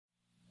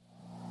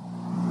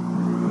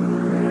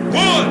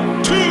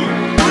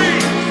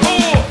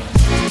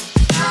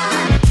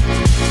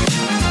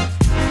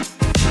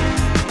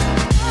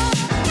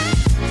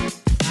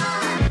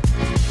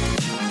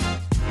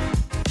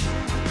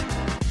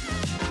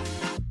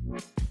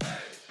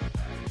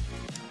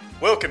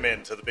Welcome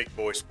into the Big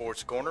Boy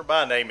Sports Corner.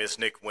 My name is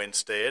Nick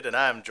Winstead, and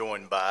I'm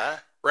joined by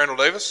Randall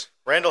Davis.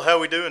 Randall. How are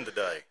we doing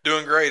today?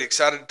 Doing great.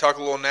 Excited to talk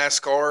a little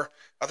NASCAR.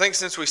 I think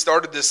since we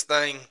started this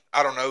thing,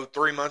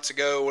 3 months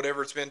ago,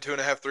 whatever it's been,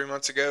 2.5, 3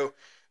 months ago,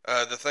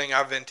 the thing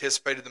I've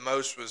anticipated the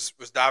most was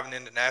diving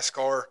into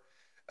NASCAR.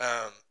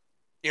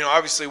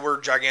 Obviously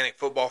we're gigantic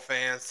football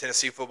fans,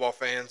 Tennessee football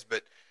fans,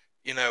 but,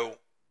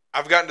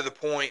 I've gotten to the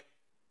point,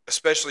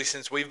 especially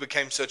since we've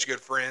become such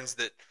good friends,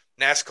 that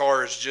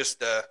NASCAR is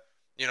just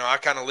I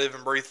kind of live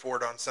and breathe for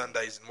it on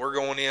Sundays, and we're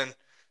going in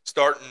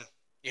starting,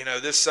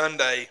 this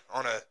Sunday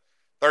on a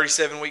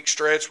 37-week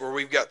stretch where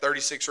we've got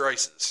 36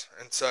 races.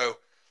 And so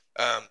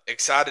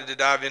excited to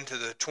dive into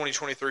the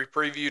 2023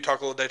 preview,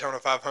 talk a little Daytona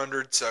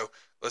 500. So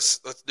let's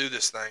do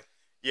this thing.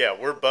 Yeah,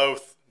 we're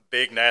both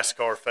big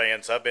NASCAR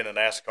fans. I've been a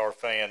NASCAR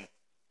fan,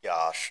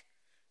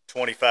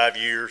 25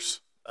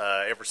 years,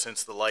 ever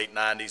since the late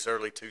 90s,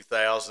 early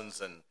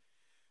 2000s. And,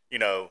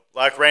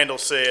 like Randall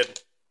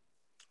said,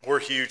 we're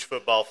huge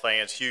football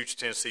fans, huge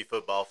Tennessee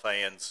football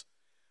fans.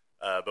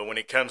 But when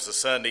it comes to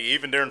Sunday,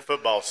 even during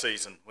football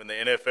season, when the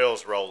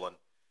NFL's rolling,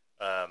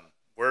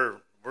 we're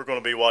going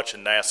to be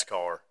watching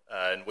NASCAR,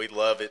 and we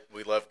love it.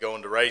 We love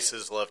going to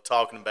races, love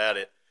talking about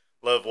it,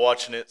 love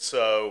watching it.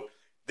 So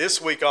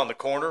this week on the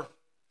corner,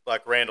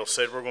 like Randall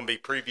said, we're going to be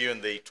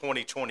previewing the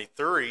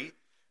 2023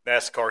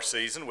 NASCAR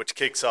season, which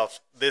kicks off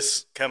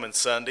this coming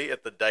Sunday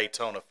at the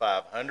Daytona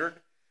 500.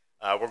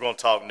 We're going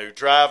to talk new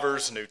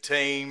drivers, new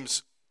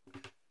teams,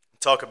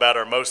 talk about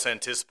our most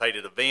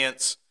anticipated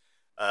events,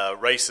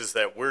 races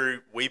that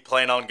we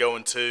plan on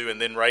going to,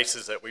 and then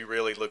races that we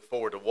really look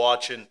forward to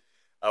watching.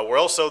 We're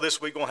also this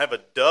week going to have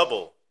a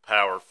double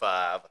Power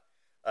 5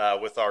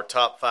 with our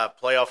top 5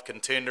 playoff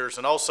contenders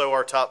and also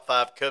our top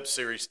 5 Cup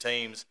Series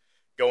teams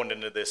going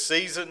into this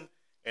season.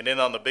 And then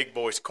on the Big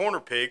Boys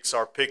Corner Picks,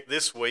 our pick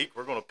this week,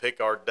 we're going to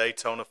pick our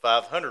Daytona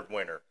 500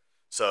 winner.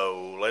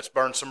 So let's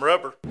burn some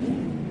rubber.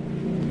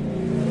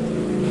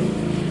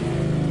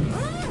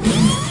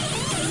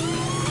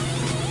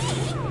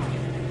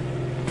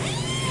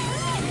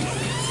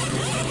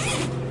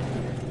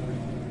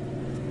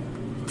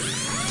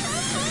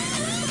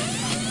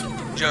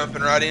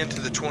 Jumping right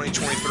into the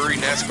 2023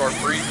 NASCAR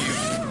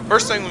preview.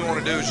 First thing we want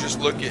to do is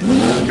just go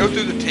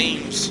through the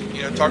teams,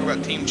 talk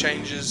about team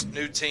changes,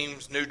 new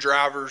teams, new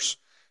drivers.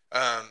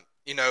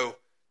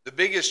 The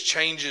biggest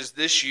changes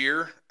this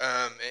year,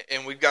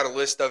 and we've got a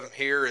list of them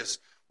here, is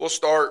we'll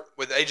start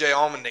with A.J.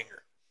 Allmendinger.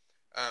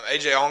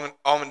 A.J.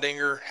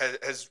 Allmendinger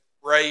has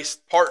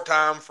raced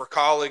part-time for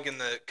Colleague in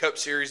the Cup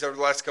Series over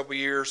the last couple of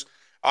years.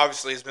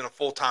 Obviously has been a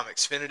full-time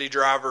Xfinity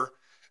driver.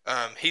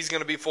 He's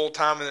going to be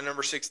full-time in the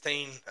number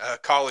 16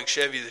 Colleague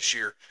Chevy this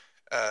year.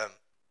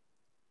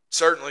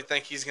 Certainly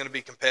think he's going to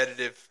be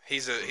competitive.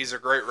 He's a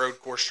great road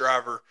course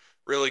driver,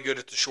 really good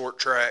at the short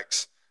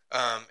tracks.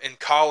 And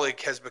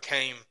Colleague has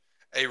become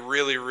a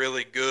really,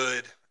 really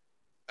good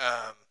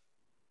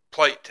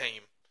plate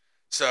team.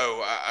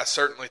 So I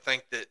certainly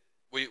think that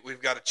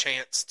we've got a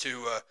chance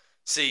to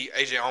see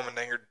A.J.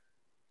 Allmendinger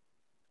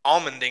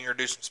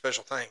do some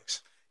special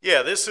things.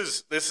 Yeah, this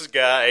is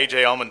guy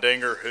A.J.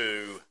 Allmendinger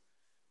who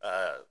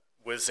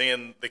was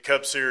in the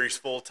Cup Series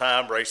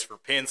full-time, raced for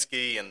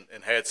Penske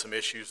and had some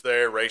issues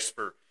there, raced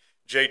for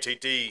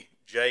JTG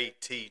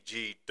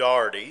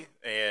Daugherty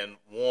and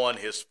won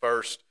his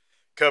first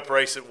Cup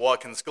race at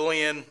Watkins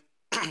Glen,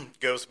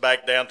 goes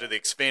back down to the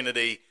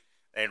Xfinity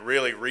and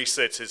really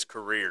resets his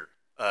career.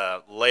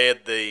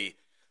 Led the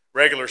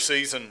regular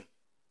season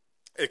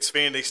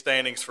Xfinity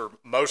standings for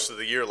most of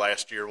the year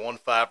last year, won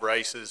 5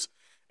 races,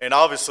 and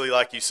obviously,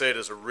 like you said,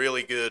 is a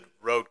really good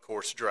road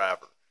course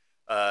driver.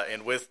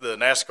 And with the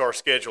NASCAR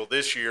schedule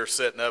this year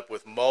setting up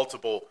with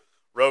multiple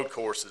road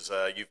courses,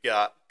 you've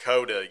got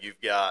COTA,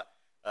 you've got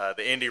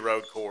the Indy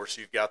road course,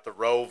 you've got the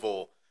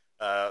Roval,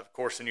 of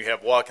course, and you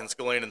have Watkins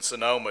Glen and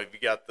Sonoma,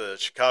 you've got the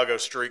Chicago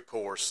Street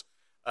Course.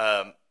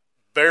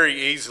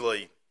 Very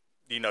easily,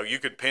 you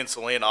could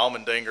pencil in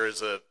Allmendinger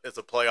as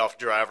a playoff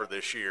driver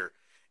this year.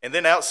 And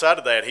then outside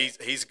of that,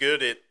 he's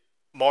good at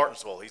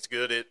Martinsville, he's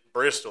good at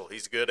Bristol,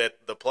 he's good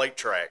at the plate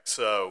track.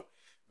 So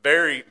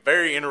very,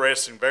 very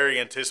interesting, very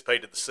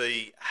anticipated to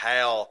see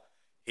how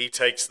he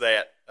takes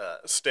that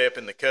step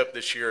in the Cup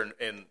this year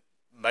and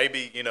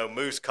maybe,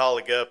 moves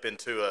Colleague up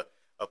into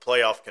a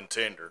playoff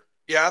contender.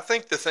 Yeah, I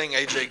think the thing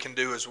AJ can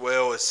do as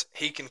well is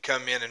he can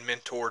come in and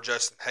mentor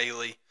Justin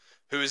Haley,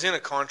 who is in a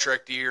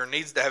contract year,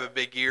 needs to have a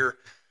big year.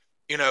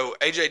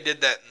 AJ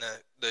did that in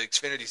the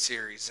Xfinity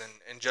Series,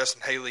 and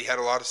Justin Haley had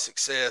a lot of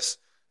success,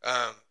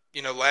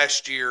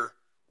 last year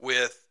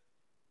with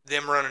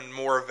them running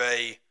more of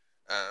a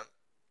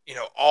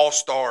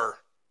all-star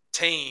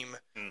team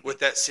with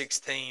that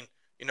 16.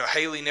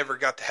 Haley never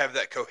got to have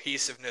that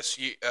cohesiveness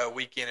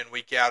week in and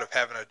week out of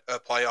having a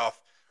playoff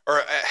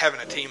or having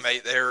a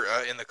teammate there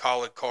in the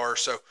Colleague car.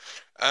 So,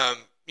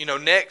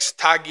 next,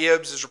 Ty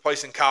Gibbs is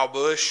replacing Kyle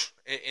Busch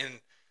in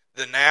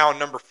the now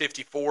number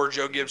 54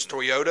 Joe Gibbs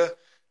Toyota.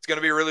 It's going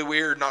to be really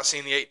weird not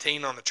seeing the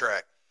 18 on the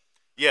track.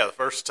 Yeah, the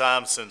first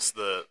time since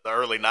the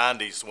early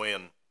 90s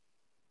when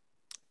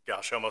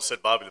gosh, I almost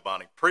said Bobby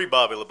Labonte.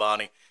 Pre-Bobby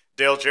Labonte,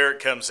 Dale Jarrett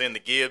comes in the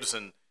Gibbs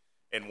and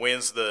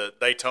wins the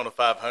Daytona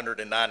 500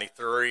 in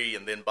 '93,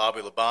 and then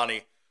Bobby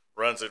Labonte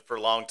runs it for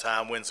a long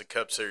time, wins the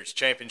Cup Series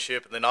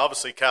championship, and then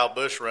obviously Kyle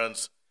Busch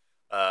runs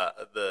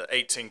the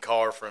 18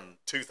 car from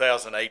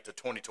 2008 to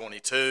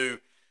 2022,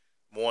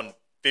 won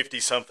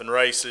 50-something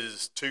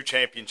races, 2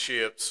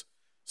 championships.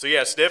 So,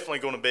 yeah, it's definitely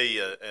going to be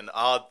an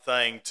odd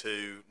thing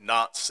to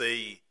not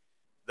see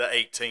the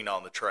 18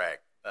 on the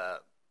track.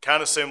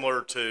 Kind of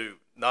similar to,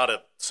 not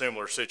a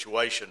similar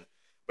situation,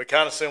 but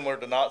kind of similar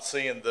to not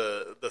seeing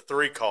the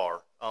 3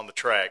 car on the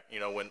track, you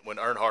know, when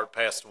Earnhardt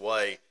passed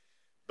away.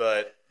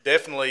 But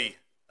definitely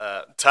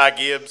Ty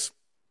Gibbs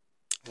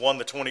won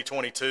the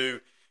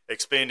 2022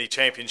 Xfinity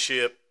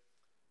Championship.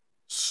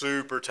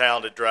 Super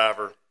talented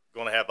driver,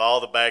 going to have all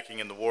the backing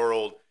in the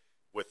world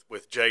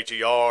with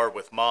JGR,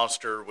 with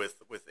Monster,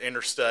 with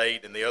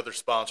Interstate, and the other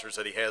sponsors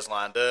that he has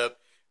lined up.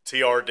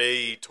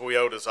 TRD,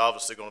 Toyota's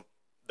obviously going to,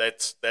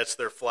 that's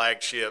their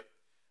flagship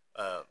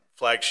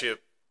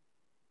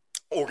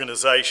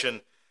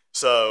organization.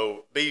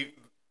 So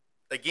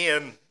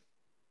again,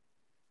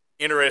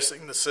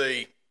 interesting to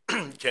see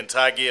can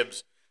Ty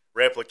Gibbs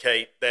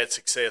replicate that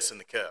success in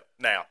the Cup.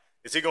 Now,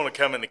 is he going to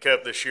come in the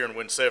Cup this year and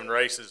win 7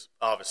 races?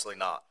 Obviously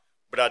not.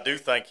 But I do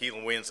think he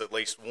wins at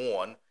least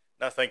one,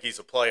 and I think he's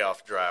a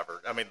playoff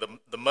driver. I mean,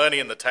 the money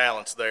and the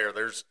talent's there.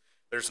 There's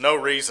no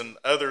reason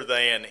other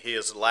than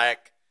his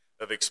lack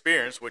of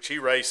experience, which he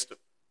raced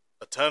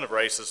a ton of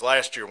races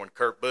last year when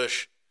Kurt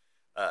Busch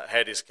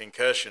had his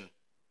concussion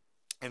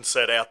and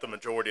sat out the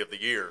majority of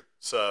the year.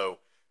 So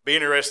be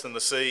interesting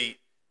to see,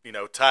 you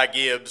know, Ty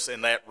Gibbs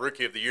in that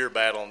Rookie of the Year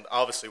battle, and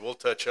obviously we'll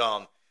touch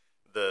on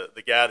the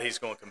guy that he's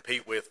going to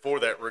compete with for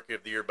that Rookie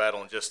of the Year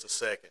battle in just a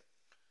second.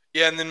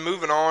 Yeah, and then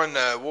moving on,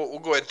 we'll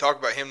go ahead and talk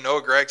about him.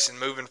 Noah Gragson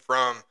moving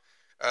from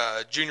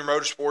Junior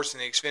Motorsports in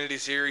the Xfinity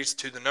Series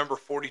to the number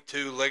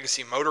 42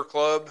 Legacy Motor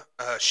Club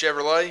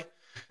Chevrolet.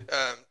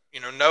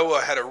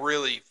 Noah had a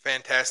really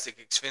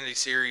fantastic Xfinity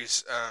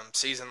Series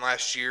season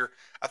last year.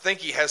 I think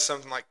he has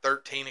something like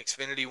 13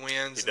 Xfinity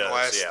wins in the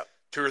last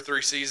 2 or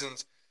 3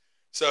 seasons.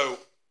 So,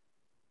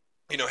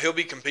 you know, he'll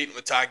be competing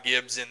with Ty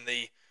Gibbs in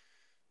the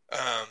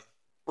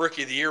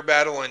Rookie of the Year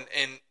battle, and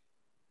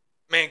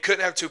man,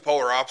 couldn't have 2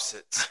 polar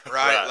opposites,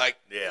 right?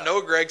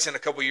 Noah Gragson a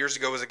couple years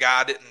ago was a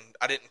guy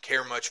I didn't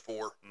care much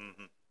for,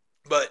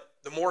 but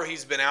the more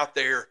he's been out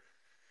there,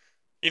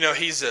 you know,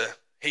 he's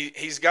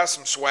got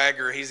some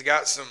swagger. He's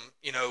got some,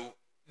 you know,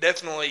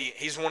 definitely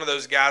he's one of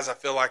those guys I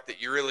feel like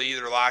that you really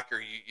either like or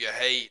you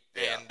hate.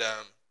 Yeah. And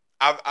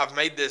I've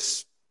made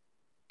this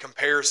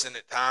comparison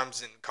at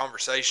times in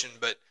conversation,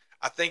 but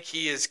I think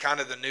he is kind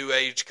of the new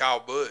age Kyle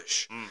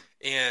Busch.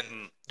 And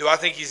do I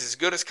think he's as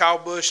good as Kyle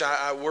Busch?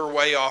 We're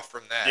way off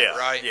from that,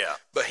 right? Yeah.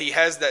 But he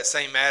has that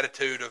same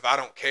attitude of I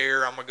don't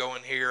care. I'm going to go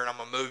in here and I'm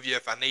going to move you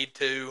if I need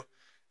to.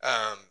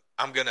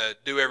 I'm going to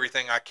do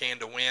everything I can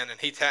to win. And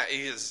he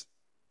is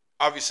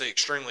obviously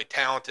extremely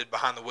talented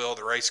behind the wheel of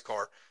the race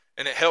car.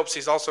 And it helps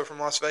he's also from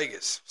Las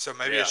Vegas. So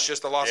maybe it's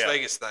just a Las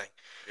Vegas thing.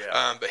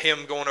 Yeah. But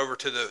him going over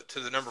to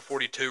the number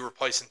 42,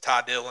 replacing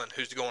Ty Dillon,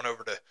 who's going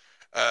over to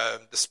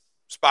the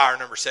Spire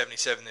number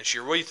 77 this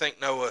year. What do you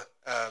think, Noah,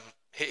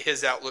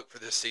 his outlook for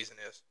this season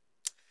is?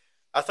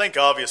 I think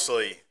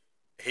obviously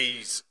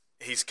he's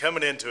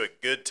coming into a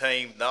good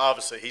team. Now,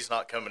 obviously he's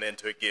not coming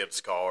into a Gibbs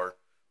car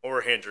or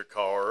a Hendrick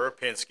car or a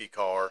Penske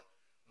car,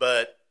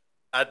 but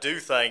I do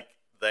think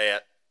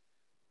that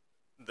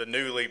the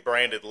newly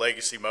branded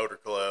Legacy Motor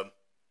Club,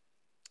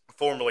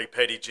 formerly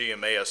Petty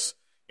GMS,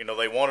 you know,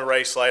 they won a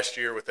race last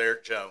year with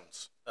Eric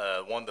Jones,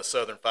 won the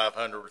Southern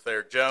 500 with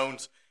Eric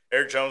Jones.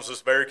 Eric Jones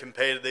was very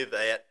competitive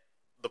at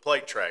the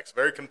plate tracks,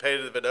 very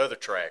competitive at other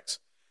tracks.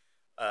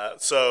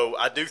 So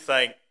I do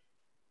think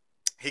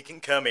he can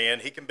come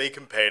in, he can be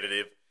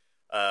competitive.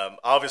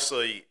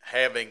 Obviously,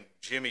 having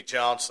Jimmy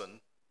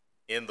Johnson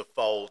in the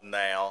fold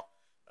now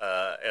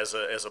as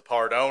a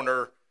part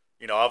owner,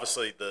 you know,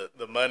 obviously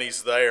the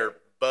money's there,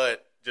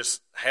 but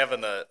just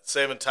having a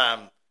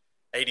 7-time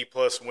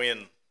 80-plus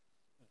win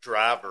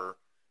driver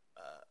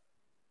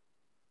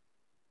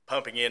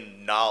pumping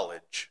in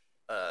knowledge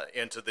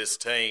into this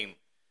team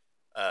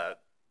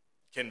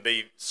can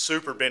be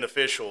super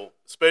beneficial,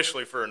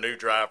 especially for a new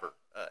driver.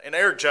 And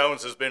Eric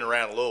Jones has been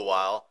around a little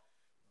while,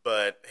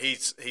 but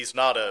he's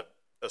not a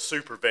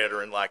super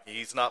veteran. Like,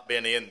 he's not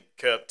been in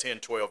Cup 10,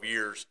 12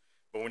 years.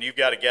 But when you've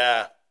got a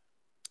guy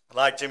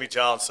like Jimmy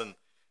Johnson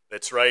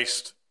that's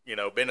raced, you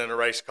know, been in a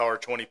race car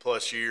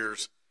 20-plus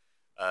years,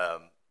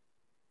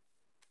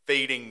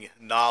 feeding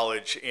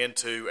knowledge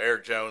into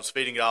Eric Jones,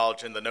 feeding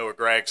knowledge into Noah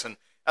Gragson,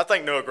 I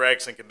think Noah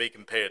Gragson can be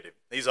competitive.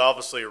 He's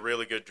obviously a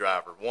really good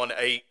driver. Won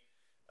 8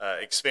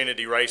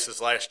 Xfinity races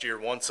last year,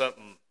 won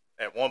something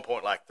at one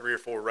point like 3 or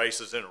 4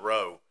 races in a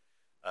row.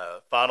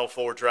 Final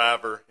 4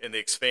 driver in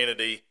the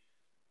Xfinity.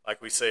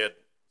 Like we said,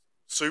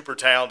 super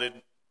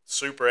talented,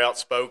 super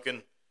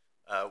outspoken,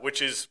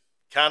 which is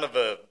kind of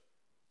a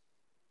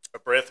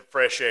breath of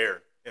fresh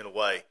air in a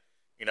way.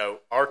 You know,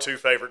 our 2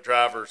 favorite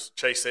drivers,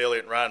 Chase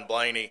Elliott and Ryan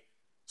Blaney,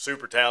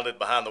 super talented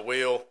behind the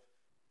wheel.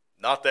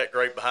 not that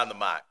great behind the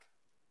mic,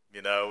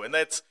 and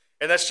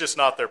that's just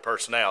not their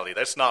personality.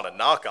 That's not a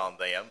knock on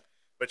them,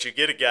 but you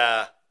get a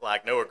guy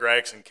like Noah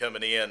Gragson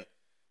coming in,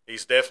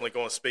 he's definitely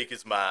going to speak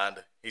his mind.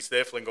 He's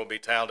definitely going to be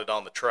talented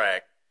on the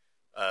track.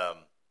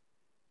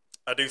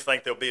 I do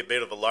think there'll be a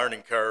bit of a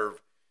learning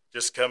curve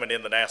just coming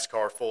in the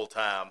NASCAR full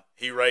time.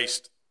 He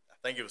raced, I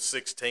think it was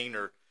 16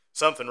 or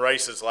something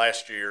races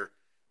last year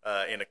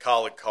in a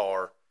college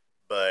car,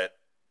 but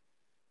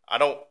I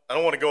don't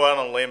want to go out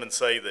on a limb and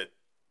say that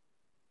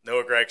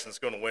Noah Gragson's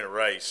going to win a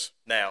race.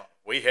 Now,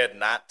 we had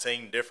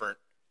 19 different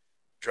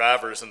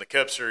drivers in the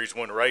Cup Series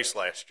win a race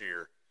last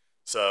year,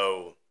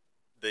 so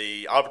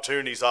the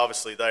opportunity's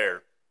obviously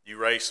there. You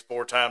race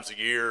 4 times a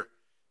year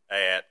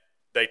at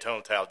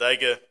Daytona,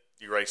 Talladega.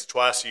 You race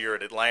twice a year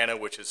at Atlanta,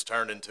 which has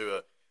turned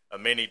into a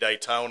mini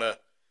Daytona.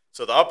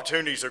 So the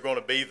opportunities are going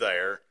to be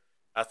there.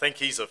 I think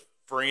he's a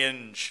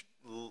fringe,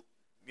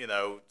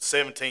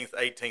 17th,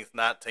 18th,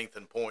 19th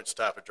in points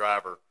type of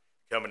driver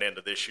coming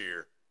into this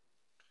year.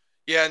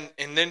 Yeah,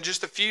 and then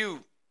just a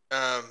few,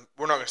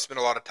 we're not going to spend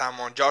a lot of time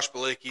on. Josh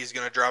Bilicki is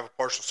going to drive a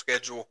partial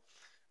schedule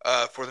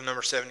for the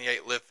number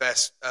 78 Live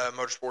Fast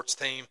Motorsports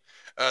team.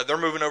 They're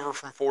moving over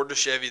from Ford to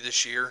Chevy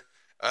this year.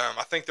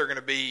 I think they're going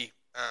to be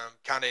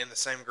kind of in the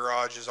same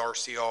garage as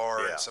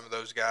RCR and some of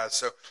those guys.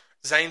 So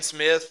Zane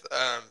Smith,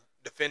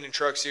 defending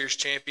Truck Series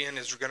champion,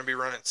 is going to be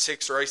running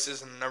 6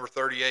 races in the number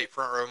 38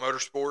 Front Row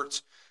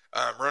Motorsports,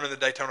 running the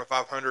Daytona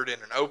 500 in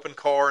an open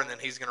car, and then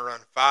he's going to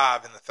run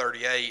 5 in the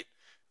 38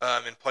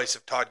 in place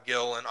of Todd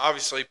Gill. And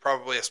obviously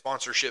probably a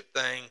sponsorship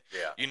thing.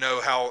 Yeah. You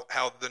know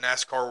how the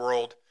NASCAR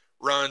world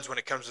runs when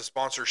it comes to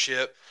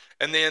sponsorship.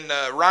 And then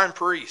Ryan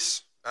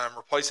Preece,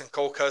 replacing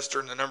Cole Custer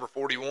in the number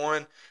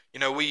 41.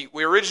 We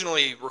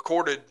originally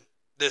recorded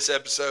this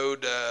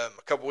episode a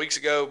couple weeks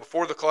ago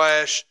before the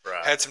Clash.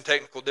 Right. Had some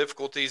technical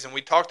difficulties, and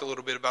we talked a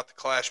little bit about the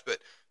Clash. But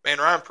man,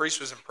 Ryan Preece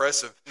was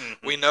impressive.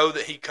 Mm-hmm. We know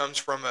that he comes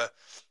from a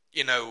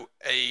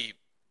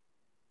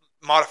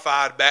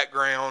modified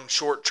background.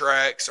 Short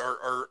tracks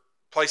are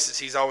places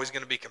he's always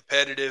going to be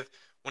competitive.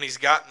 When he's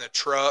got in the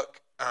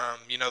truck,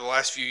 the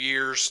last few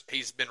years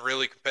he's been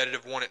really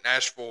competitive. Won at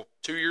Nashville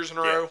 2 years in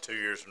a row. 2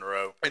 years in a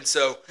row. And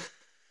so,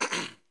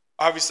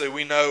 obviously,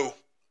 we know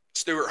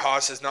Stewart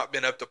Haas has not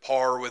been up to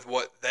par with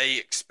what they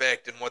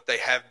expect and what they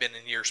have been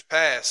in years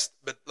past.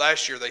 But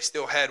last year they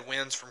still had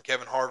wins from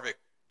Kevin Harvick,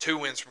 2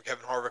 wins from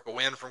Kevin Harvick, a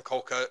win from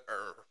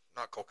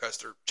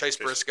Chase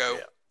Briscoe.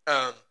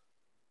 Yeah.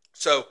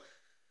 So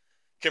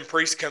can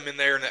Preece come in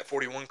there in that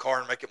 41 car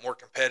and make it more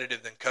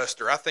competitive than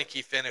Custer? I think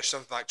he finished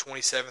something like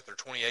 27th or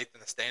 28th in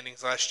the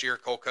standings last year,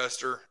 Cole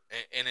Custer.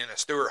 And in a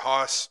Stewart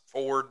Haas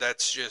Ford,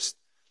 that's just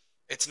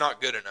 – it's not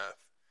good enough.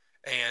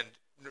 And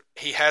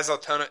he has a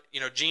ton of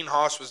 – Gene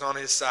Haas was on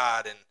his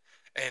side,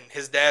 and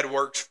his dad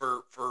works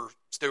for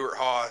Stewart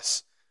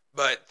Haas.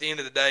 But at the end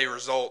of the day,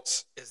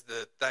 results is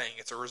the thing.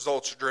 It's a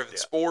results-driven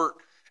sport.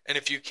 And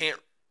if you can't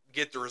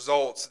get the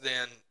results,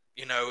 then –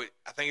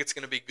 I think it's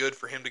going to be good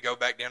for him to go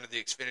back down to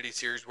the Xfinity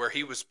Series where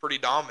he was pretty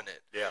dominant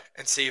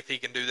and see if he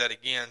can do that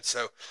again.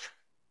 So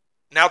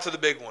now to the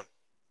big one.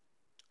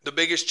 The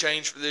biggest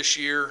change for this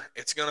year,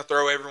 it's going to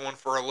throw everyone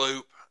for a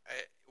loop.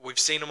 We've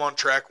seen him on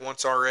track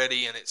once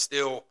already, and it's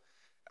still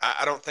 –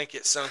 I don't think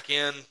it sunk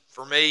in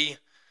for me.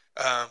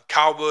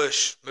 Kyle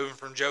Busch moving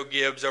from Joe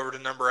Gibbs over to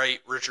number 8,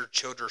 Richard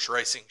Childress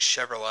Racing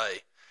Chevrolet.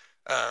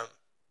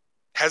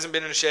 Hasn't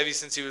been in a Chevy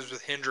since he was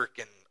with Hendrick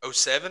in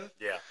 2007.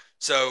 Yeah.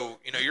 So,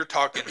 you're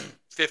talking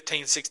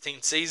 15,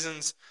 16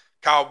 seasons.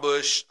 Kyle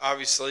Busch,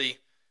 obviously,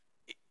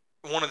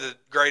 one of the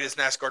greatest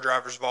NASCAR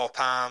drivers of all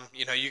time.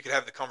 You could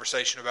have the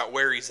conversation about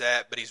where he's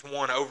at, but he's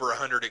won over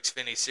 100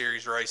 Xfinity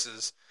Series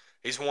races.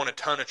 He's won a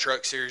ton of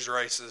Truck Series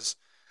races.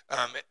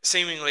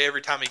 Seemingly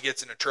every time he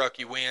gets in a truck,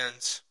 he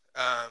wins.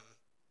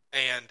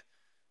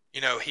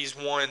 He's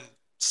won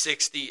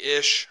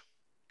 60-ish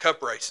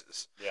Cup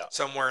races,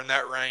 somewhere in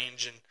that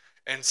range.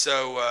 And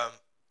so,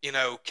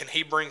 can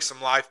he bring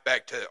some life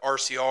back to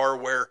RCR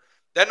where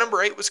that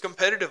number 8 was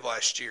competitive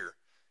last year?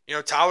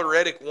 Tyler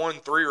Reddick won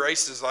 3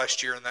 races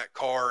last year in that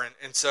car.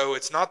 And so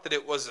it's not that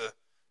it was a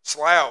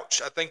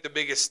slouch. I think the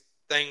biggest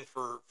thing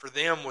for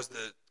them was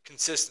the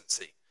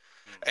consistency.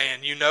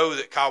 Mm-hmm. And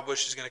that Kyle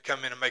Busch is going to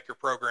come in and make your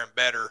program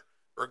better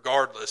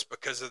regardless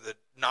because of the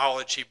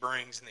knowledge he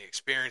brings and the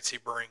experience he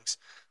brings.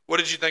 What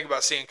did you think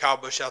about seeing Kyle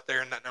Busch out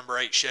there in that number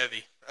 8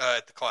 Chevy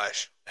at the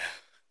Clash?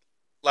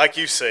 Like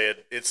you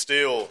said, it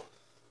still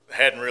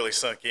hadn't really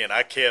sunk in.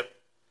 I kept,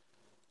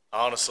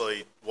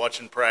 honestly,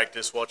 watching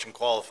practice, watching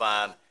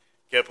qualifying,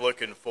 kept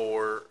looking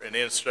for an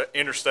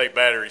Interstate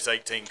Batteries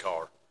 18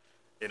 car,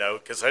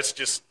 because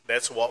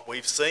that's what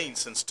we've seen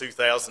since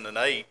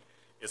 2008.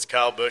 It's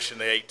Kyle Busch in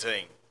the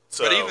 18.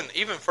 So, but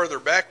even further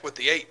back with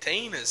the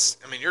 18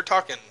 you're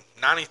talking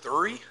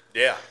 93.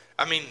 Yeah.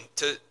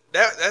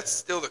 That's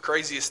still the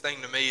craziest thing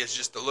to me is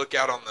just to look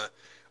out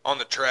on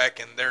the track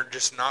and there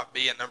just not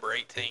be a number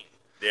 18.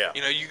 Yeah.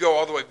 You go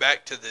all the way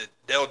back to the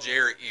Dale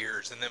Jarrett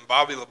years, and then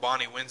Bobby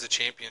Labonte wins a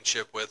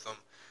championship with them.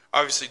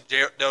 Obviously,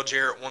 Dale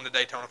Jarrett won the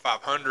Daytona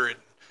 500.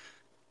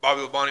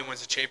 Bobby Labonte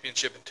wins a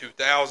championship in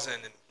 2000.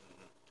 And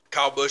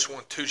Kyle Busch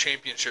won 2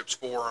 championships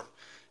for him,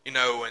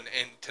 and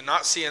to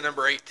not see a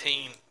number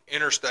 18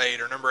 Interstate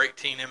or number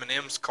 18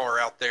 M&M's car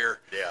out there,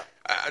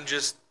 I'm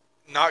just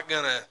not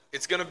gonna.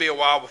 It's gonna be a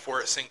while before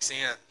it sinks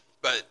in,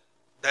 but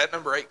that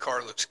number 8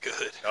 car looks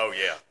good. Oh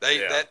yeah,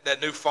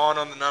 that new font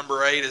on the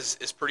number 8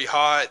 is pretty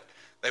hot.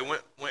 They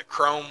went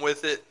chrome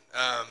with it.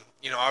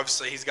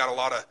 Obviously he's got a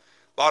lot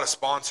of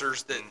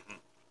sponsors that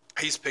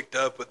he's picked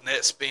up with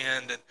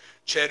NetSpend, and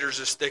Cheddar's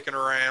is sticking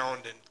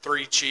around, and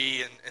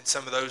 3Chi and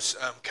some of those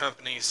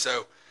companies.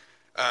 So,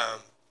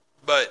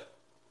 but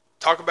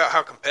talk about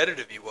how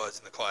competitive he was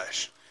in the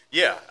Clash.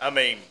 Yeah, I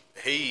mean,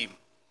 he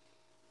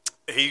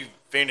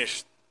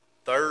finished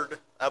third,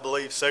 I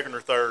believe, second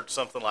or third,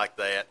 something like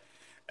that.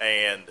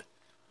 And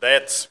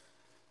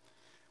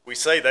we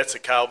say that's a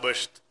Kyle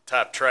Busch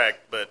type track,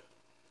 but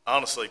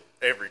honestly,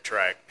 every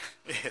track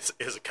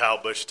is a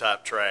Kyle Busch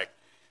type track.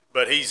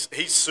 But he's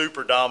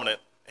super dominant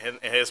and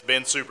has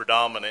been super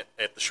dominant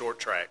at the short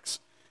tracks.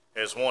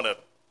 Has won a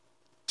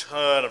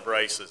ton of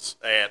races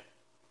at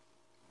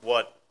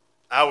what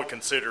I would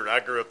consider, I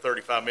grew up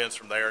 35 minutes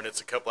from there, and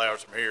it's a couple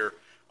hours from here.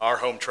 Our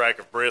home track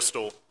of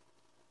Bristol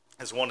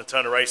has won a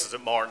ton of races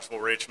at Martinsville,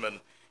 Richmond,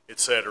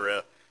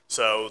 etc.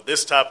 So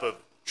this type of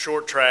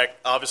short track,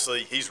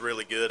 obviously, he's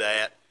really good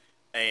at,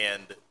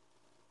 and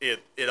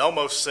it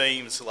almost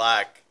seems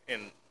like,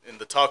 in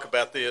the talk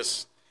about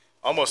this,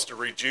 almost a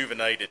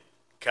rejuvenated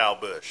Kyle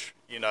Busch.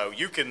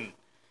 You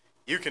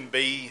can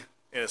be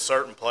in a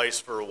certain place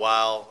for a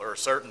while, or a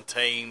certain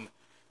team,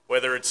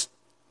 whether it's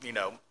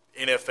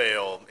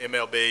NFL,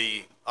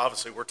 MLB,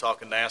 obviously we're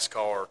talking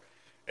NASCAR,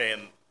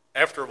 and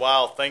after a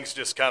while things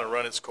just kind of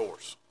run its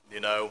course,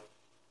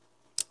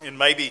 and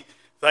maybe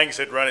things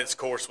had run its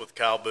course with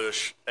Kyle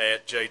Busch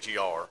at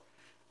JGR.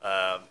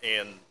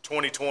 In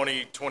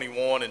 2020,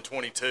 21, and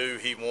 22,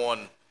 he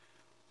won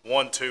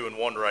 1, 2, and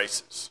 1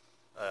 races.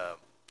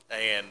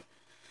 And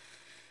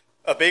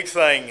a big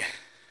thing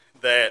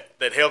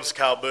that helps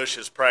Kyle Busch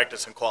is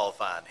practice and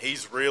qualifying.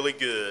 He's really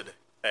good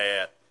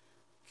at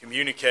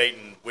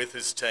communicating with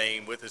his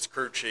team, with his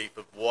crew chief,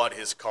 of what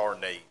his car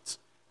needs.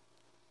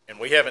 And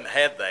we haven't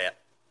had that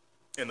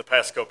in the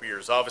past couple of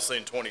years. Obviously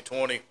in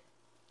 2020,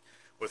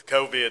 with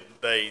COVID,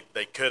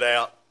 they cut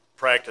out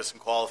practice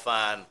and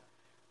qualifying,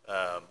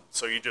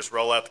 so you just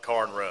roll out the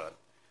car and run.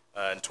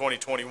 In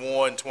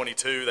 2021,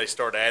 22, they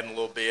started adding a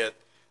little bit.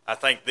 I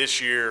think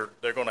this year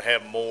they're going to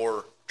have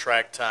more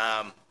track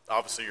time.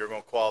 Obviously you're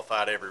going to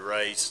qualify at every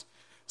race.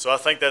 So I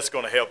think that's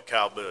going to help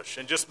Kyle Busch.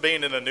 And just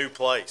being in a new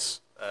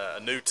place, a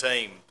new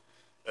team,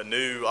 a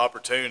new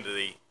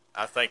opportunity,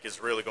 I think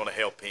is really going to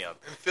help him.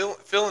 And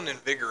feeling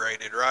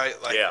invigorated, right?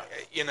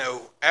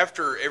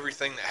 After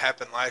everything that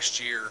happened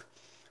last year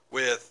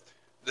with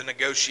the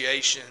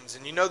negotiations,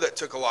 and that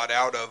took a lot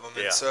out of him.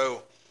 Yeah. And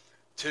so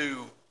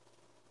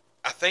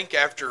I think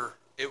after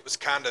it was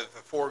kind of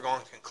a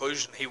foregone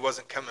conclusion he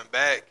wasn't coming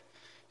back,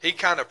 he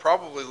kind of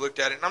probably looked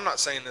at it, and I'm not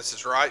saying this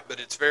is right,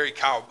 but it's very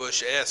Kyle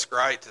Busch-esque,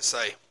 right, to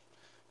say,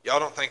 y'all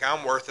don't think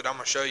I'm worth it, I'm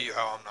going to show you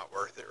how I'm not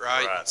worth it,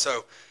 right? And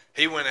so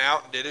he went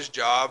out and did his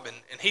job,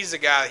 and he's the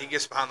guy, he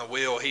gets behind the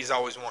wheel, he's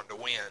always wanting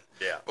to win.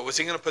 Yeah. But was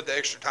he going to put the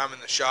extra time in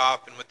the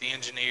shop and with the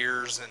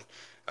engineers? And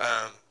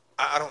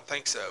I don't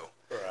think so.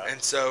 Right.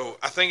 And so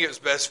I think it was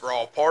best for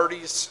all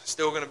parties.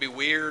 Still going to be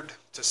weird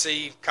to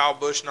see Kyle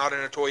Busch not in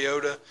a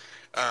Toyota,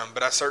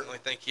 but I certainly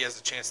think he has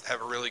a chance to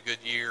have a really good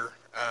year.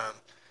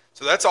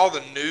 So that's all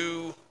the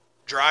new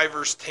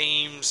drivers,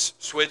 teams,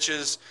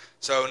 switches.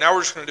 So now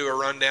we're just going to do a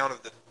rundown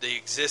of the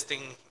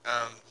existing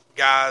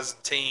guys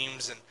and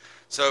teams. And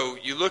so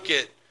you look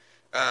at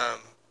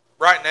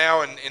right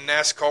now in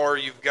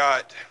NASCAR, you've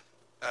got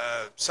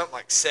something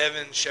like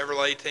 7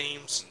 Chevrolet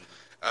teams.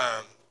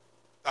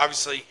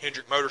 Obviously,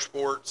 Hendrick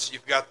Motorsports.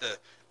 You've got the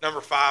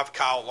number 5,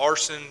 Kyle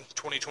Larson,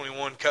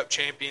 2021 Cup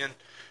champion.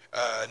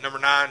 Number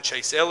 9,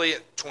 Chase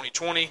Elliott,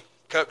 2020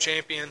 Cup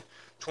champion.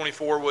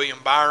 24, William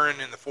Byron,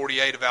 and the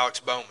 48 of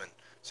Alex Bowman.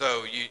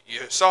 So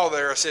you saw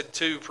there, I said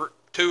two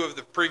of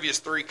the previous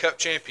 3 Cup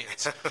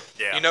champions.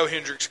 Yeah.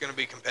 Hendrick's going to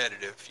be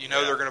competitive.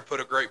 They're going to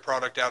put a great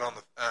product out on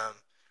the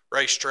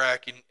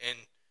racetrack. And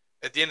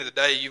at the end of the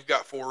day, you've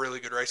got 4 really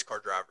good race car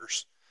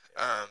drivers.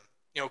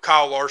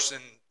 Kyle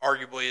Larson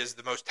arguably is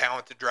the most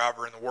talented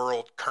driver in the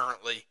world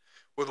currently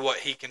with what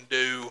he can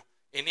do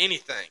in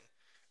anything.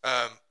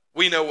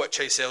 We know what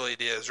Chase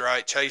Elliott is,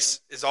 right? Chase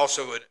is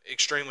also an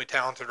extremely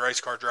talented race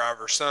car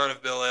driver, son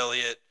of Bill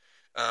Elliott,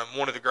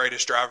 one of the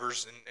greatest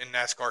drivers in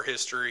NASCAR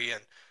history,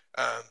 and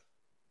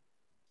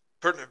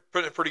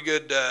putting a pretty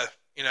good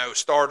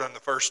start on the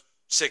first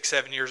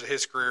 6-7 years of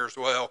his career as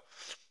well.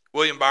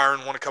 William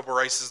Byron won a couple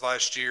races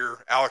last year.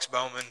 Alex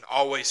Bowman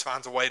always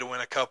finds a way to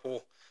win a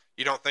couple.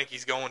 You don't think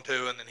he's going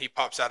to, and then he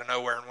pops out of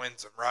nowhere and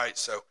wins them, right?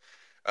 So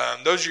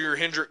those are your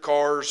Hendrick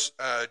cars.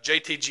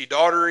 JTG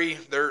Daugherty,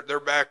 they're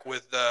back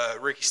with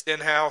Ricky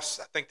Stenhouse.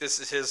 I think this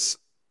is his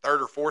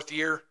 3rd or 4th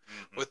year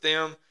with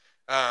them.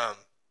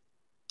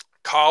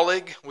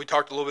 Colleague, we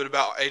talked a little bit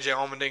about AJ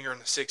Allmendinger in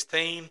the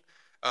 16.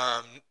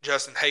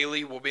 Justin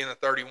Haley will be in the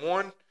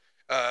 31.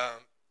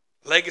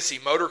 Legacy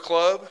Motor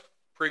Club,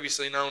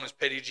 previously known as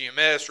Petty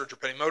GMS, Richard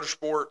Petty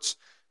Motorsports.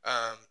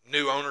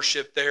 New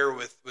ownership there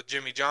with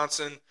Jimmy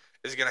Johnson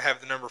is going to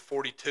have the number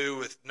 42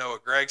 with Noah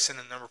Gregson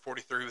and number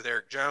 43 with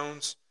Eric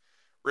Jones.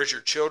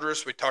 Richard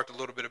Childress, we talked a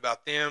little bit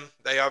about them.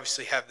 They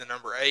obviously have the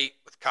number 8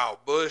 with Kyle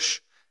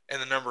Busch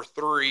and the number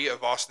 3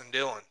 of Austin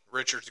Dillon,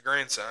 Richard's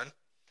grandson.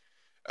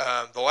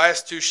 The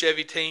last 2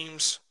 Chevy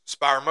teams,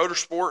 Spire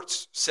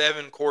Motorsports,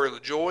 7, Corey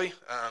LaJoy,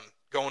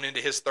 going into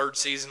his 3rd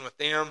season with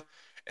them.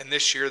 And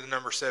this year, the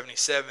number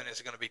 77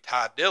 is going to be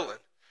Ty Dillon.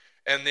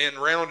 And then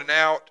rounding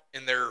out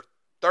in their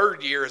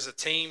 3rd year as a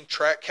team,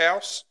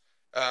 Trackhouse,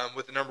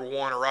 with the number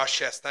 1, Ross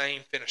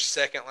Chastain, finished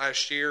 2nd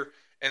last year,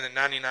 and the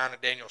 99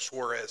 of Daniel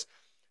Suarez.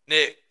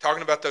 Nick,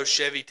 talking about those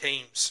Chevy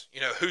teams,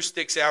 who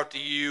sticks out to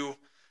you?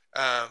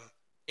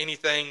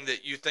 Anything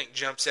that you think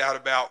jumps out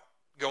about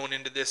going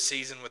into this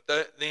season with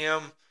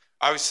them?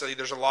 Obviously,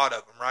 there's a lot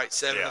of them, right?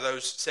 7 of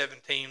those 7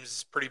 teams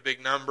is a pretty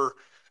big number.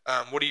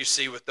 What do you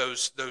see with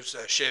those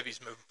Chevys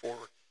moving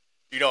forward?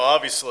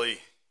 Obviously,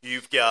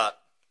 you've got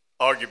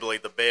arguably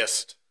the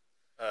best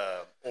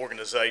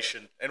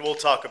organization, and we'll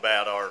talk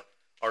about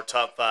our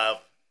top 5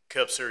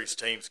 Cup Series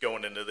teams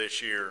going into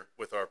this year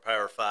with our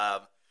Power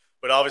 5.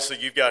 But obviously,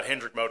 you've got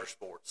Hendrick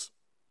Motorsports.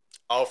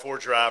 All 4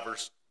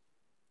 drivers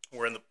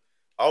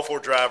all 4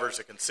 drivers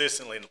are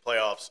consistently in the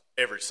playoffs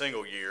every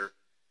single year.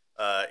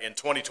 In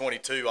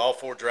 2022, all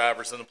 4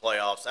 drivers in the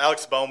playoffs.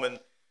 Alex Bowman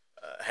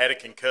had a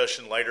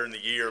concussion later in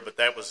the year, but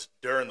that was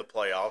during the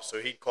playoffs, so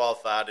he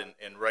qualified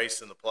and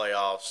raced in the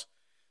playoffs.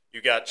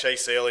 You got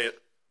Chase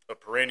Elliott, a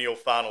perennial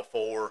Final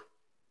Four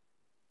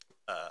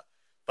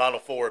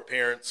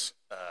appearance.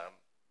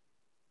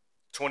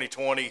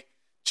 2020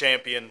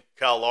 champion,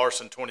 Kyle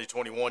Larson,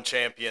 2021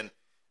 champion.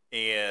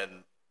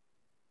 In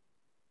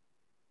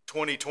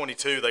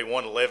 2022, they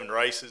won 11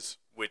 races,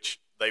 which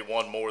they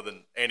won more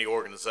than any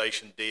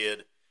organization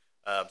did.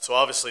 So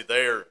obviously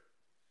they're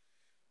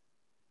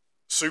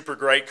super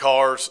great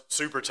cars,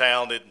 super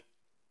talented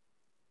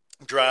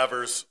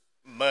drivers,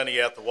 money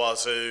at the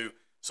wazoo.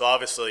 So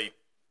obviously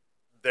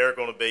they're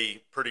going to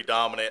be pretty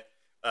dominant.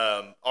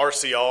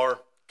 RCR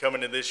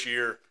coming in this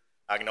year,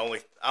 I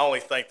only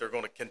think they're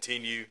going to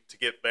continue to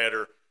get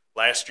better.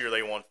 Last year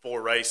they won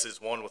 4 races,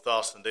 1 with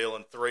Austin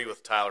Dillon, 3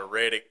 with Tyler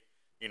Reddick.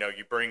 You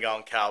bring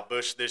on Kyle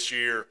Busch this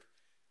year,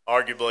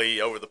 arguably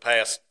over the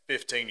past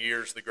 15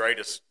 years, the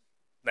greatest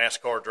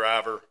NASCAR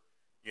driver,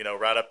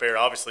 right up there.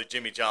 Obviously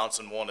Jimmy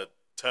Johnson won a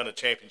ton of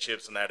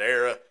championships in that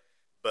era,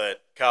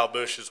 but Kyle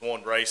Busch has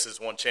won races,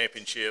 won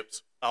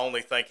championships. I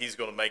only think he's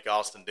going to make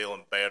Austin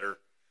Dillon better.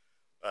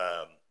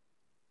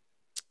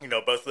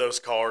 Both of those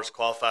cars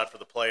qualified for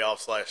the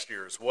playoffs last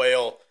year as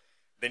well.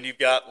 Then you've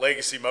got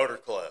Legacy Motor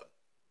Club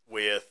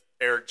with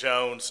Eric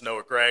Jones,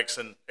 Noah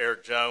Gregson.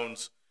 Eric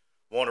Jones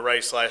won a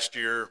race last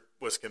year,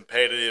 was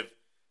competitive,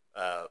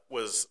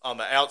 was on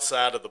the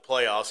outside of the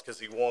playoffs because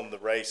he won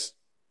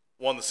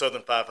the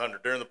Southern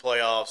 500 during the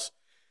playoffs.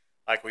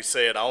 Like we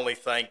said, I only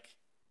think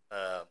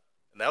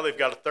now they've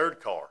got a 3rd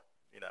car.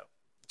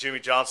 Jimmy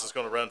Johnson's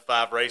going to run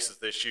 5 races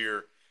this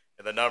year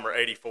in the number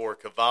 84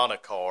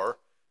 Cavana car,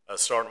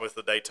 starting with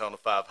the Daytona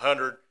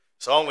 500.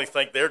 So I only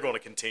think they're going to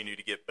continue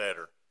to get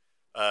better.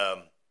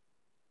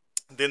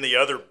 Then the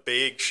other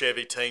big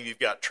Chevy team, you've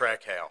got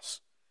Trackhouse.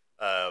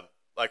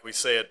 Like we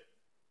said,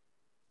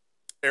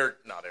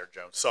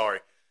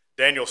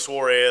 Daniel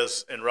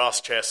Suarez and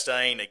Ross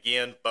Chastain,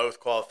 again, both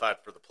qualified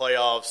for the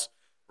playoffs.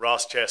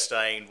 Ross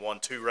Chastain won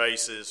 2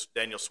 races.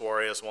 Daniel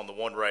Suarez won the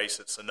 1 race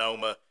at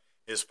Sonoma,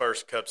 his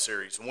first Cup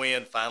Series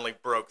win. Finally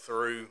broke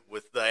through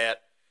with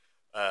that.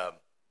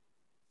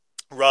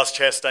 Ross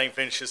Chastain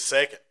finishes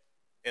 2nd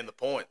in the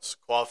points,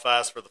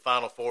 qualifies for the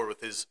Final Four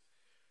with his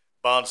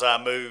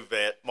bonsai move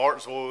at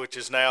Martinsville, which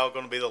is now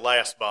going to be the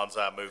last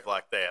bonsai move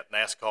like that.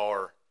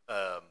 NASCAR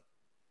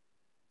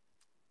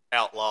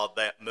outlawed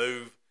that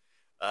move.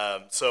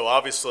 So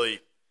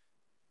obviously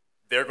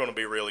they're going to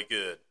be really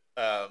good.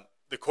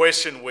 The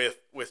question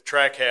with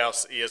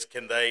Trackhouse is,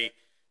 can they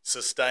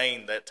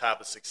sustain that type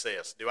of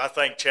success? Do I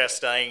think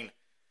Chastain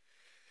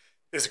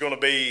is going to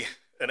be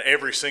an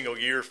every single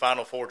year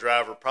Final Four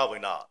driver? Probably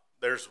not.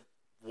 There's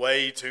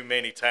way too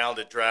many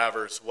talented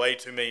drivers, way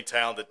too many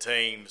talented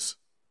teams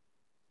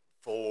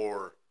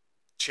for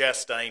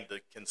Chastain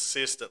to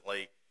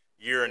consistently,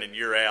 year in and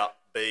year out,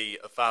 be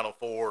a Final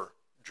Four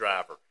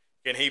driver.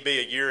 Can he be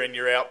a year in,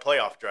 year out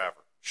playoff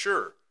driver?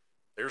 Sure.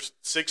 There's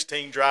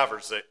 16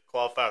 drivers that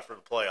qualify for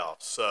the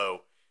playoffs.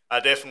 So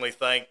I definitely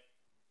think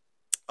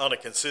on a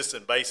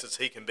consistent basis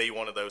he can be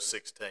one of those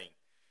 16.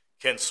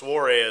 Can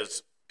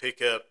Suarez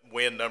pick up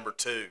win number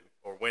 2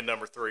 or win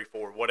number 3,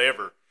 4,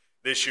 whatever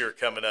this year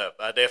coming up?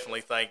 I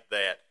definitely think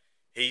that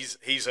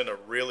he's in a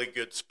really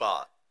good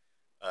spot.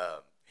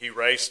 He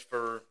raced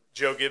for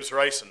Joe Gibbs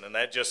Racing, and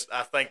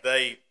I think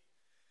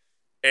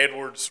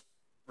Edwards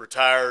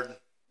retired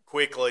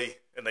quickly,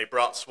 and they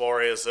brought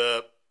Suarez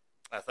up.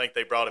 I think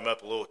they brought him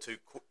up a little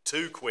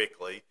too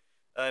quickly,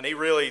 and he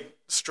really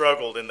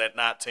struggled in that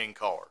 19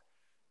 car.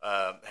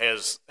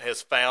 Has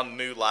found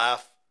new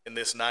life in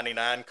this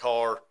 99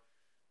 car.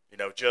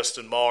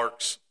 Justin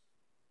Marks,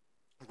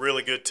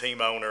 really good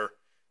team owner.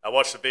 I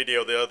watched a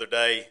video the other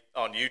day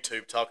on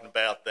YouTube talking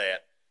about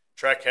that.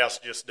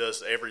 Trackhouse just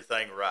does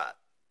everything right.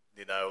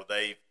 You know,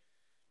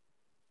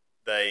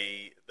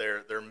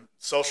 their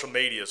social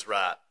media is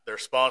right. Their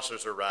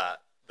sponsors are right.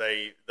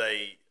 They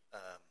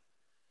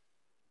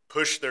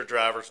push their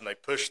drivers and they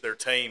push their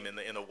team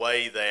in a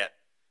way that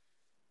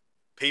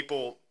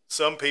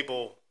some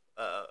people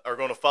are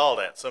going to follow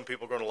that. Some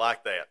people are going to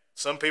like that.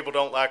 Some people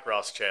don't like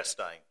Ross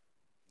Chastain.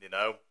 You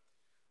know,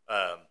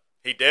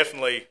 he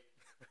definitely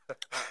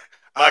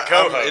my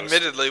co-host. I'm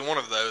admittedly one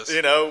of those.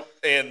 You know,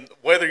 and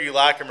whether you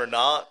like him or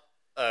not,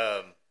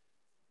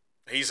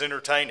 he's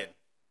entertaining,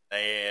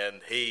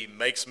 and he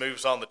makes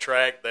moves on the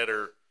track that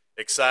are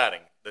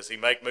exciting. Does he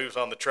make moves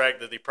on the track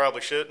that he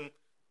probably shouldn't?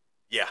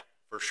 Yeah,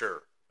 for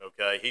sure.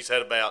 Okay, he's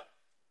had about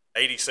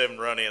 87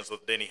 run-ins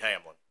with Denny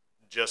Hamlin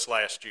just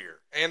last year,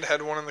 and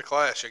had one in the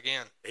Clash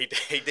again. He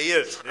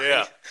did,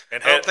 yeah.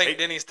 And I don't think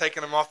Denny's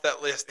taken him off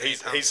that list.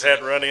 He's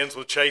had run-ins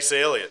with Chase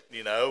Elliott,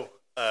 you know,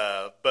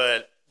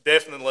 but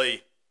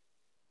definitely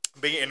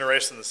be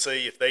interesting to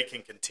see if they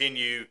can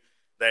continue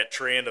that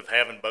trend of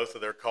having both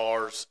of their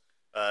cars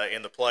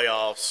in the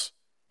playoffs.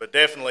 But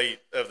definitely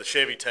of the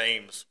Chevy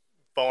teams,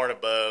 far and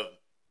above,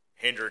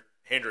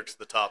 Hendrick's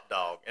the top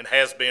dog and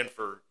has been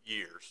for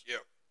years. Yeah.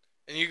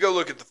 And you go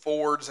look at the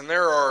Fords, and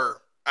I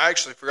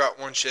actually forgot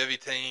one Chevy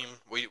team.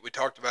 We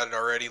talked about it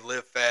already,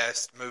 Live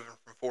Fast, moving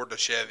from Ford to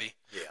Chevy.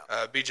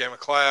 Yeah. B.J.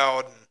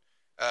 McLeod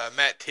and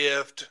Matt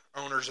Tift,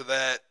 owners of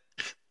that.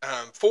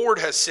 Ford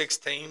has 6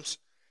 teams.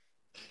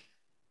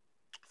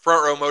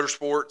 Front Row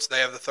Motorsports, they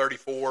have the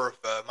 34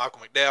 of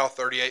Michael McDowell,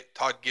 38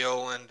 Todd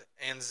Gilliland,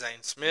 and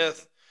Zane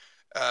Smith.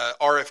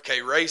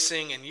 RFK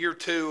Racing in year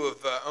 2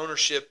 of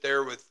ownership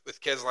there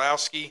with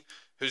Keselowski,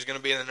 who's going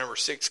to be in the number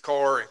 6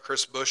 car, and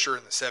Chris Buescher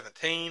in the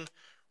 17.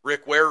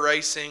 Rick Ware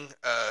Racing,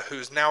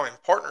 who's now in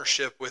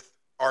partnership with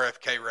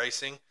RFK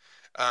Racing,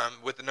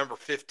 with the number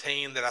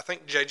 15 that I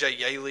think J.J.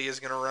 Yaley is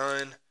going to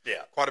run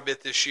quite a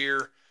bit this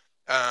year.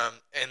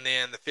 And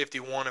then the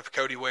 51 of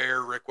Cody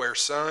Ware, Rick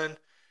Ware's son.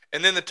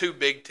 And then the 2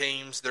 big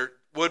teams,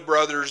 Wood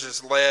Brothers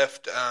is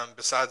left.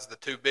 Besides the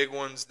 2 big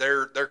ones,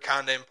 they're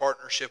kind of in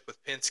partnership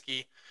with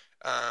Penske.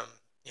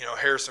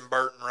 Harrison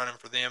Burton running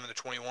for them in the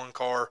 21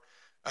 car.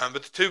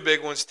 But the 2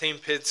 big ones, Team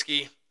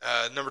Penske,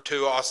 number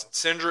 2 Austin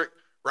Cindric,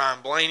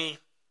 Ryan Blaney,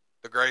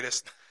 the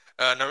greatest,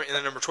 in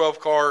the number 12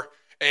 car,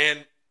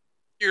 and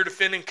your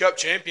defending Cup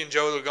champion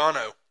Joey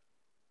Logano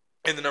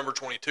in the number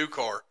 22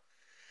 car.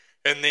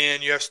 And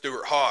then you have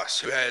Stuart Haas,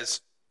 who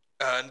has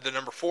the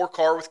number 4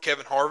 car with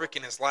Kevin Harvick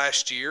in his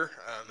last year.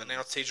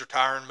 Announced he's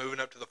retiring, moving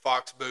up to the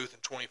Fox booth in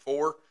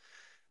 24.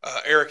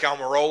 Eric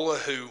Almirola,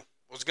 who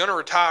was going to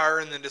retire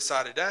and then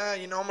decided,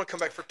 I'm going to come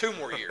back for 2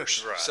 more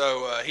years. Right.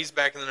 So he's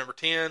back in the number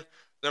 10.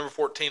 Number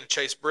 14 of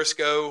Chase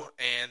Briscoe,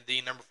 and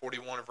the number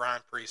 41 of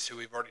Ryan Preece, who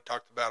we've already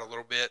talked about a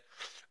little bit.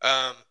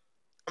 I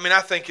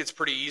think it's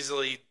pretty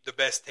easily the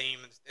best team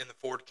in the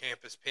Ford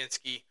camp is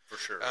Penske. For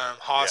sure.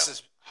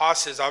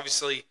 Haas has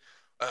obviously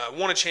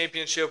won a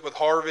championship with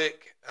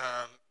Harvick,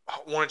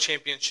 won a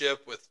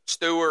championship with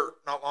Stewart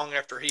not long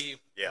after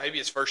maybe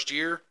his first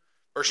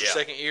or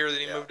second year that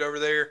he moved over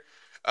there.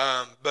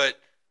 But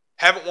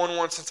haven't won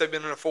one since they've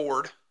been in a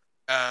Ford.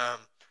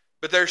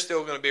 But they're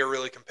still going to be a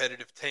really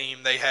competitive team.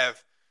 They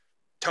have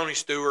Tony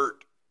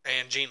Stewart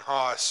and Gene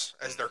Haas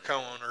as their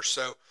co-owners.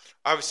 So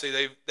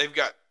obviously they've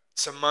got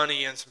some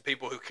money and some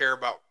people who care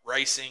about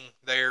racing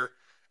there.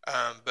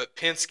 But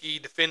Penske,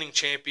 defending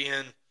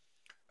champion,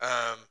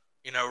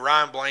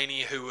 Ryan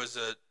Blaney, who was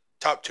a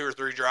top 2 or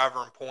 3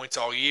 driver in points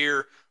all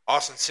year.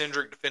 Austin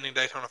Cindric, defending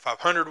Daytona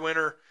 500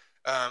 winner.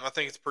 I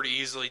think it's pretty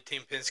easily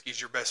Team Penske is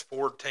your best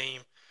Ford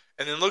team.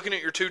 And then looking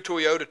at your 2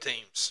 Toyota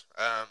teams,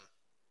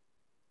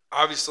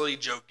 obviously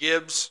Joe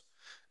Gibbs,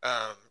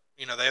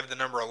 they have the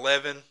number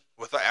 11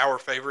 with our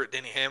favorite,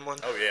 Denny Hamlin.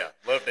 Oh, yeah.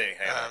 Love Denny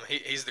Hamlin.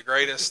 He's the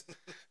greatest.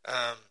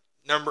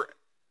 Number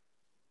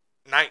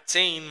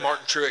 19,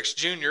 Martin Truex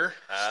Jr.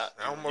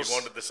 You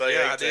wanted to say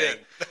 18. I did.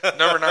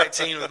 Number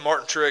 19 with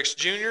Martin Truex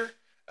Jr.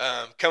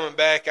 Coming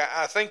back.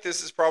 I think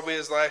this is probably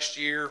his last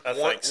year. I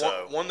think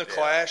so. Won the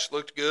Clash,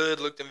 looked good,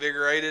 looked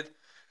invigorated.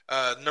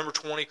 Number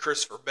 20,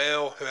 Christopher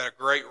Bell, who had a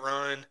great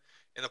run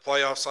in the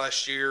playoffs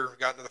last year,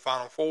 got into the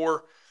Final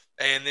Four.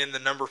 And then the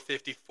number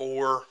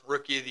 54,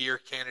 Rookie of the Year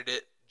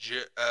candidate,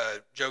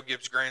 Joe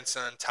Gibbs'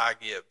 grandson, Ty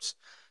Gibbs.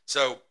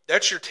 So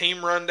that's your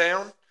team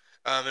rundown.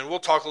 And we'll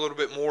talk a little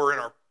bit more in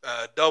our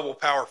double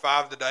Power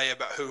 5 today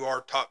about who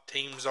our top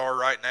teams are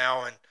right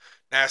now in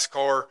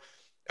NASCAR.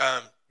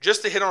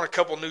 Just to hit on a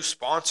couple new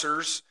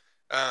sponsors,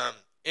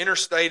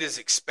 Interstate is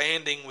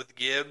expanding with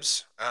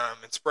Gibbs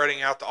and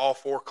spreading out to all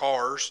 4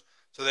 cars.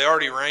 So they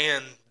already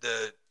ran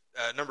the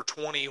number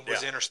 20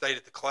 was Interstate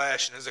at the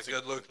Clash, and is a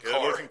good-looking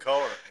car. Good-looking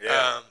car,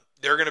 yeah.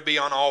 They're going to be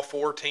on all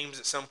 4 teams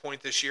at some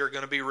point this year.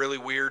 Going to be really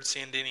weird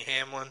seeing Denny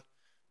Hamlin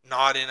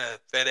not in a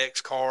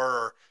FedEx car,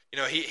 or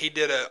he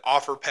did an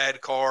offer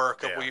pad car a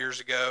couple years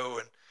ago,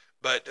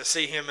 but to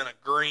see him in a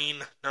green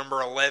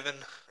number 11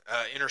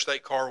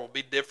 Interstate car will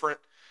be different.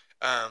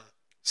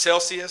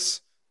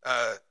 Celsius,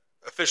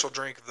 official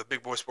drink of the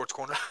Big Boy Sports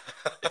Corner.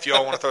 If you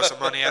all want to throw some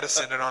money at us,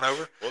 send it on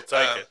over. We'll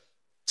take it.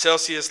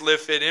 Celsius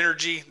Live Fit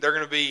Energy.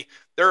 They're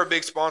a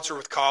big sponsor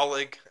with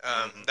Colleague.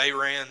 They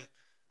ran,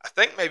 I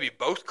think maybe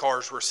both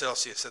cars were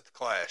Celsius at the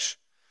Clash.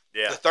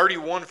 Yeah. The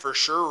 31 for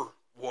sure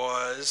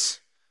was,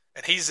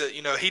 and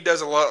he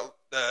does a lot.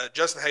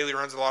 Justin Haley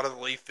runs a lot of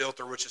the Leaf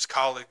Filter, which is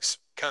Colleague's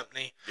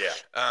company.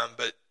 Yeah.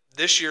 But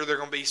this year they're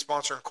going to be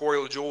sponsoring Corey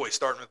LaJoy,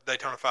 starting with the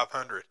Daytona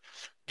 500.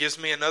 Gives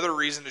me another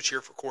reason to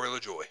cheer for Corey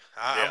LaJoy.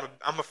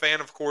 I'm a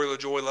fan of Corey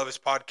LaJoy. Love his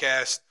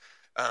podcast.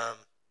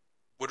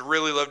 Would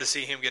really love to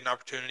see him get an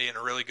opportunity in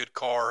a really good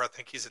car. I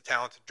think he's a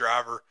talented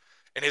driver,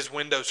 and his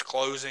window's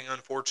closing,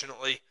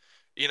 unfortunately.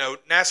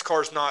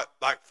 NASCAR's not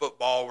like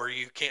football where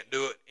you can't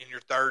do it in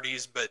your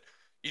 30s, but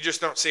you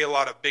just don't see a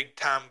lot of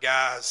big-time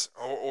guys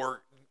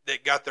or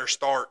that got their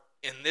start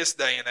in this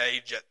day and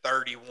age at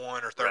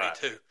 31 or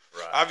 32.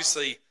 Right.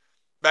 Obviously,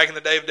 back in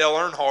the day of Dale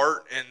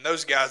Earnhardt and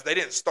those guys, they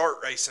didn't start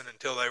racing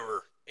until they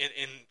were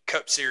in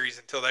Cup Series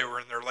until they were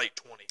in their late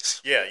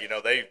 20s. Yeah,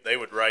 they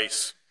would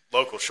race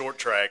local short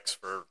tracks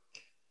for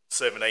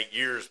 7-8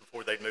 years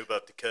before they'd move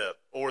up to Cup.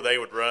 Or they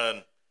would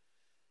run,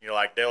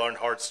 like Dale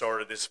Earnhardt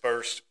started his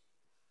first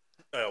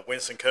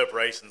Winston Cup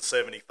race in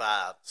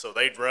 75. So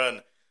they'd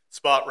run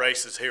spot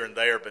races here and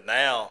there. But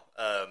now,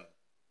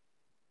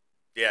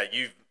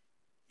 you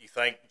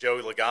think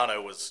Joey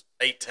Logano was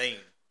 18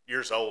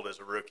 years old as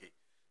a rookie.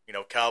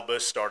 Kyle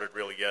Busch started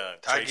really young.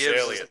 Ty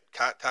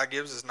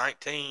Gibbs is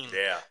 19.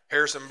 Yeah.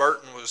 Harrison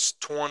Burton was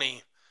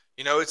 20.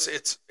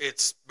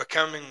 It's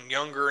becoming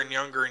younger and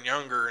younger and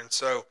younger. And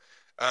so,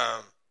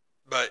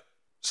 but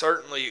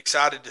certainly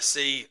excited to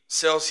see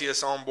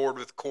Celsius on board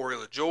with Corey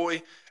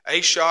LaJoy.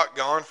 A-Shot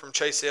gone from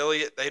Chase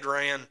Elliott. They'd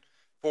ran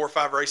 4 or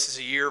 5 races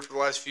a year for the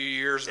last few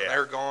years, and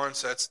they're gone.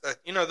 So that's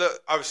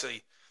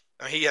obviously,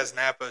 he has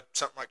Napa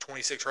something like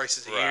 26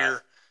 races a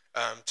year.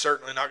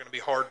 Certainly not going to be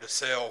hard to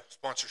sell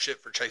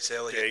sponsorship for Chase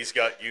Elliott. Yeah, he's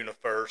got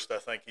UniFirst. I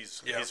think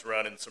he's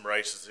running some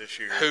races this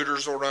year.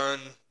 Hooters will run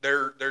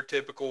their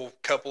typical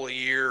couple a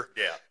year.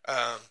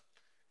 Yeah.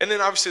 And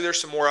then obviously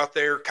there's some more out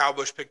there. Kyle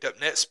Busch picked up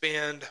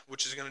Netspend,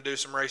 which is going to do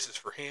some races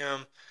for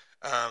him.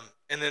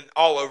 And then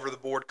all over the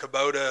board,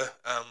 Kubota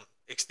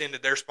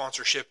extended their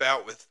sponsorship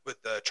out with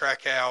the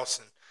Trackhouse,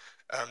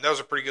 and that was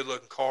a pretty good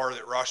looking car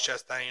that Ross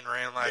Chastain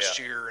ran last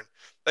year. And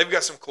they've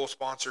got some cool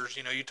sponsors.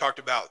 You talked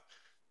about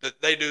that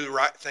they do the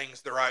right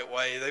things the right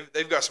way.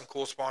 They've got some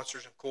cool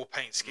sponsors and cool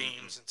paint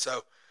schemes.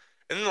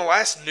 And then the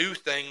last new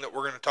thing that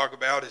we're going to talk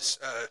about is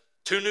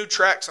 2 new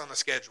tracks on the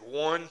schedule.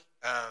 One,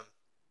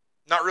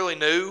 not really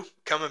new,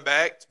 coming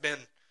back. It's been,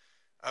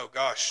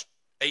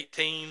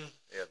 18.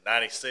 Yeah,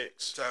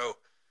 96. So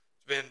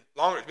it's been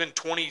long. It's been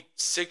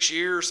 26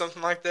 years,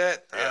 something like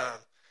that. Yeah.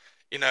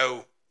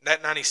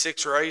 That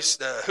 96 race,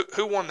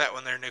 who won that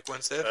one there, Nick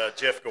Winstead?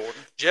 Jeff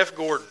Gordon. Jeff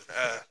Gordon,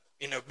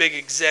 big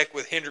exec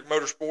with Hendrick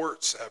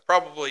Motorsports,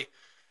 probably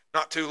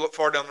not too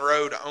far down the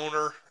road,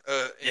 owner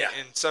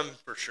in some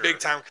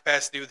big-time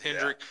capacity with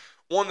Hendrick.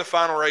 Yeah. Won the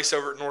final race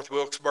over at North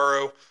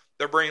Wilkesboro.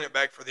 They're bringing it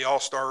back for the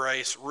All-Star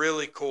race.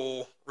 Really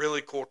cool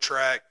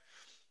track.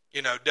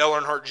 Dale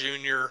Earnhardt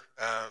Jr.,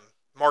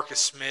 Marcus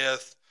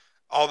Smith,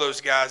 all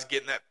those guys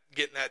getting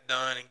that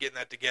done and getting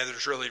that together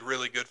is really,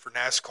 really good for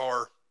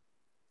NASCAR.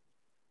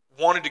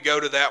 Wanted to go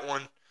to that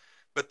one,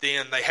 but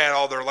then they had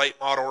all their late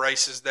model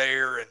races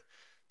there, and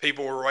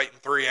people were waiting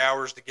 3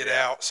 hours to get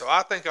out. So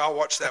I think I'll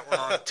watch that one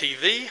on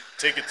TV.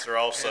 Tickets are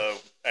also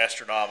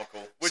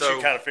astronomical, which you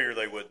kind of figure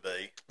they would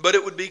be. But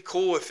it would be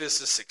cool if this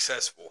is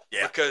successful.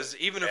 Yeah. Because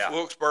even if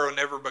Wilkesboro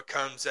never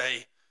becomes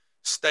a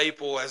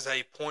staple as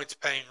a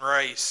points-paying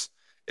race,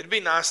 it'd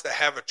be nice to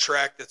have a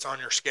track that's on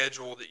your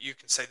schedule that you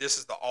can say, this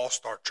is the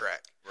all-star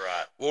track.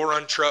 Right. We'll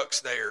run trucks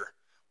there.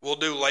 We'll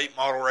do late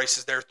model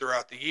races there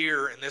throughout the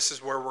year, and this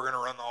is where we're going to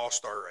run the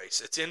all-star race.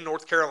 It's in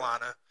North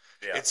Carolina.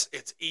 Yeah.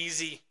 It's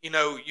easy.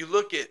 You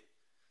look at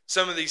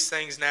some of these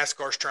things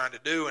NASCAR's trying to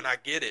do, and I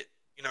get it.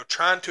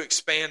 Trying to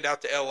expand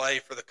out to L.A.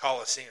 for the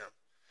Coliseum.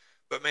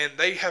 But, man,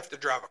 they have to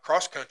drive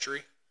across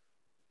country,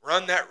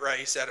 run that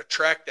race at a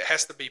track that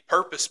has to be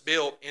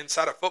purpose-built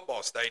inside a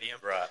football stadium.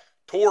 Right.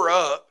 Tore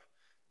up,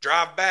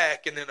 drive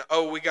back, and then,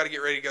 we got to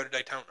get ready to go to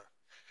Daytona.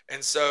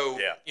 And so,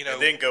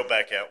 and then go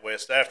back out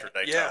west after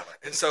Daytona. Yeah,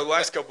 and so the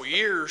last couple of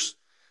years,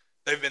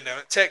 they've been down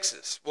at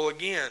Texas. Well,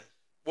 again,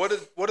 what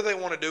do they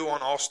want to do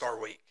on All-Star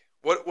Week?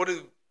 What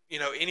do the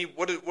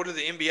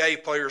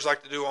NBA players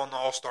like to do on the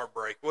All-Star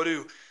break? What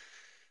do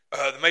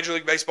the Major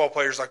League Baseball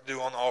players like to do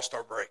on the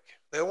All-Star break?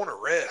 They want to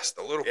rest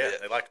a little bit. Yeah,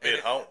 they like to be at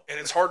home. And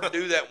it's hard to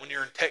do that when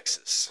you're in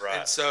Texas. Right.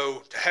 And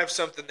so to have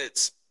something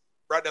that's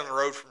right down the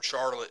road from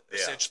Charlotte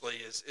essentially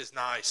is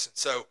nice. And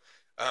so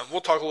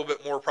we'll talk a little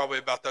bit more probably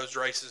about those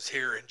races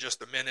here in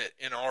just a minute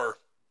in our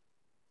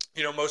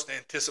most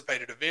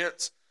anticipated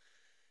events.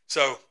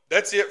 So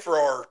that's it for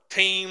our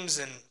teams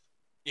and,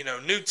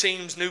 new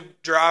teams, new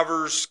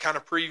drivers kind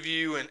of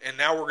preview. And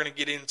now we're going to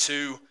get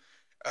into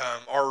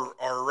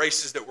our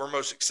races that we're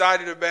most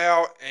excited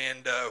about.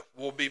 And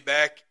we'll be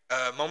back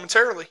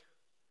momentarily.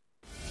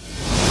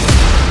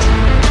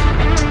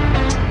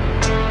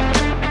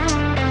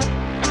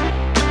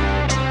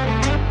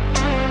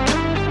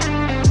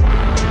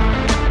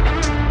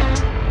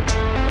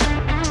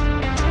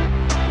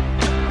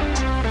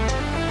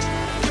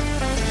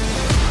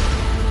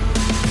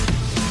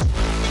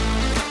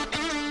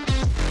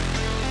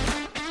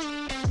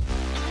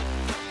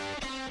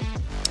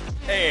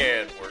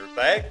 And we're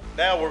back.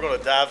 Now we're going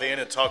to dive in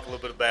and talk a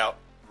little bit about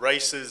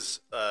races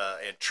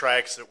and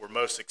tracks that we're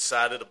most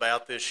excited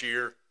about this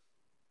year.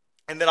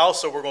 And then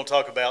also we're going to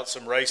talk about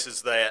some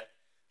races that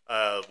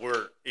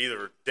we're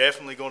either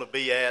definitely going to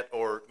be at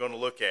or going to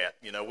look at.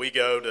 You know, we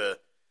go to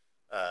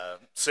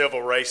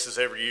several races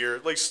every year,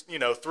 at least, 3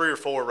 or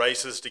 4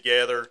 races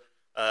together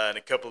and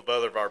a couple of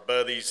other of our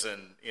buddies.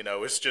 And,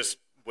 it's just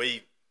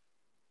we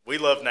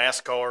love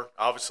NASCAR,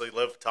 obviously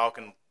love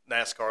talking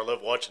NASCAR,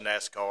 love watching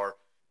NASCAR.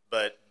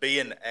 But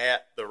being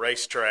at the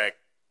racetrack,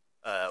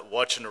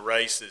 watching the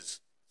race is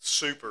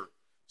super,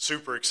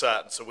 super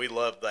exciting. So we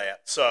love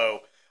that. So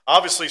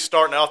obviously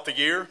starting off the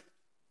year,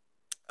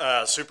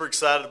 super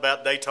excited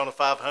about Daytona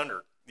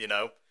 500.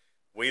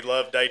 We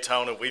love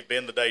Daytona. We've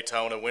been to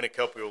Daytona. Went a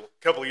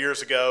couple of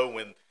years ago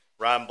when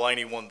Ryan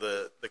Blaney won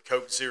the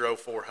Coke Zero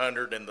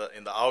 400 in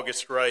the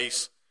August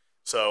race.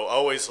 So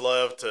always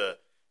love to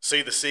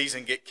see the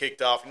season get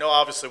kicked off.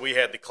 Obviously we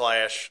had the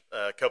Clash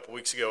a couple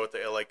weeks ago at the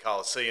LA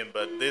Coliseum,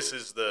 but this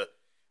is the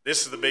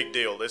big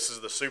deal. This is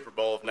the Super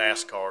Bowl of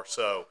NASCAR.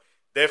 So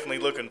definitely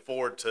looking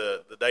forward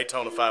to the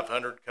Daytona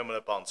 500 coming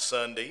up on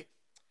Sunday.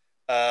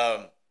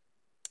 And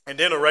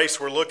then a race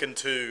we're looking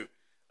to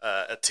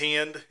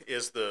attend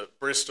is the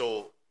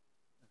Bristol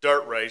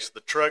dirt race,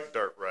 the truck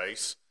dirt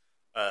race.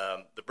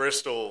 The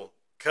Bristol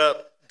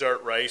Cup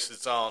dirt race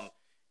is on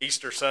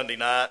Easter Sunday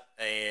night,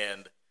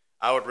 and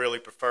I would really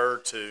prefer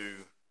to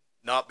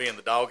not be in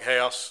the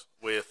doghouse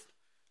with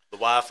the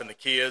wife and the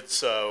kids,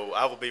 so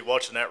I will be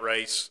watching that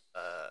race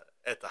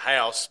at the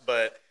house,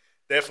 but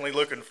definitely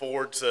looking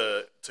forward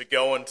to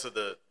going to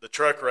the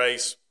truck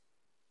race.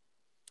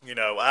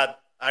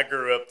 I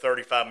grew up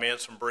 35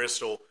 minutes from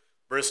Bristol.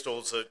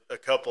 Bristol's a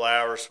couple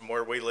hours from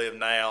where we live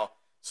now,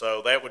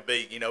 so that would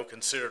be,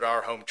 considered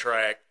our home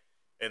track.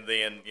 And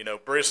then,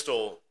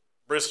 Bristol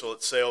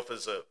itself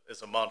is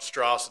a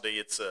monstrosity.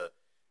 It's a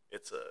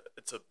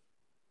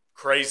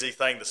crazy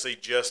thing to see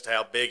just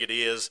how big it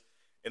is.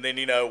 And then,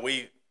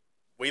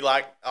 we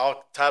like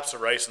all types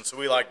of racing, so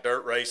we like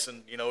dirt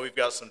racing. We've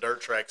got some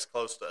dirt tracks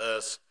close to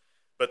us.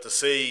 But to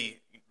see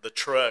the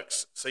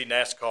trucks, see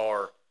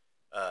NASCAR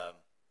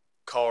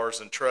cars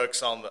and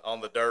trucks on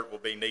the dirt will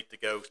be neat to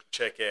go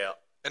check out.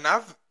 And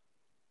I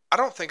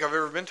don't think I've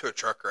ever been to a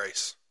truck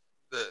race.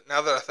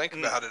 Now that I think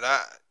about it,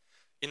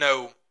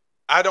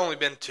 I'd only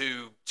been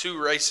to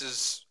 2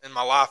 races in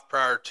my life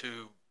prior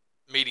to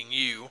meeting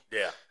you.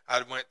 Yeah.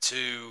 I went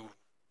to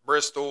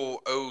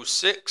Bristol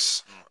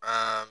 06,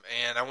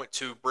 and I went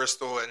to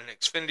Bristol at an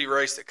Xfinity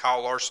race that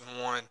Kyle Larson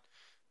won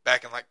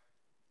back in like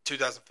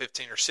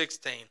 2015 or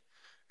 16.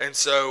 And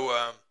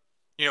so,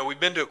 we've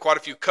been to quite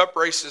a few cup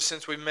races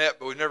since we met,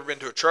 but we've never been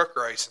to a truck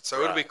race. And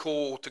so It'll be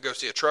cool to go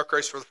see a truck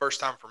race for the first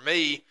time for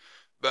me,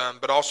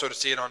 but also to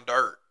see it on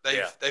dirt.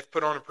 They've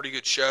put on a pretty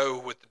good show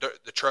with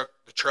the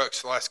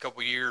trucks the last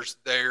couple of years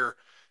there.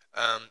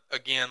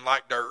 Again,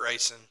 like dirt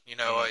racing,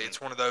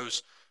 it's one of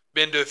those.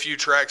 Been to a few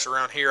tracks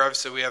around here.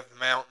 Obviously, we have the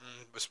Mountain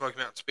with Smoky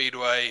Mountain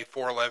Speedway,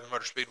 411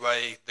 Motor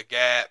Speedway, the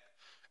Gap.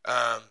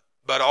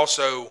 But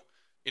also,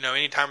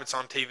 anytime it's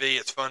on TV,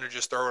 it's fun to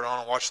just throw it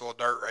on and watch a little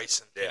dirt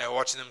racing. Yeah.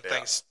 Watching them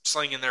things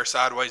slinging there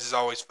sideways is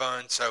always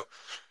fun. So,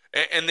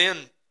 and then,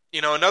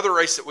 another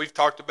race that we've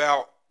talked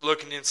about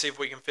looking in see if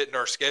we can fit into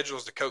our schedule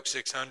is the Coke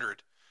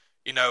 600.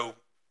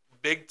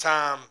 Big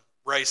time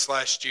race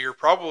last year,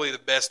 probably the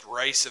best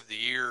race of the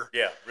year.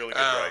 Yeah, really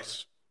good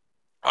race.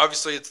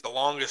 Obviously, it's the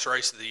longest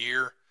race of the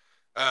year,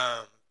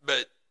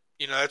 but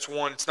that's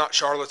one. It's not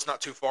Charlotte; it's not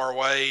too far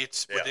away.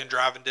 It's within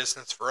driving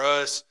distance for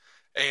us.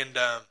 And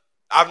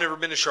I've never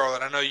been to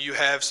Charlotte. I know you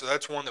have, so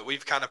that's one that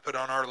we've kind of put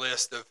on our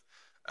list of.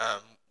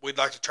 We'd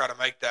like to try to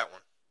make that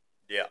one.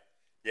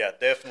 Yeah,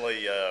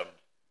 definitely.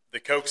 The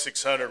Coke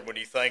 600. When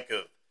you think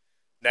of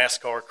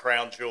NASCAR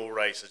crown jewel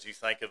races, you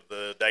think of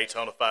the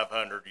Daytona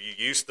 500. You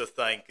used to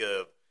think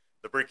of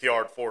the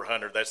Brickyard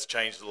 400. That's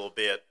changed a little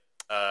bit.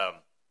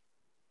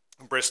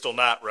 Bristol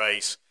night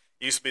race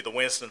used to be the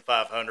Winston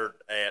 500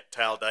 at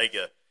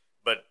Talladega,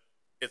 but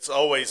it's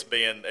always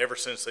been, ever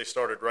since they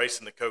started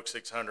racing the Coke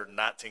 600 in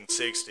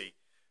 1960,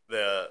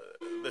 the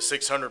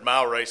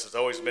 600-mile race has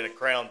always been a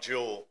crown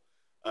jewel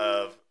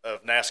of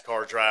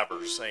NASCAR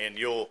drivers. And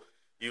you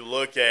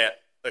look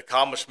at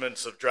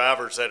accomplishments of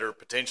drivers that are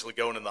potentially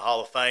going in the Hall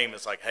of Fame.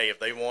 It's like, hey, if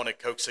they won a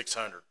Coke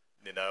 600,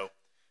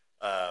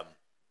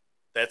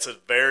 that's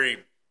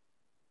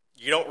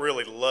you don't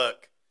really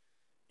look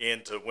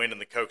into winning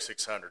the Coke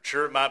 600.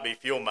 Sure, it might be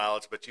fuel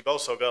mileage, but you've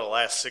also got to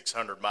last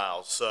 600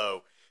 miles.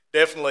 So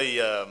definitely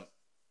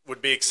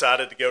would be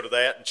excited to go to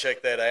that and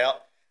check that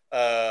out.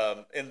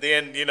 And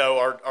then,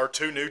 our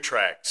 2 new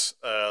tracks,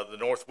 the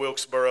North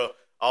Wilkesboro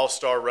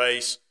All-Star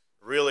Race,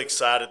 really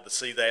excited to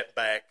see that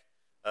back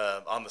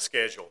on the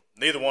schedule.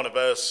 Neither one of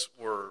us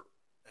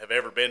have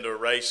ever been to a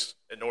race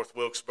at North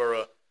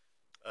Wilkesboro.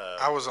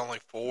 I was only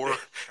 4.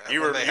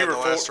 You were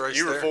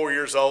 4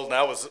 years old, and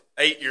I was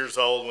 8 years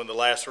old when the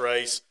last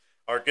race.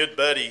 Our good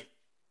buddy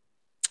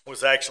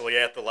was actually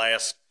at the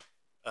last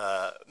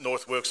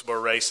North Wilkesboro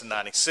race in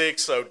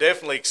 '96. So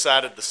definitely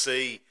excited to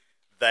see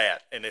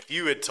that. And if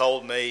you had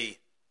told me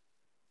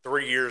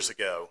 3 years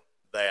ago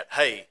that,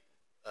 hey,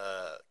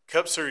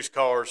 Cup Series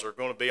cars are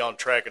going to be on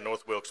track in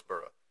North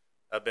Wilkesboro.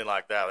 I've been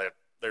like that.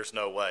 There's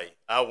no way.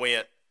 I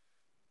went,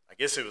 I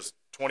guess it was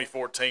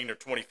 2014 or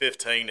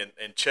 2015,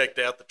 and checked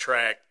out the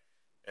track,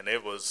 and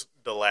it was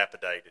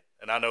dilapidated.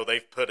 And I know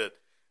they've put a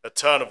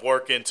ton of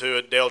work into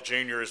it. Dale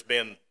Jr. has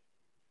been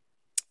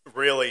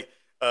really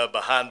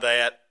behind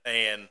that.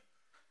 And,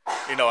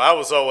 I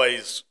was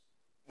always,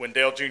 when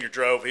Dale Jr.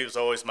 drove, he was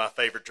always my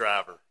favorite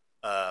driver.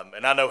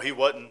 And I know he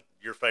wasn't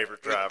your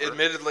favorite driver.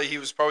 Admittedly, he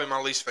was probably my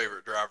least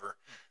favorite driver.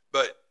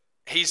 But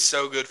he's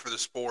so good for the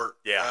sport.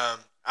 Yeah.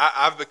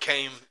 I've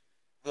became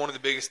one of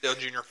the biggest Dale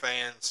Jr.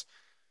 fans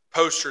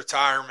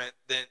post-retirement.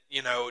 That,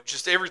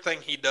 just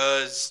everything he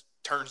does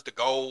turns to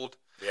gold.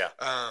 Yeah.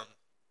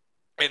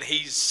 And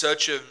he's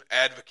such an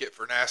advocate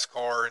for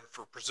NASCAR and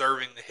for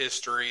preserving the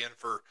history and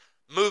for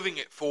moving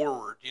it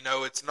forward.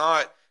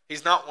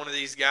 He's not one of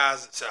these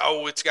guys that say,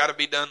 "Oh, it's got to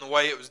be done the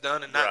way it was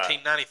done in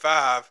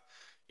 1995."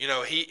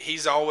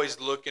 He's always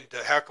looking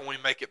to how can we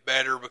make it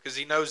better, because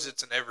he knows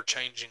it's an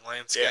ever-changing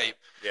landscape.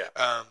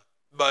 Yeah.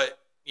 But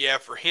yeah,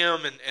 for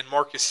him and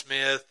Marcus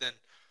Smith, and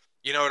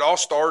it all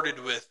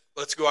started with,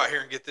 let's go out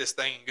here and get this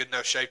thing in good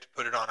enough shape to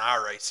put it on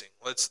iRacing.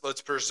 Let's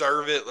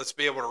preserve it. Let's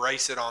be able to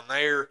race it on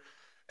there.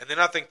 And then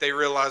I think they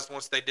realized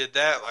once they did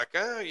that, like,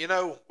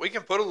 we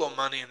can put a little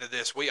money into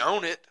this. We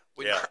own it.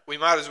 We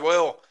might as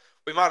well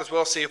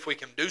see if we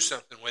can do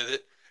something with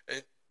it.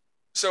 And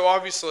so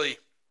obviously,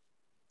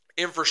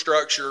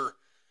 infrastructure,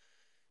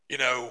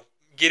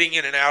 getting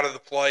in and out of the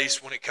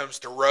place when it comes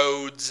to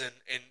roads,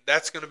 and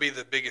that's going to be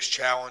the biggest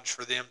challenge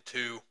for them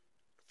to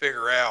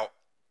figure out.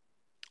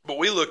 But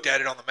we looked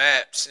at it on the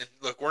maps, and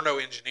look, we're no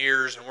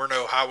engineers and we're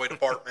no highway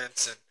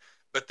departments,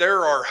 but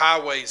there are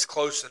highways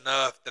close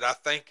enough that I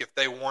think if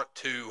they want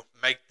to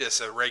make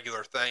this a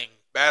regular thing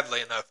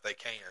badly enough, they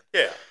can.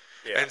 Yeah.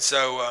 And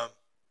so,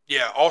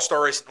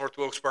 All-Star Race at North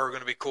Wilkesboro are going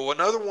to be cool.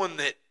 Another one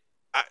that,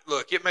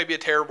 look, it may be a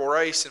terrible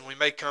race, and we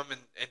may come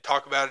and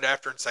talk about it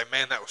after and say,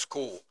 man, that was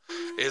cool,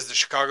 is the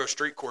Chicago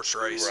Street Course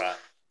race. Right.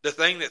 The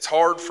thing that's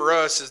hard for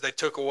us is they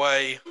took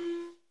away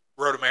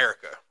Road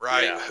America,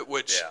 right? Yeah.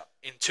 Which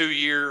in 2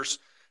 years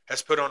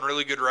has put on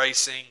really good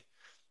racing.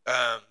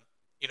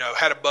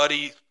 Had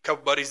a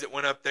couple buddies that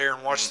went up there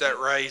and watched that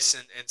race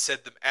and said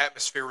the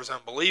atmosphere was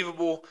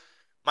unbelievable.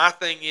 My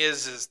thing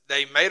is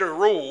they made a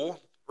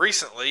rule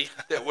recently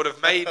that would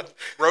have made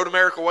Road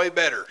America way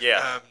better.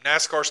 Yeah.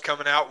 NASCAR's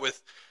coming out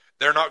with,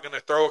 they're not going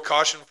to throw a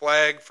caution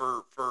flag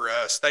for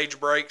stage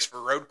breaks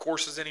for road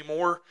courses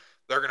anymore.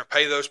 They're going to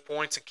pay those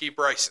points and keep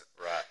racing.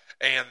 Right.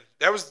 And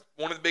that was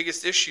one of the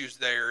biggest issues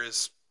there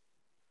is,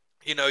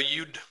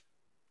 you'd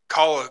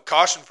call a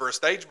caution for a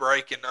stage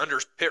break, and under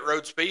pit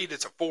road speed,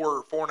 it's a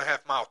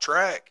 4.5 mile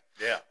track.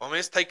 Yeah. Well,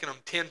 it's taking them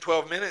 10,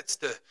 12 minutes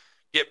to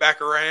get back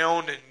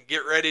around and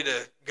get ready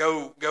to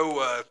go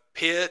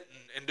pit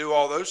and do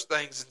all those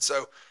things. And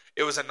so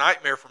it was a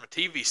nightmare from a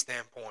TV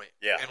standpoint.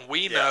 Yeah. And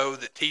we know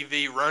that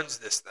TV runs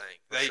this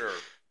thing. Sure.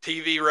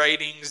 TV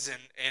ratings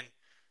and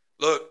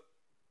look,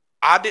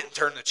 I didn't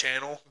turn the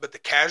channel, but the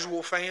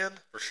casual fan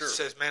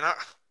says, man,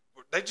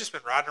 they've just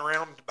been riding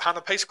around behind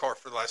a pace car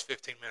for the last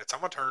 15 minutes.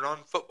 I'm going to turn it on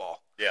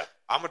football. Yeah.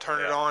 I'm going to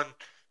turn it on,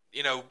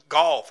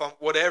 golf,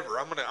 whatever.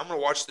 I'm going to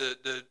watch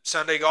the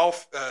Sunday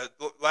golf,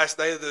 last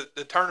day of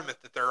the tournament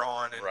that they're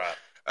on. And,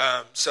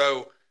 right.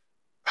 So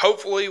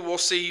hopefully we'll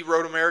see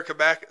Road America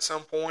back at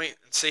some point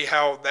and see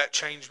how that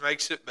change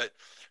makes it. But,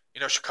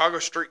 Chicago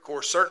Street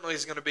Course certainly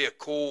is going to be a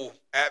cool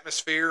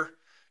atmosphere.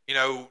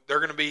 They're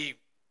going to be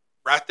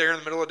right there in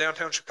the middle of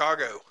downtown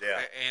Chicago.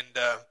 Yeah.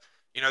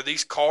 And,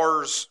 these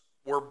cars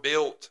were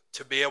built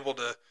to be able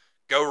to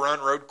go run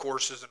road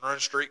courses and run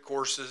street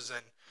courses.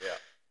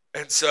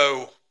 And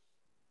so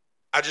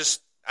I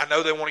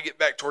know they want to get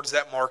back towards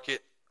that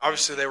market.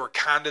 Obviously, they were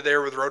kind of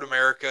there with Road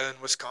America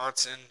in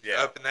Wisconsin,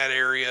 up in that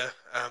area.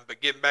 But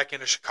getting back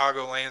into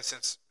Chicagoland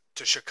since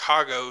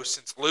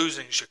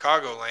losing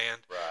Chicagoland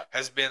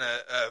has been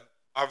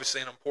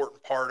obviously an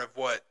important part of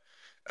what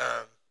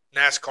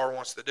NASCAR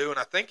wants to do. And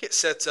I think it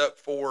sets up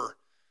for,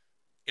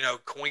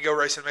 can we go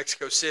race in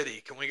Mexico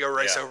City? Can we go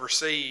race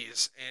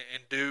overseas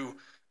and do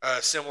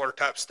similar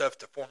type stuff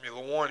to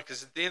Formula One?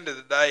 Because at the end of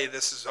the day,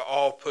 this is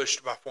all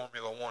pushed by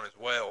Formula One as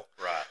well.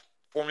 Right.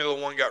 Formula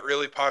One got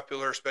really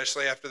popular,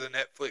 especially after the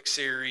Netflix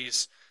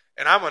series.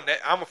 And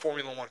I'm a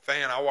Formula One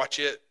fan. I watch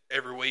it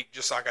every week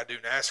just like I do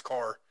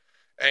NASCAR.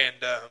 And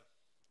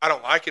I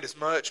don't like it as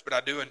much, but I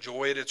do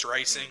enjoy it. It's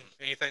racing.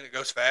 Anything that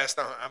goes fast,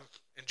 I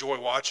enjoy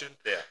watching.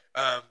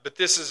 Yeah. But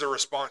this is a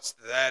response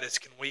to that. Is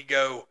can we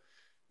go,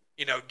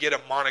 get a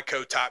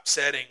Monaco type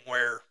setting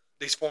where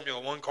these Formula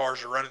One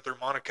cars are running through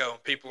Monaco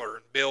and people are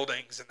in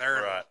buildings and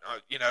they're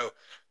in,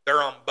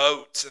 they're on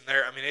boats and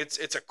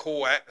it's a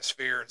cool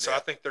atmosphere. And so I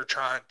think they're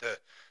trying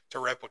to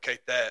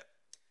replicate that.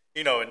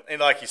 And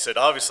like you said,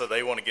 obviously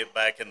they want to get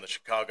back in the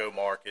Chicago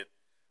market.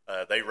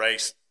 They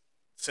raced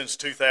since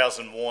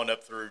 2001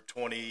 up through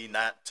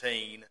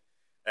 2019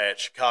 at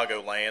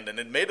Chicagoland, and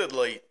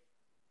admittedly,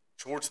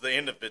 towards the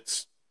end of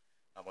its,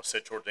 I'm going to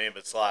say towards the end of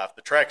its life,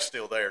 the track's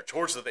still there.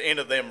 Towards the end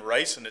of them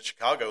racing at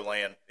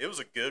Chicagoland, it was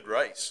a good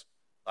race.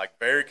 Like,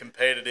 very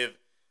competitive,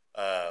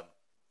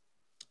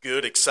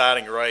 good,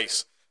 exciting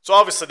race. So,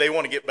 obviously, they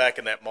want to get back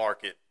in that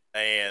market.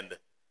 And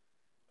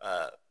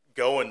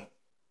going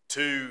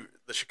to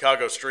the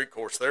Chicago Street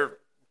Course, they're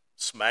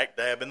smack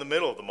dab in the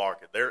middle of the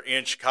market. They're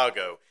in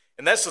Chicago.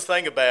 And that's the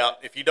thing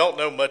about, if you don't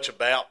know much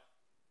about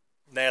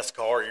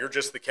NASCAR, you're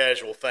just the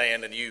casual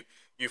fan, and you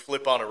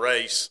flip on a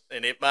race,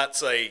 and it might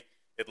say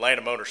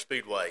Atlanta Motor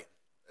Speedway.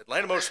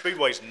 Atlanta Motor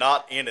Speedway is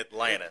not in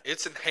Atlanta.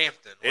 It's in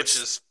Hampton, which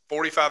is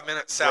 45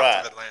 minutes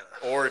south of Atlanta.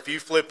 Or if you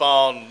flip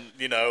on,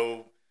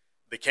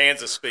 the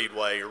Kansas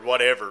Speedway or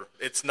whatever,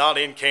 it's not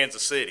in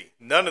Kansas City.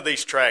 None of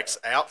these tracks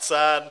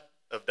outside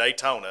of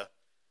Daytona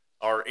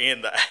are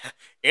in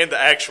the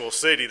actual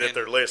city that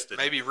they're listed.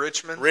 Maybe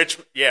Richmond?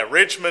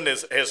 Richmond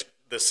has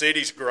the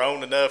city's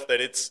grown enough that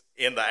it's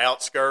in the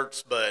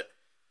outskirts, but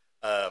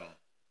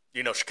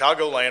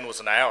Chicagoland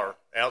was an hour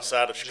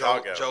outside of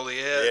Chicago.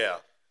 Joliet. Yeah.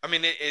 I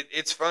mean,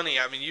 it's funny.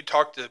 I mean, you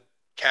talk to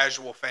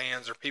casual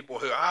fans or people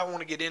who, I want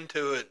to get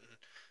into it.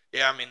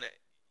 And,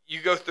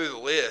 you go through the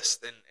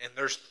list, and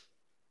there's,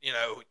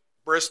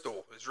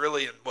 Bristol is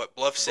really in,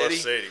 Bluff City? Bluff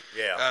City,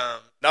 yeah.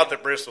 Not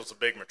that Bristol's a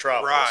big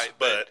metropolis. Right,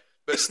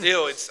 but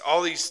still, it's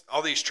all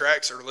these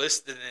tracks are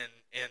listed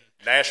in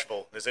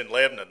Nashville is in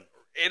Lebanon.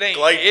 It ain't.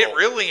 Gladeville. It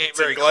really ain't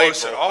very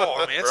close at all.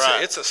 I mean,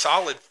 it's a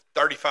solid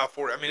 35,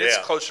 40. I mean, it's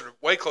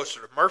way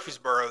closer to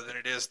Murfreesboro than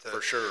it is to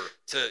for sure.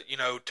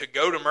 To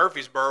go to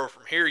Murfreesboro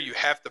from here, you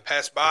have to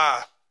pass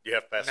by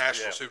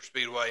Nashville Super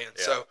Speedway, and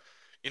so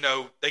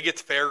they get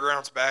the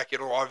fairgrounds back.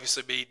 It'll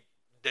obviously be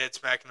dead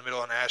smack in the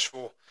middle of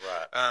Nashville.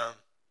 Right.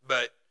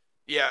 But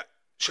yeah,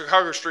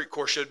 Chicago Street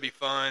Course should be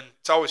fun.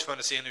 It's always fun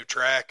to see a new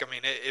track. I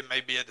mean, it may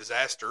be a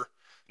disaster.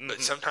 But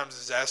sometimes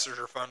disasters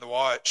are fun to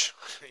watch.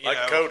 Like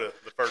Coda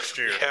the first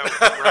year. Yeah, with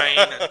the rain.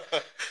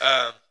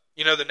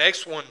 And, the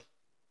next one,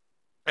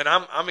 and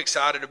I'm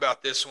excited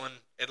about this one,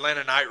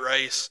 Atlanta Night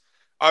Race.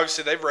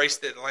 Obviously, they've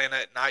raced at Atlanta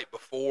at night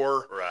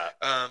before.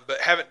 Right.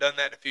 But haven't done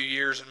that in a few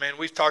years. And, man,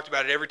 we've talked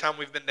about it every time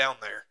we've been down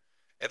there.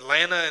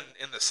 Atlanta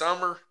in the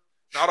summer,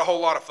 not a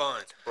whole lot of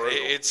fun.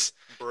 It's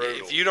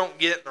brutal. If you don't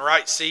get in the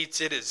right seats,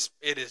 it is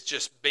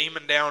just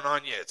beaming down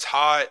on you. It's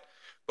hot.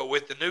 But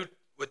with the new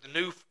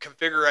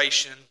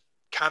configuration,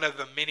 kind of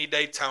a mini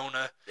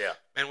Daytona. Yeah.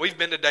 And we've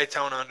been to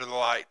Daytona under the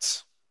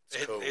lights.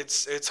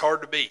 It's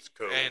hard to beat. It's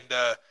cool. And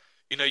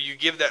you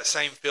give that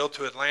same feel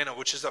to Atlanta,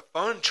 which is a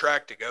fun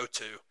track to go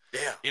to.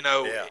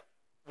 Yeah.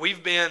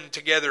 We've been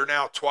together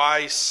now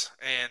twice,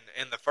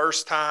 and the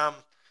first time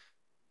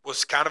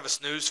was kind of a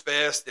snooze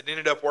fest. It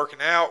ended up working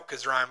out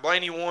because Ryan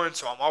Blaney won,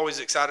 so I'm always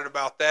excited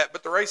about that.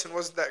 But the racing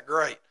wasn't that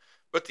great.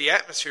 But the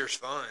atmosphere's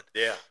fun.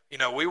 Yeah.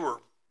 We were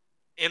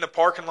in the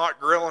parking lot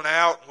grilling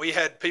out, and we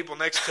had people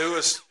next to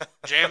us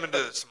jamming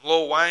to some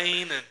Lil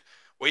Wayne, and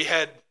we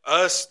had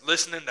us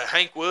listening to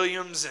Hank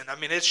Williams, and I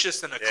mean, it's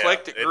just an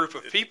eclectic group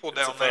of people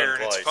down there,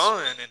 and it's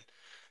fun,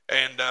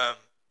 and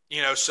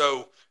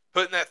so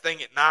putting that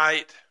thing at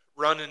night,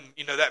 running,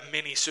 that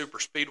mini super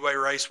speedway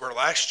race where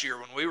last year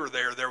when we were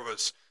there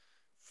was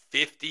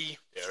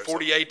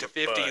 48 to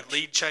 50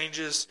 lead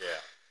changes.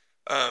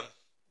 Yeah.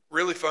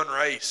 Really fun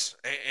race,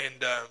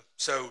 and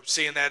so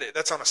seeing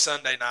that's on a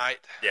Sunday night.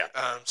 Yeah.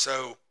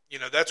 So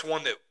that's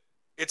one that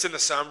it's in the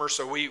summer,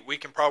 so we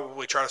can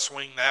probably try to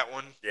swing that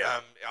one. Yeah.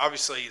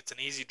 Obviously, it's an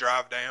easy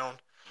drive down.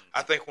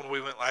 I think when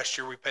we went last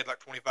year, we paid like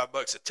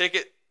 $25 a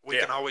ticket. We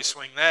can always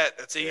swing that.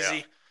 That's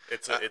easy.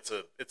 Yeah.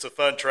 It's a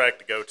fun track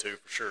to go to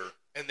for sure.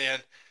 And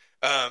then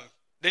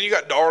you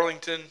got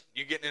Darlington.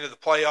 You're getting into the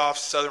playoffs,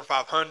 Southern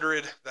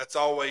 500. That's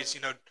always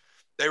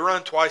they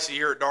run twice a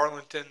year at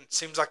Darlington. It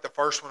seems like the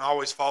first one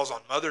always falls on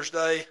Mother's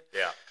Day.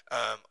 Yeah.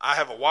 I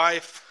have a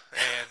wife,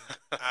 and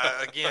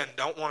I, again,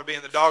 don't want to be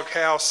in the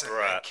doghouse and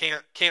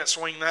can't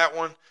swing that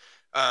one.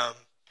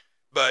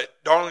 But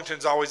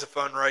Darlington's always a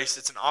fun race.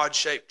 It's an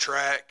odd-shaped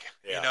track,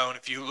 and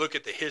if you look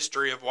at the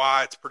history of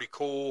why, it's pretty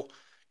cool.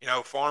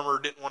 Farmer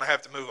didn't want to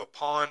have to move a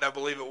pond, I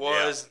believe it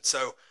was, and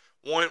so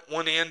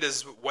one end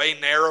is way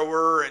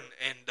narrower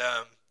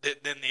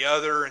than the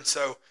other, and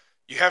so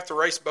you have to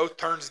race both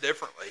turns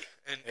differently.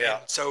 And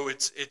so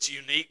it's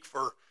unique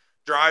for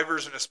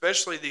drivers, and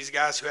especially these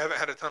guys who haven't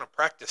had a ton of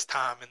practice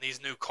time in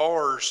these new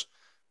cars,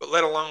 but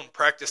let alone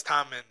practice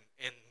time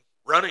in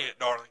running at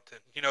Darlington.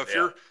 If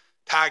you're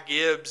Ty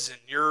Gibbs and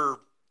you're,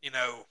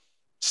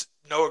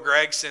 Noah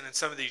Gregson and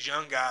some of these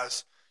young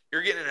guys,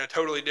 you're getting in a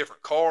totally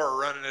different car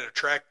running at a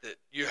track that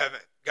you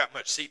haven't got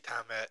much seat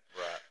time at.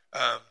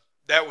 Right.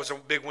 That was a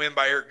big win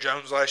by Eric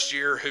Jones last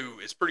year, who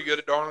is pretty good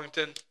at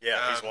Darlington.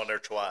 Yeah, he's won there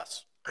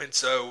twice. And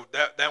so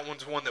that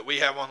one's one that we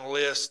have on the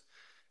list.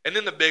 And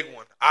then the big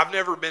one. I've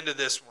never been to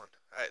this one.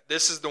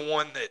 This is the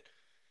one that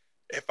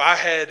if I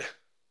had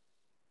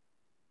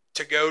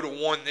to go to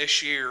one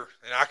this year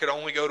and I could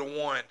only go to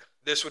one,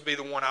 this would be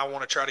the one I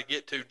want to try to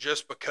get to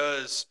just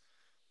because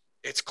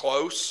it's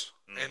close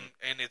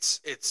and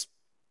it's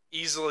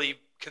easily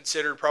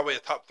considered probably a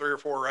top 3 or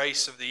 4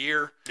 race of the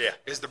year. Yeah.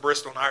 Is the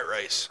Bristol Night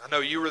Race. I know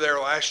you were there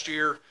last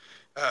year.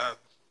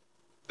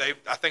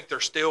 I think they're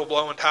still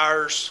blowing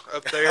tires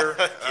up there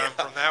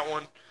from that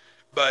one.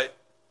 But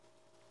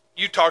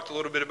you talked a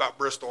little bit about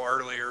Bristol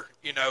earlier.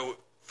 You know,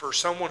 for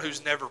someone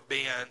who's never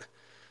been,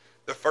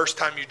 the first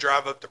time you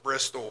drive up to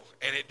Bristol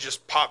and it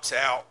just pops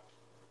out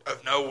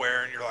of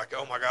nowhere and you're like,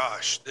 oh my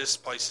gosh, this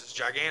place is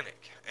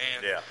gigantic.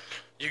 And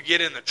you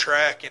get in the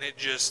track and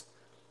it's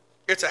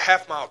a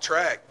half-mile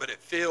track, but it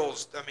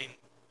feels, I mean,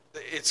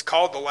 it's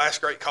called the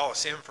Last Great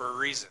Coliseum for a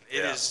reason.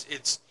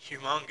 It's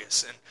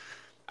humongous. And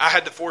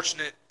I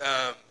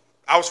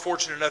was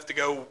fortunate enough to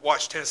go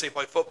watch Tennessee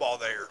play football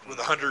there with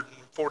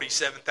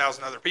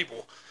 147,000 other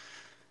people.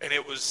 And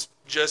it was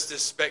just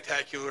as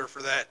spectacular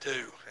for that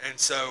too. And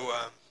so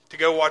to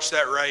go watch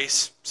that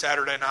race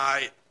Saturday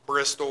night,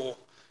 Bristol,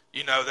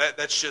 you know,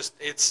 that's just,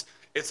 it's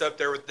up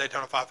there with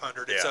Daytona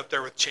 500. It's up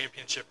there with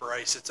championship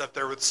race. It's up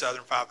there with the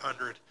Southern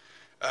 500.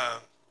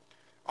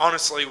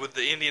 Honestly, with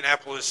the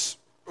Indianapolis,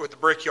 with the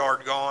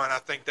Brickyard gone, I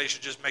think they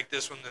should just make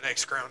this one the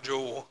next crown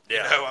jewel.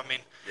 Yeah. You know, I mean,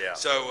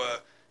 so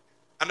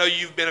I know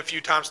you've been a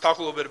few times. Talk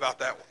a little bit about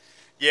that one.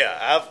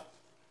 Yeah,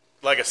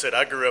 like I said,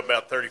 I grew up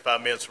about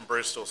 35 minutes from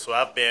Bristol, so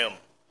I've been,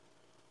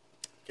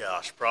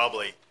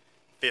 probably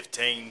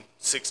 15,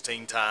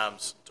 16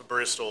 times to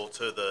Bristol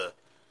to the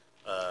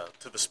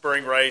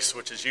spring race,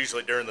 which is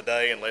usually during the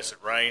day unless it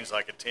rains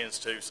like it tends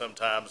to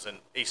sometimes in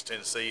East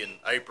Tennessee in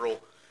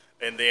April.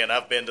 And then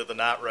I've been to the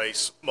night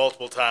race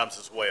multiple times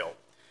as well.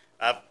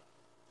 I've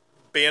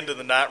been to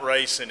the night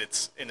race in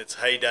its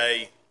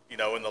heyday, you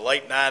know, in the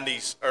late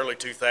 90s, early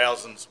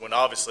 2000s, when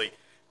obviously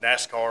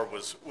NASCAR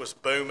was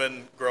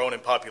booming, growing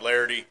in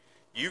popularity.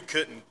 You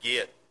couldn't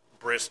get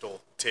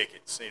Bristol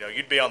tickets. You know,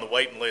 you'd be on the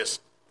waiting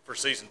list for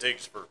season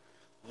tickets for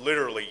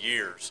literally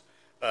years.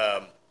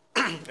 And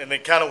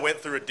then kind of went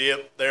through a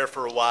dip there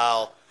for a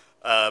while.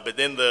 But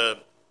then the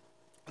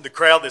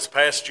crowd this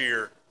past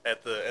year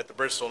at the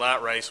Bristol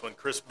night race when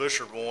Chris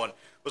Buescher won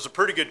was a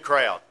pretty good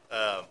crowd.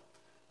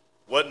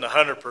 Wasn't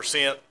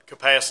 100%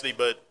 capacity,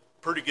 but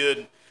pretty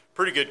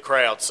good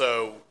crowd.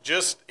 So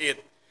just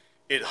it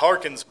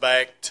harkens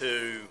back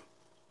to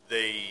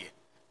the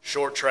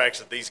short tracks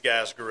that these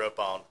guys grew up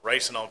on,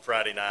 racing on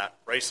Friday night,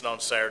 racing on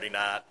Saturday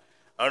night,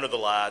 under the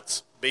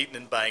lights, beating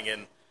and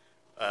banging.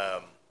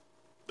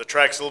 The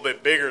track's a little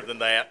bit bigger than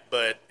that,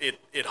 but it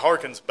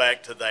harkens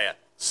back to that.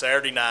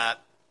 Saturday night,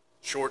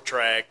 short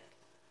track,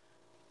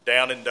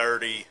 down and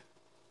dirty.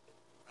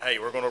 Hey,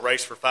 we're going to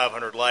race for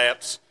 500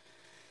 laps.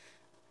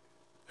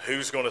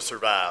 Who's going to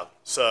survive?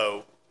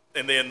 So,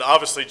 and then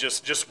obviously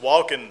just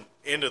walking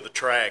into the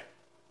track,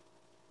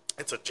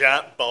 it's a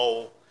giant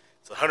bowl.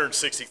 It's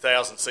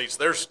 160,000 seats.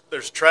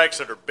 There's tracks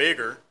that are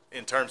bigger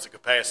in terms of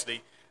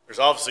capacity. There's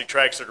obviously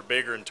tracks that are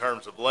bigger in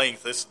terms of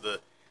length. This is the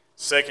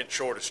second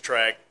shortest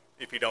track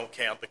if you don't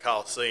count the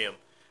Coliseum.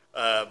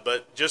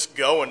 But just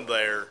going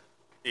there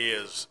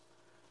is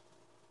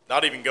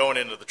not even going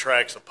into the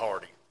track's a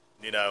party.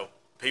 You know,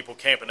 people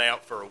camping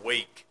out for a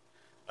week.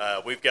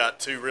 We've got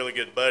two really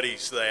good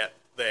buddies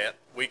that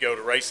we go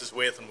to races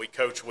with and we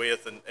coach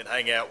with and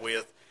hang out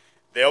with.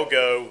 They'll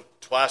go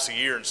twice a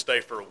year and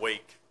stay for a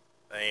week.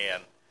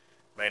 And,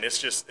 man,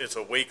 it's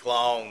a week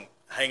long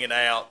hanging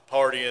out,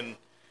 partying,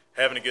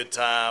 having a good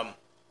time.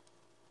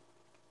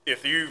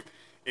 If you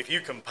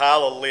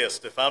compile a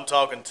list, if I'm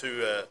talking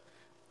to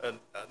a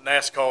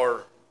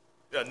NASCAR,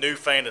 a new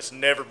fan that's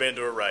never been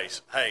to a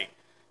race, hey,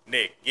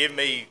 Nick, give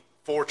me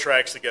 4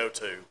 tracks to go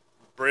to.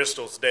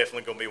 Bristol's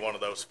definitely going to be one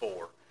of those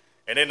 4.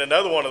 And then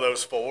another one of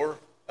those 4,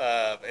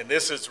 and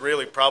this is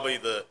really probably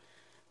the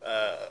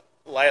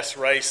last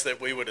race that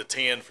we would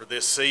attend for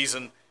this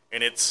season,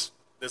 and this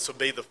will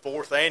be the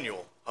 4th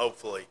annual,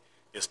 hopefully,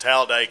 is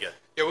Talladega.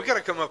 Yeah, we got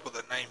to come up with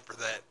a name for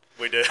that.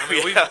 We do. I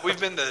mean, we've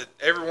been to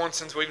everyone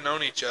since we've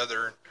known each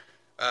other.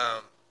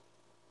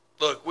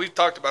 Look, we've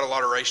talked about a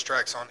lot of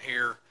racetracks on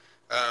here.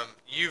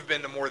 You've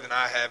been to more than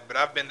I have, but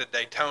I've been to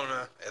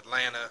Daytona,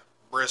 Atlanta,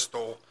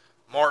 Bristol,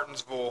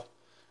 Martinsville,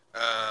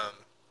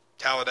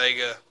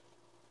 Talladega.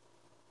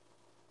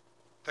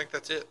 I think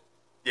that's it.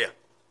 Yeah.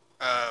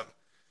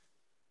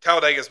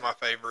 Talladega's my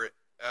favorite.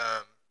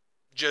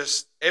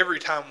 Just every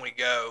time we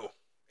go,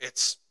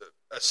 it's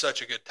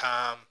such a good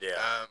time.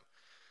 Yeah.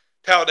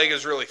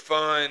 Talladega's really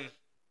fun.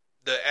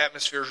 The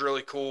atmosphere is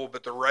really cool,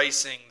 but the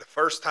racing, the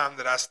first time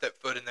that I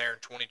stepped foot in there in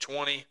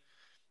 2020,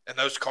 and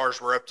those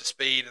cars were up to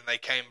speed and they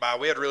came by.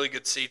 We had really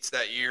good seats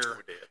that year.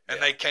 We did.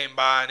 And they came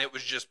by and it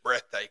was just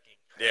breathtaking.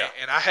 Yeah.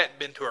 And I hadn't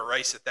been to a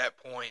race at that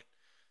point.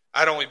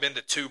 I'd only been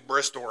to 2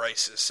 Bristol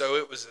races, so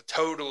it was a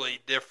totally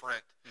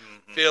different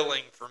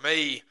feeling for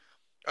me.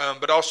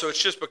 But also,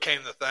 it's just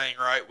became the thing,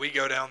 right? We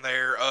go down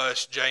there,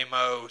 us,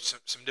 J-Mo,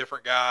 some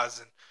different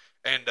guys,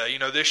 and you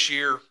know, this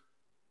year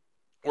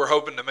we're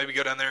hoping to maybe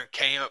go down there and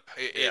camp.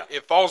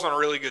 It falls on a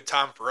really good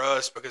time for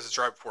us because it's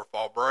right before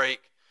fall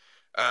break,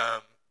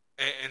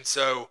 and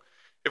so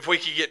if we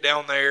could get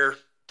down there,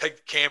 take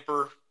the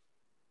camper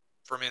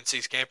from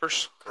NC's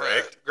Campers,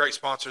 correct, great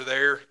sponsor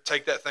there.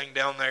 Take that thing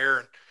down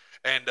there,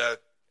 and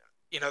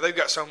you know, they've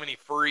got so many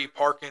free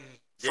parking,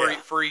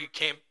 free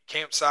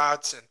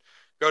campsites, and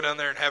go down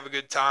there and have a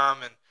good time.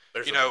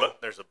 There's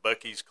a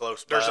Buc-ee's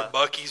close by. There's a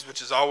Buc-ee's,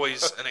 which is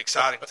always an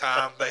exciting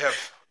time. They have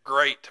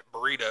great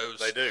burritos.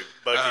 They do.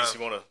 Buc-ee's,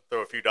 you want to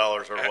throw a few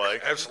dollars our way.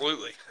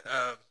 Absolutely.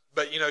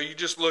 But, you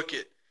just look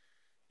at,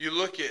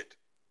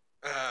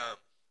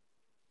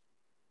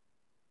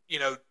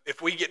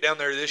 if we get down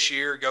there this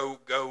year, go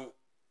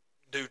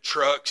do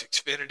trucks,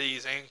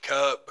 Xfinities, and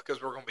Cup,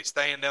 because we're going to be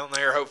staying down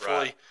there,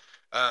 hopefully.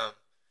 Right.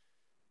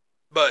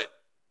 But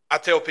I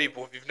tell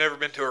people, if you've never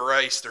been to a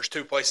race, there's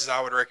two places I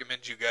would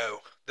recommend you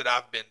go that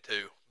I've been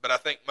to. But I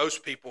think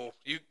most people,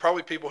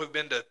 probably people who've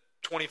been to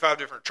 25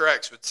 different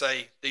tracks would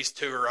say these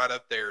two are right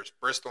up there, is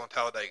Bristol and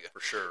Talladega. For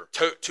sure.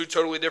 Two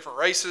totally different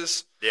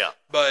races. Yeah.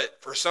 But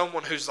for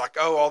someone who's like,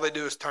 oh, all they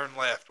do is turn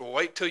left, well,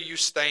 wait till you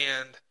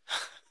stand,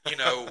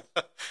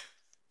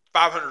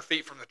 500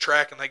 feet from the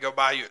track and they go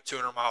by you at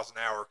 200 miles an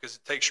hour, because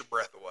it takes your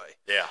breath away.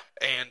 Yeah.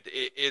 And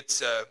it's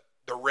the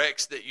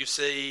wrecks that you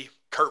see.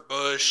 Kurt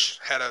Busch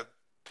had a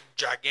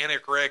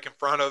gigantic wreck in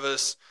front of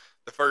us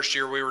the first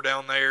year we were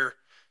down there,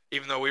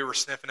 even though we were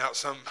sniffing out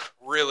some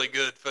really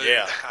good food.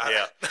 Yeah,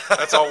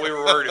 That's all we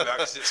were worried about,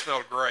 because it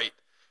smelled great.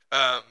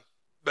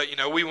 But,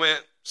 we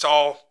went,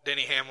 saw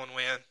Denny Hamlin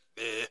win.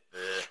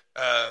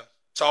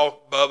 Saw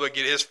Bubba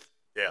get his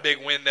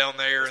big win down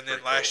there. And then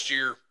last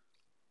year,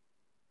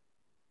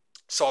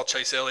 saw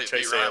Chase Elliott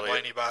beat Ryan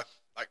Blaney by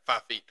like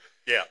 5 feet.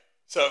 Yeah.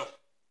 So,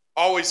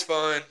 always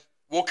fun.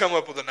 We'll come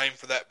up with a name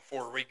for that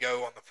before we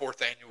go on the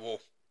 4th annual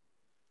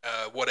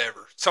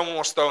whatever. Someone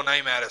wants to throw a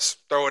name at us,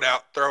 throw it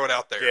out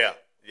there.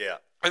 Yeah.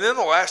 And then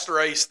the last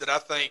race that I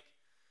think,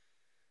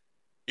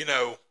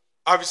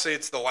 obviously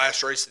it's the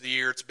last race of the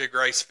year. It's a big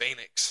race,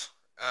 Phoenix.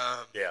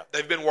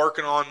 They've been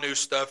working on new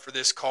stuff for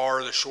this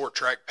car, the short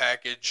track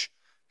package.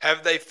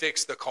 Have they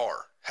fixed the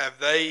car? Have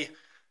they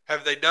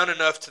done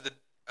enough to the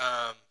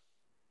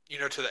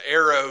to the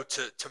aero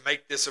to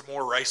make this a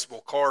more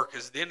raceable car?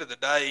 Because at the end of the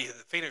day,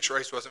 the Phoenix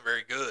race wasn't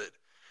very good.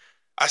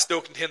 I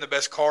still contend the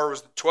best car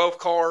was the 12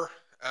 car.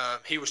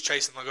 He was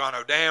chasing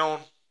Logano down,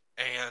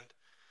 and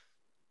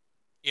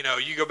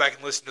you go back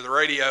and listen to the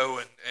radio,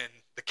 and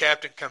the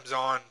captain comes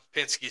on.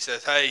 Penske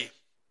says, "Hey,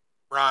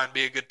 Ryan,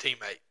 be a good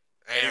teammate."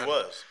 And he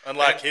was,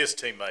 unlike his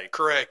teammate.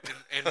 Correct.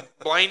 And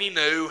Blaney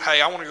knew,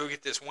 hey, I want to go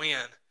get this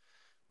win,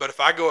 but if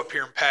I go up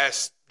here and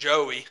pass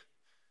Joey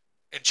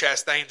and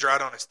Chastain's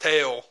right on his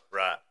tail,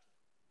 right,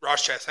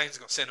 Ross Chastain's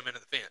going to send him into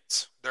the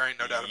fence. There ain't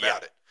no doubt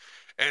about it.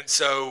 And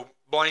so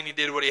Blaney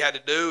did what he had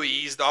to do. He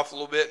eased off a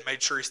little bit and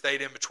made sure he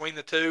stayed in between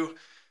the two.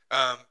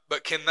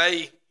 But can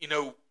they,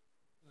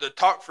 the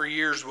talk for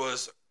years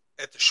was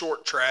at the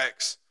short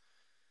tracks,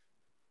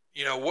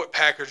 what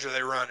package are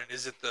they running?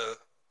 Is it the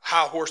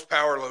high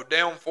horsepower, low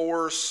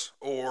downforce,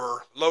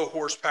 or low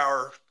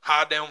horsepower,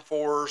 high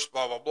downforce,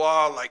 blah, blah,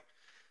 blah? Like,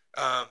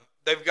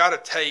 they've got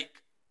to take,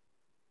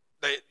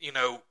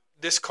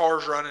 this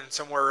car's running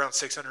somewhere around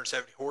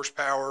 670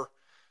 horsepower.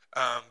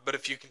 But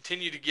if you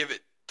continue to give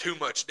it too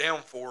much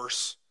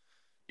downforce,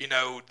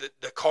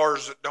 the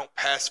cars don't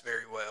pass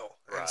very well.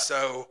 Right. And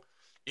so,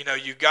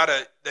 they've got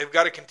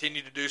to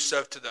continue to do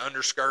stuff to the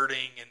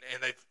underskirting,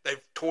 and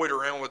they've toyed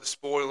around with the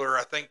spoiler.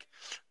 I think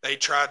they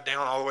tried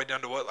down all the way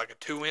down to like a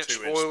 2-inch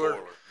spoiler.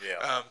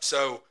 Yeah.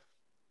 So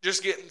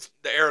just getting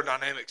the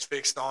aerodynamics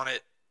fixed on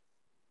it.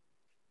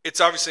 It's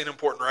obviously an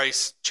important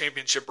race,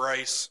 championship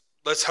race.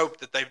 Let's hope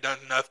that they've done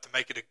enough to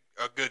make it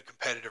a good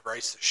competitive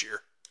race this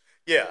year.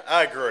 Yeah,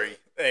 I agree.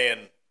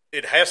 And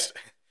it has to,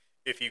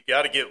 if you've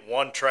got to get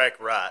one track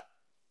right,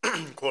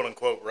 quote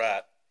unquote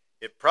right,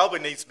 it probably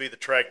needs to be the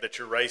track that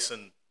you're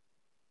racing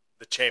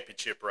the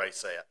championship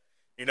race at.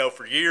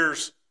 For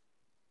years,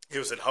 it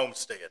was at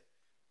Homestead.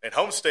 And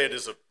Homestead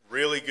is a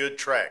really good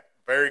track,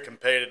 very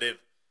competitive,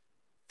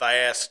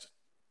 fast,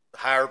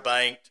 higher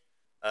banked.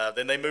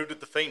 Then they moved it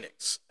to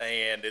Phoenix,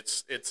 and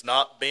it's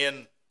not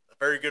been a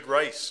very good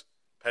race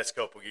the past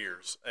couple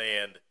years.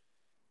 And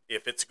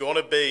if it's going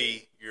to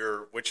be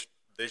which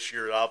this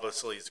year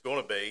obviously is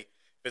going to be,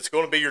 if it's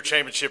going to be your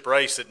championship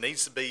race, it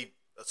needs to be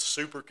a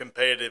super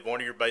competitive, one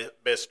of your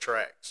best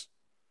tracks.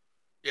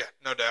 Yeah,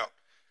 no doubt.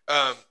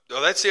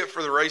 Well, that's it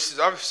for the races.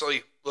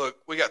 Obviously, look,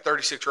 we got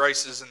 36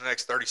 races in the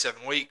next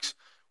 37 weeks.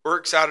 We're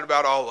excited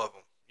about all of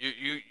them.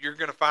 You're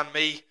going to find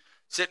me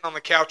sitting on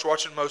the couch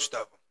watching most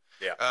of them.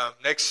 Yeah.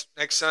 Next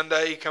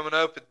Sunday coming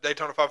up at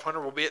Daytona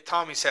 500, we'll be at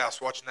Tommy's house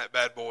watching that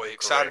bad boy.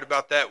 Excited Correct.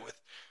 About that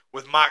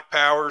with Mike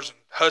Powers and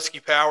Husky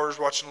Powers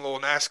watching a little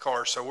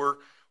NASCAR. So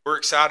we're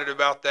excited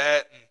about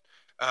that.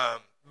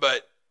 And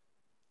but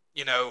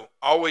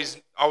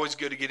always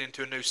good to get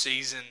into a new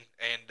season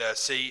and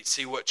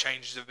see what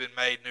changes have been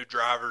made, new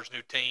drivers,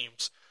 new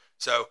teams.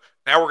 So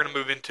now we're going to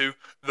move into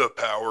the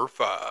Power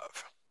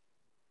 5.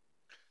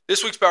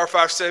 This week's Power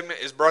 5 segment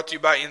is brought to you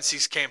by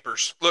NC's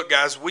Campers. Look,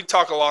 guys, we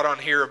talk a lot on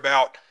here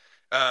about,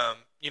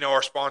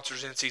 our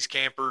sponsors, NC's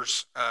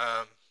Campers,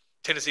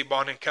 Tennessee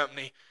Bonding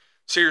Company.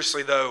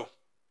 Seriously, though,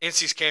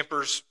 NC's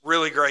Campers,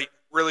 really great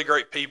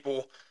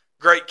people,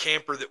 great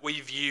camper that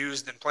we've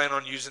used and plan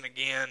on using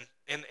again.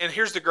 And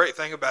here's the great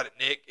thing about it,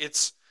 Nick.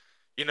 It's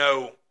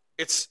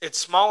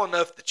small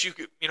enough that you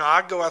could,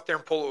 I'd go out there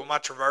and pull it with my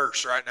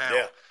Traverse right now.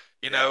 Yeah.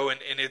 you know, and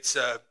it's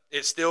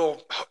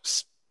still,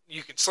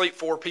 you can sleep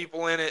 4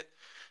 people in it.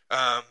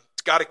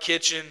 It's got a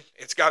kitchen.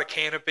 It's got a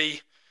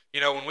canopy.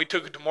 You know, when we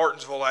took it to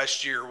Martinsville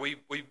last year, we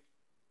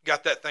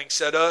got that thing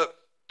set up,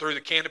 threw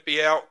the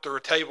canopy out, threw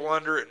a table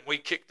under it, and we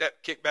kicked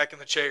back in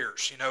the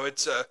chairs. You know,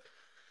 it's a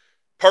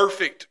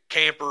perfect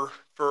camper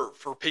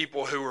for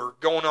people who are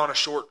going on a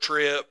short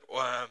trip.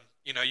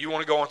 You know, you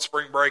want to go on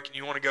spring break and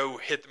you want to go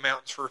hit the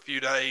mountains for a few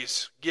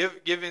days. Give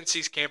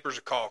NC's Campers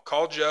a call.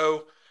 Call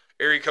Joe,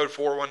 area code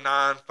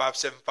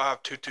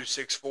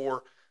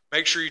 419-575-2264.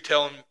 Make sure you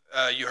tell him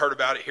you heard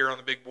about it here on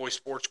the Big Boy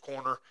Sports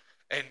Corner.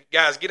 And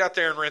guys, get out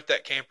there and rent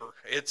that camper.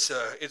 It's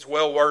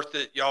well worth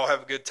it. Y'all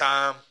have a good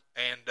time,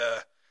 and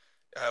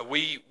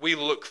we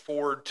look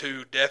forward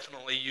to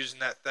definitely using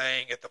that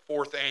thing at the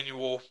 4th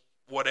annual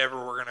whatever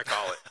we're going to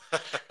call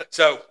it.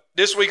 So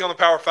this week on the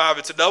Power 5,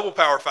 it's a double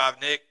Power 5,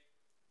 Nick.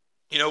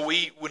 You know,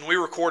 when we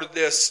recorded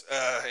this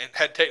and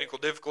had technical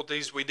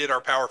difficulties, we did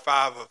our Power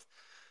 5 of,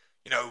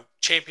 you know,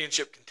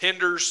 championship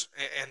contenders.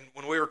 And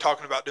when we were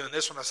talking about doing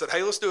this one, I said,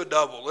 hey, let's do a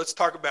double. Let's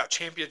talk about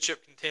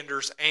championship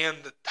contenders and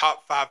the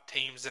top 5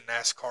 teams in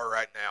NASCAR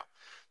right now.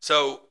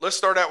 So let's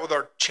start out with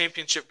our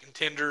championship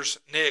contenders.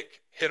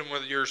 Nick, hit them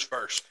with yours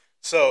first.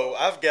 So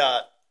I've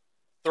got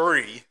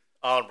 3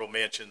 honorable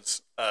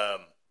mentions.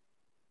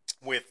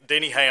 With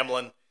Denny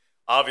Hamlin,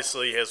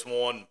 obviously has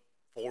won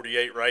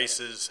 48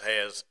 races,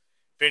 has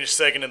finished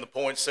second in the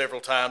points several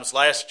times.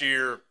 Last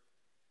year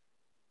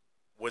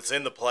was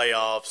in the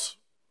playoffs,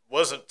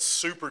 wasn't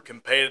super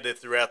competitive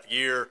throughout the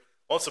year.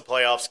 Once the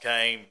playoffs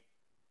came,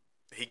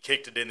 he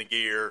kicked it into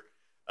gear.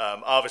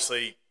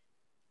 Obviously,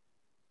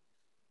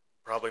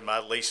 probably my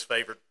least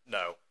favorite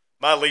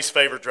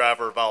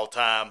driver of all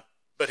time,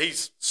 but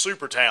he's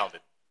super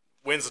talented,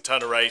 wins a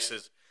ton of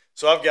races.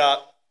 So I've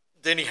got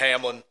Denny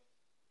Hamlin.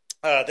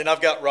 Then I've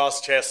got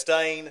Ross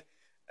Chastain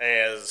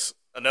as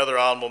another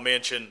honorable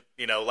mention.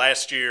 You know,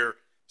 last year,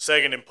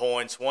 second in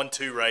points, won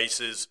 2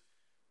 races,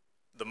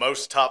 the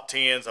most top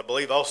 10s, I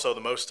believe also the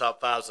most top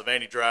 5s of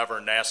any driver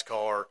in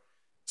NASCAR.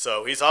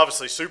 So he's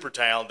obviously super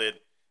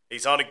talented.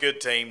 He's on a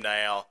good team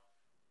now.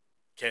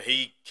 Can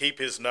he keep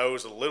his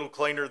nose a little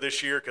cleaner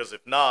this year? Because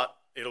if not,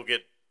 it'll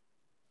get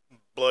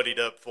bloodied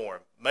up for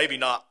him. Maybe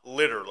not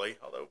literally,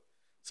 although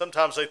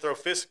sometimes they throw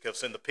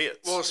fisticuffs in the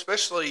pits. Well,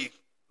 especially,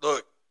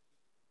 look,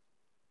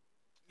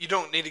 you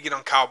don't need to get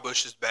on Kyle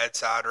Busch's bad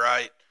side,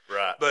 right?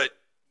 Right. But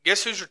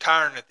guess who's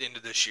retiring at the end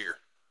of this year?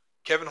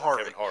 Kevin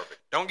Harvick.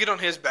 Don't get on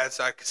his bad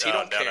side because he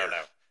don't care. No.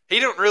 He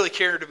don't really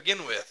care to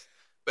begin with,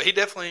 but he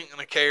definitely ain't going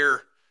to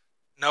care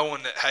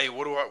knowing that, hey,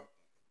 what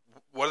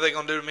are they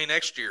going to do to me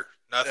next year?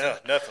 Nothing. Yeah,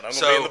 nothing. I'm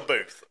going to be in the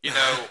booth. You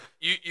know,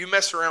 you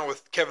mess around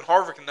with Kevin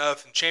Harvick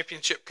enough and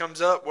championship comes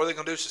up, what are they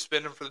going to do,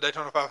 suspend him for the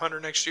Daytona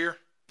 500 next year?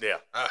 Yeah.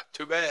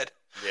 Too bad.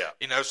 Yeah.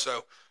 You know,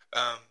 so –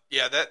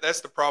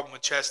 that's the problem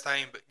with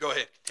Chastain, but go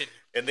ahead, continue.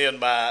 And then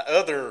my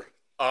other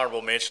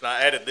honorable mention,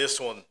 I added this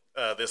one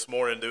this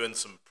morning doing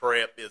some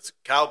prep, it's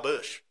Kyle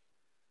Busch.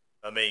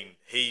 I mean,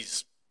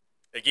 he's,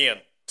 again,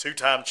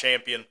 2-time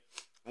champion,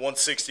 won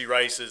 60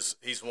 races.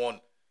 He's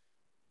won,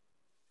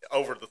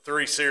 over the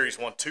 3 series,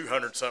 won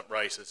 200-something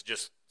races,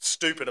 just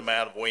stupid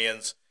amount of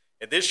wins.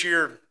 And this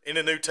year, in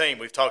a new team,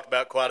 we've talked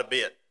about quite a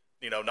bit.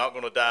 You know, not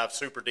going to dive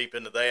super deep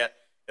into that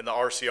in the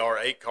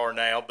RCR 8 car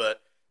now,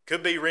 but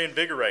could be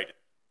reinvigorated.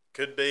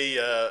 Could be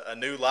a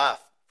new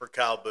life for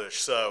Kyle Busch.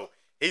 So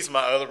he's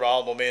my other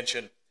honorable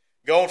mention.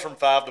 Going from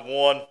 5 to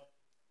 1,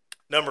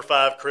 number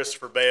 5,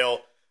 Christopher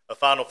Bell, a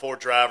Final Four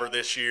driver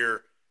this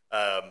year.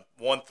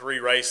 Won 3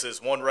 races,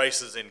 won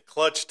races in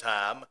clutch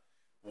time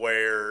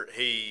where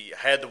he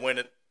had to win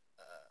it,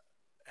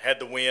 had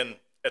to win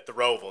at the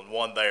Roval and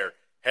won there.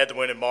 Had to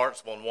win in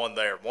Martinsville and won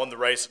there. Won the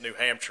race in New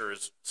Hampshire,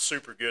 is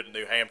super good in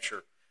New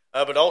Hampshire.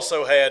 But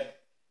also had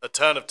a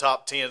ton of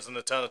top 10s and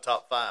a ton of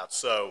top 5s.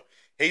 So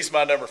he's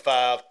my number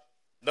 5.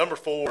 Number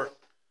 4,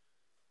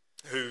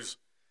 who's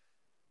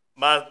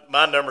my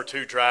number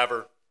 2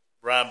 driver,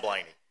 Ryan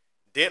Blaney.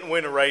 Didn't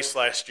win a race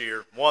last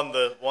year. Won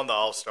the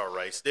All-Star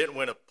race. Didn't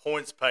win a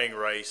points-paying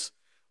race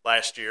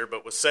last year,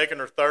 but was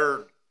second or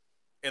third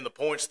in the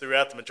points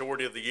throughout the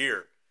majority of the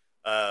year.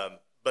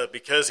 But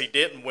because he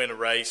didn't win a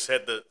race,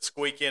 had to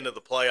squeak into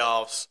the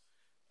playoffs,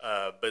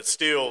 but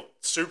still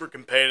super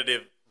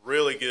competitive,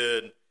 really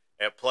good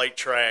at plate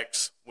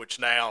tracks, which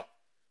now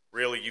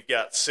really you've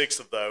got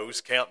 6 of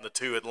those, counting the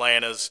 2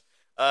 Atlantas,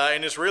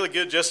 and is really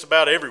good just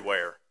about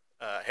everywhere.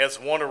 Has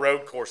won a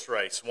road course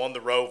race, won the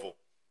Roval,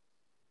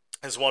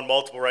 has won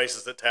multiple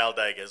races at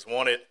Talladega, has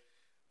won at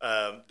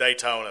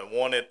Daytona,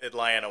 won at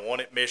Atlanta, won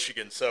at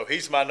Michigan. So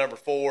he's my number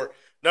 4.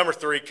 Number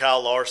 3,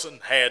 Kyle Larson,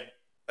 had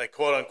a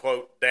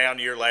quote-unquote down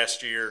year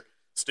last year,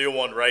 still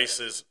won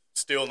races,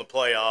 still in the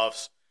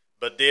playoffs,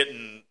 but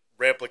didn't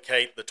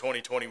replicate the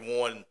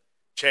 2021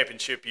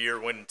 championship year,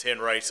 winning 10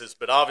 races.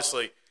 But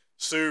obviously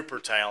super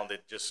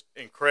talented, just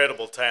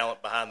incredible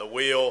talent behind the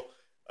wheel,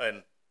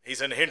 and he's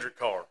in a Hendrick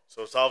car,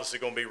 so it's obviously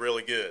going to be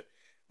really good.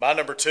 My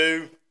number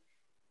 2,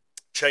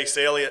 Chase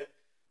Elliott,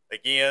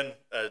 again,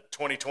 a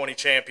 2020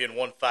 champion,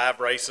 won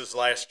 5 races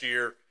last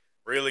year,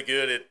 really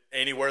good at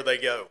anywhere they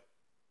go.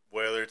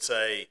 whether it's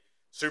a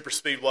super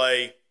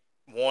speedway,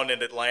 one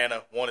in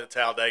Atlanta, one at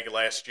Talladega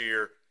last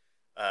year,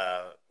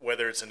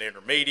 whether it's an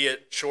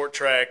intermediate, short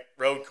track,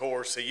 road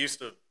course. He used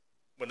to,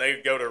 when they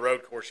would go to a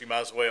road course, you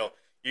might as well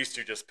used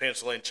to just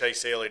pencil in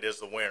Chase Elliott as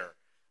the winner.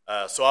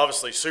 So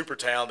obviously super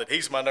talented.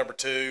 He's my number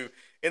 2.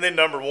 And then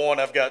number 1,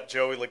 I've got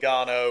Joey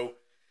Logano.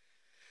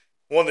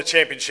 Won the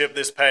championship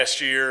this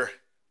past year.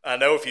 I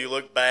know if you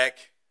look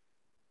back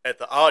at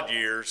the odd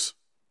years,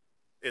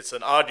 it's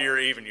an odd year,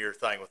 even year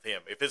thing with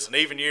him. If it's an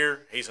even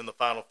year, he's in the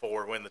Final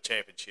Four, win the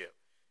championship.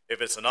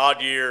 If it's an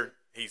odd year,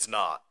 he's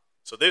not.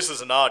 So this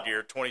is an odd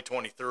year,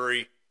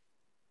 2023.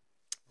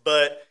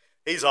 But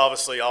he's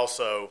obviously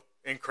also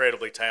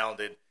incredibly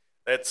talented.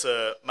 That's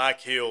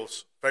Mike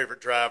Hill's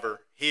favorite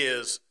driver. He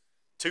is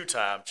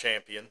 2-time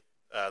champion.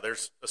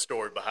 There's a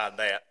story behind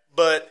that.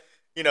 But,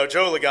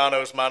 Joe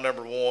Logano is my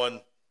number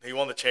 1. He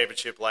won the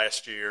championship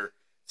last year.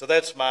 So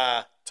that's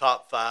my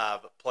top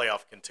 5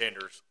 playoff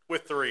contenders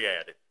with 3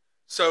 added.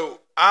 So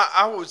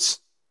I was,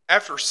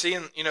 after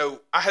seeing,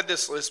 I had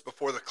this list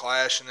before the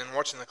Clash, and then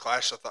watching the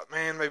Clash, I thought,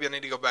 man, maybe I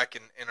need to go back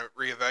and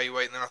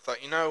reevaluate. And then I thought,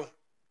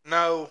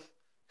 no,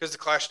 because the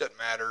Clash doesn't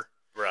matter.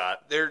 Right.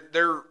 They're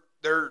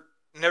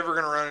never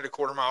going to run at a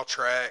quarter-mile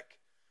track.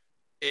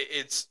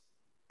 It's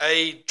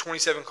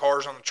 27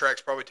 cars on the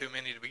track's probably too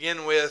many to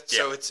begin with. Yeah.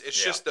 So it's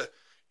just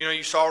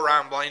you saw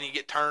Ryan Blaney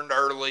get turned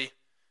early,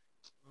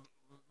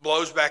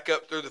 blows back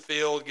up through the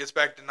field, gets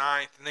back to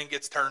 9th, and then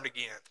gets turned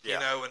again. Yeah.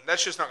 And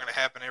that's just not going to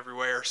happen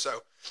everywhere.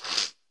 So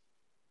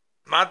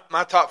my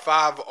top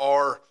 5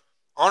 are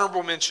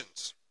honorable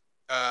mentions.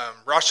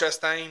 Ross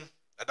Chastain,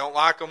 I don't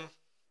like him,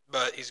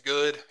 but he's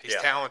good. He's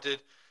talented.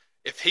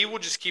 If he will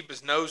just keep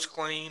his nose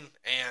clean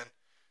and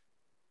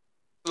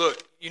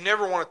look, you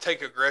never want to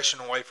take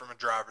aggression away from a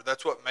driver.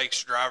 That's what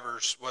makes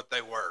drivers what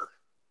they were.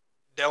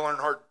 Dale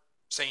Earnhardt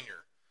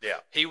Sr. Yeah.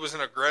 He was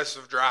an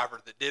aggressive driver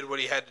that did what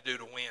he had to do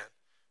to win.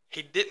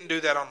 He didn't do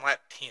that on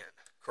lap 10.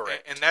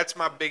 Correct. And that's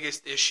my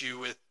biggest issue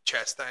with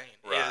Chastain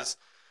is,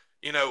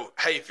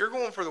 hey, if you're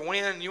going for the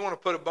win and you want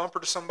to put a bumper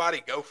to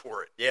somebody, go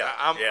for it. Yeah.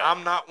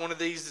 I'm not one of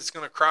these that's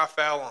going to cry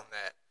foul on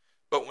that.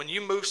 But when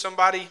you move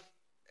somebody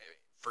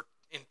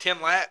in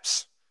 10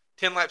 laps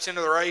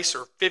into the race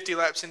or 50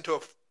 laps into a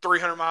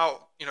 300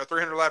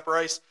 lap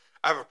race,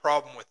 I have a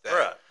problem with that.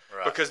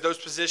 Right. Because those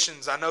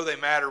positions, I know they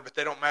matter, but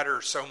they don't matter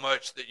so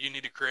much that you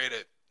need to create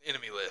an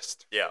enemy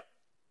list. Yeah.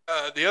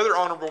 The other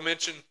honorable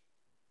mention,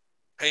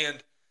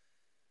 and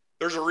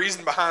there's a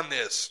reason behind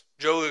this,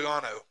 Joe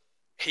Logano.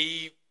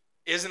 He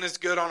isn't as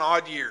good on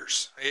odd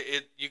years.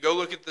 You go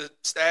look at the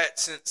stats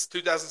since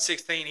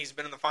 2016, he's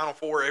been in the Final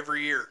Four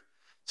every year,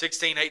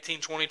 16,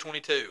 18, 20,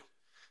 22.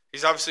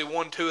 He's obviously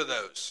won 2 of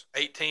those,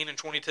 18 and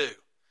 22.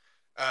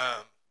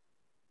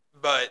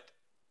 But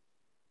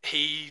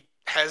he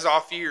has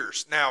off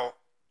years. Now,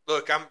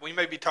 look, we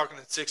may be talking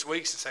in 6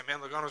 weeks and say, man,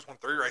 Logano's won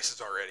 3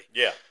 races already.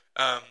 Yeah.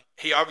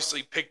 He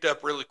obviously picked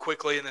up really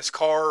quickly in this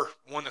car,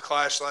 won the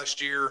Clash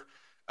last year,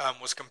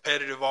 was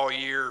competitive all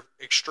year,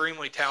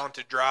 extremely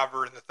talented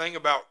driver. And the thing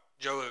about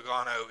Joe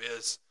Logano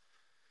is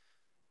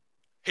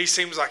he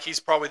seems like he's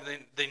probably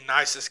the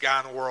nicest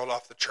guy in the world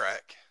off the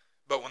track.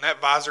 But when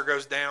that visor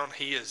goes down,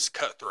 he is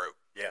cutthroat.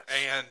 Yeah.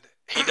 And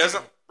he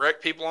doesn't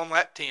wreck people on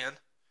lap 10,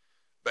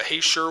 but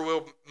he sure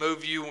will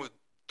move you with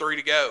 3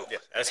 to go. Yeah,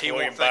 that's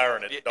William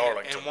Byron at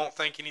Darlington. And won't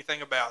think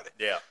anything about it.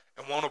 Yeah.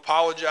 And won't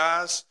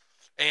apologize.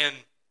 And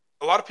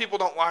a lot of people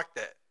don't like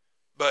that.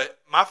 But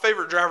my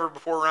favorite driver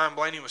before Ryan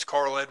Blaney was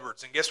Carl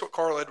Edwards. And guess what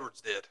Carl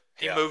Edwards did?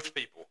 He moved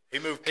people. He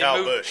moved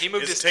Kyle Busch. He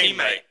moved his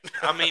teammate.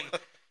 I mean,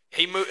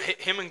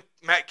 him and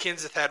Matt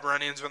Kenseth had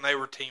run-ins when they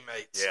were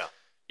teammates.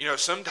 Yeah.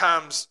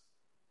 Sometimes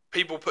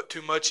people put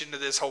too much into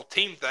this whole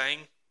team thing.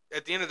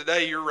 At the end of the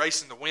day, you're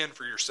racing to win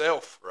for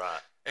yourself. Right.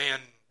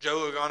 And Joe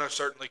Logano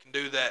certainly can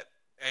do that.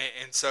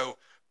 And so,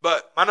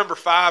 but my number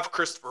 5,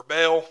 Christopher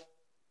Bell,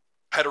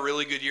 had a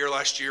really good year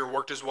last year,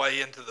 worked his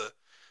way into the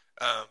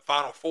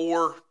Final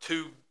Four,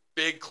 2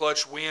 big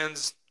clutch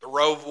wins, the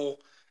Roval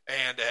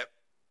and at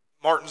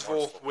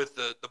Martinsville with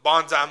the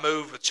bonsai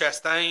move with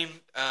Chastain.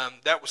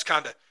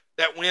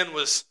 That win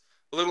was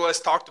a little less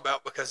talked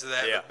about because of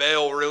that. Yeah. But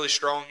Bell, really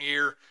strong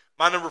year.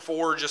 My number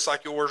 4, just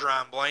like yours,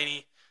 Ryan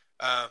Blaney.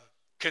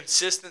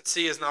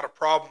 Consistency is not a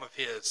problem of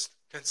his.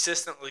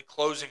 Consistently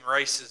closing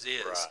races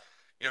is.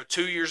 Right.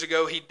 2 years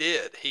ago he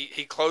did.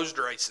 He closed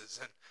races,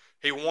 and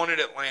he won at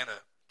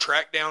Atlanta.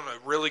 Tracked down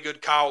a really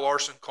good Kyle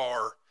Larson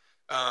car.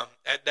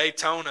 At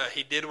Daytona,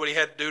 he did what he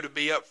had to do to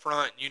be up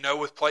front.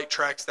 With plate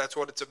tracks, that's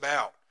what it's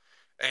about.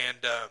 And,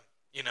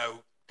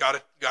 got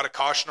a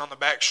caution on the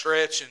back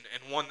stretch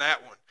and won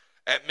that one.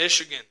 At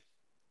Michigan,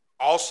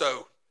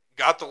 also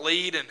got the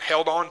lead and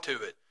held on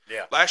to it.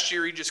 Yeah. Last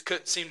year, he just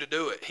couldn't seem to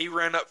do it. He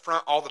ran up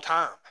front all the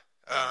time.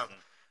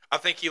 I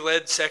think he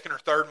led second or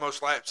third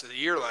most laps of the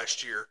year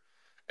last year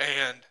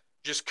and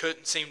just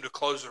couldn't seem to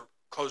close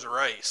a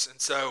race.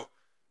 And so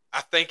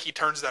I think he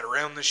turns that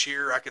around this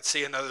year. I could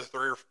see another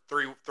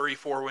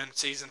 4 win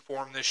season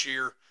for him this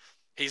year.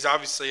 He's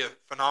obviously a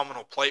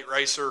phenomenal plate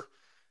racer.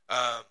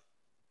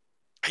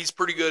 He's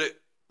pretty good at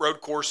road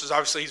courses.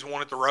 Obviously, he's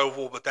won at the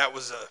Roval, but that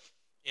was a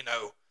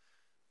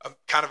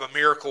kind of a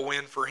miracle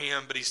win for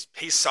him. But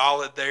he's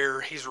solid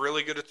there. He's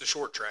really good at the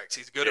short tracks.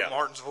 He's good at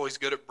Martinsville. He's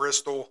good at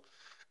Bristol.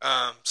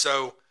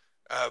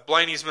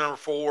 Blaney's number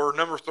 4.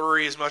 Number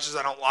 3, as much as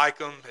I don't like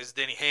him, is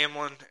Denny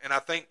Hamlin. And I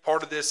think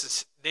part of this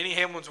is Denny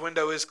Hamlin's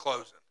window is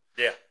closing.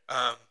 Yeah.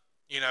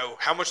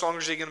 How much longer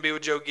is he going to be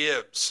with Joe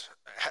Gibbs?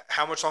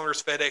 How much longer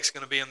is FedEx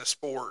going to be in the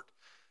sport?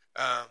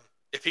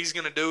 If he's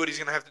going to do it, he's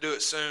going to have to do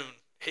it soon.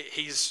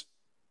 He's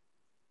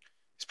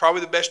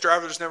probably the best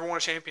driver that's never won a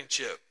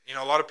championship.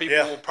 A lot of people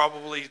will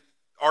probably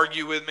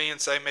argue with me and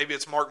say maybe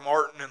it's Mark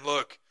Martin. And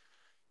look,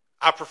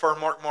 I prefer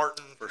Mark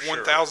Martin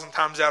 1,000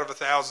 times out of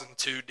 1,000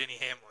 to Denny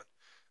Hamlin.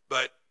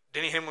 But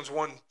Denny Hamlin's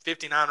won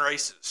 59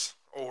 races,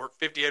 or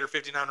 58 or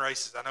 59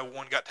 races. I know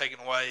one got taken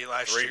away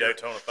last year. 3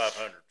 Daytona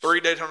 500s. 3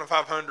 Daytona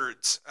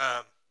 500s.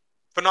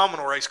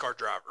 Phenomenal race car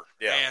driver.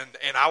 Yeah.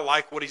 And I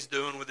like what he's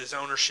doing with his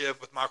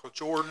ownership with Michael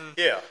Jordan.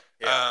 Yeah.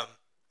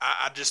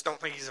 I just don't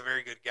think he's a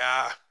very good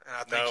guy, and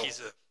I think he's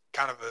a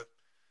kind of a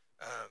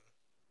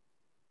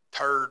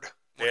turd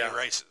when he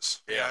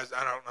races. Yeah.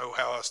 I don't know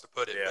how else to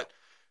put it, Yeah. but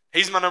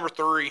he's my number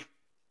 3.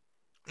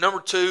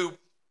 Number 2,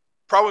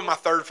 probably my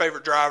 3rd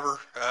favorite driver.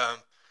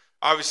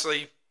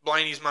 Obviously,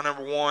 Blaney's my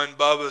number 1.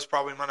 Bubba's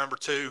probably my number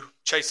 2.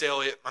 Chase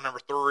Elliott, my number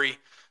 3.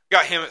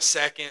 Got him at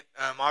 2nd.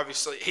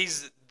 Obviously,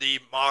 he's the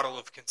model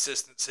of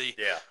consistency.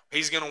 Yeah.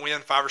 He's going to win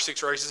 5 or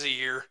 6 races a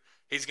year.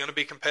 He's going to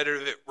be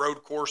competitive at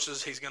road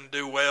courses. He's going to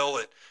do well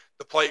at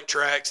the plate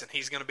tracks, and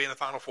he's going to be in the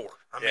Final Four.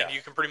 I mean,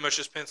 you can pretty much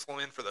just pencil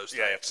him in for those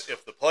things.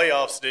 If the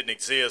playoffs didn't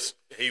exist,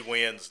 he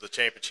wins the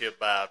championship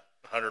by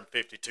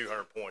 150,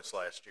 200 points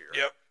last year.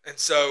 Yep. And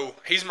so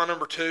he's my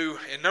number 2.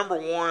 And number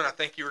 1, I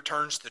think he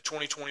returns to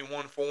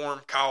 2021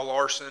 form, Kyle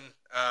Larson.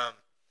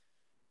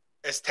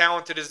 As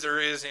talented as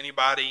there is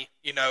anybody,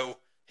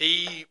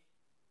 he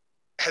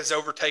has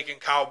overtaken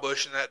Kyle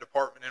Busch in that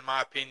department, in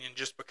my opinion,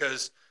 just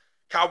because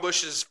Kyle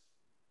Busch is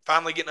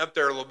finally getting up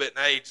there a little bit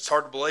in age. It's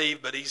hard to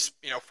believe, but he's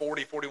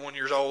 40, 41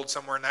 years old,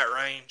 somewhere in that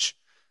range.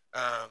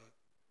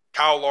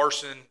 Kyle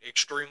Larson,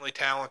 extremely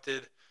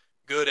talented,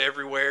 good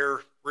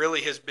everywhere.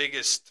 Really his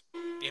biggest,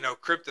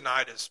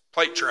 kryptonite is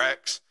plate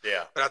tracks.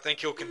 Yeah. But I think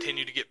he'll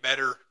continue to get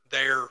better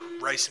there,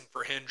 racing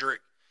for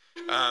Hendrick.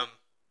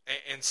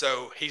 And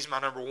so he's my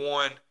number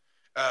 1,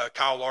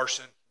 Kyle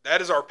Larson.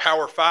 That is our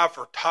Power 5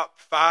 for top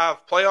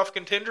 5 playoff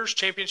contenders,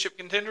 championship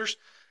contenders.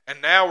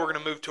 And now we're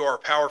going to move to our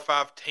Power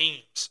 5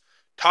 teams.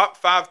 Top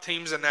 5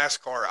 teams in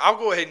NASCAR. I'll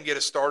go ahead and get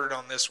us started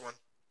on this one.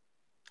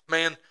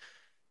 Man,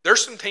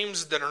 there's some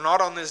teams that are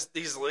not on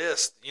these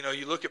lists.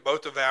 You look at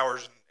both of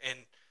ours, and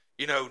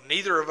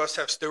neither of us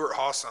have Stuart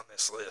Haas on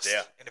this list.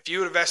 Yeah. And if you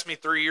would have asked me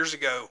 3 years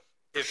ago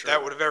if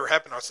that would have ever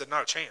happened, I said,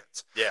 not a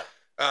chance. Yeah.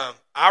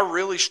 I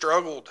really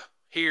struggled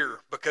here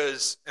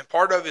because, and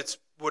part of it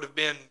would have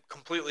been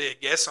completely a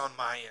guess on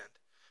my end,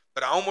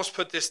 but I almost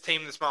put this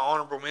team that's my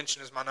honorable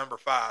mention as my number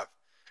 5,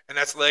 and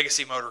that's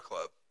Legacy Motor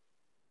Club.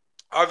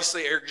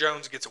 Obviously, Eric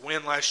Jones gets a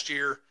win last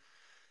year.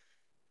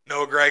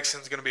 Noah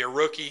Gregson's going to be a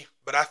rookie,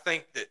 but I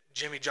think that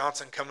Jimmy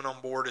Johnson coming on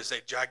board is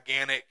a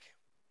gigantic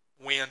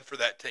win for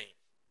that team.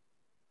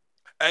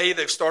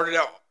 They've started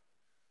out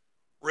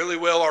really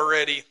well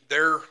already.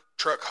 Their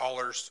truck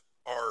haulers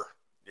are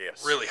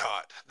really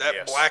hot.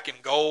 That black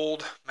and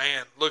gold,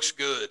 man, looks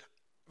good.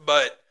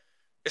 But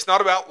it's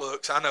not about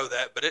looks, I know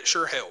that, but it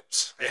sure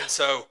helps. Yeah. And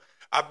so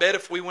I bet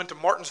if we went to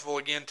Martinsville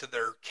again to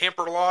their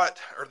camper lot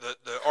or the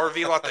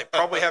RV lot, they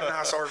probably have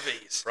nice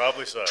RVs.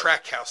 Probably so.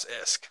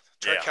 Trackhouse-esque.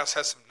 Trackhouse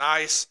has some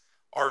nice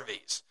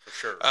RVs. For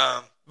sure.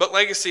 But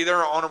Legacy, they're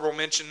an honorable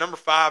mention. Number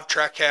 5,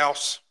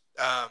 Trackhouse.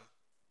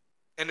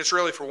 And it's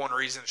really for one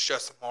reason. It's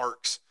Justin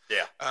Marks.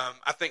 Yeah.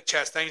 I think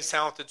Chastain's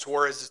talented.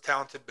 Suarez is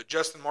talented. But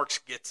Justin Marks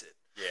gets it.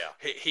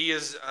 Yeah. He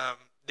is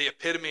the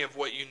epitome of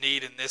what you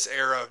need in this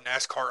era of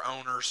NASCAR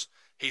owners.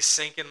 He's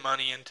sinking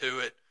money into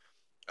it.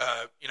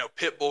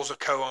 Pitbull's a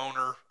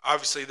co-owner.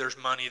 Obviously, there's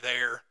money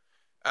there.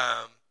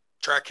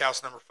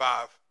 Trackhouse, number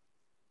 5.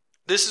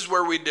 This is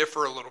where we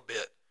differ a little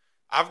bit.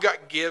 I've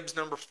got Gibbs,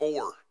 number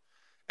 4.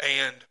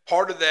 And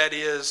part of that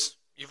is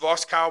you've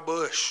lost Kyle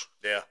Busch.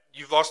 Yeah.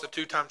 You've lost a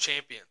 2-time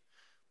champion.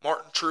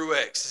 Martin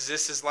Truex, is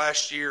this his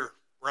last year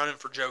running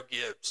for Joe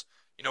Gibbs?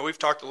 We've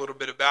talked a little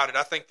bit about it.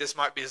 I think this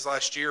might be his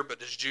last year, but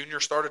does Junior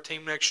start a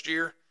team next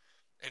year?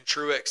 And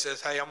Truex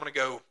says, hey, I'm going to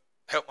go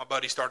help my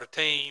buddy start a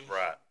team.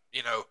 Right.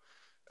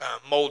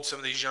 Mold some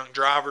of these young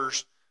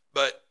drivers.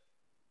 But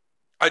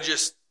I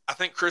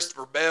think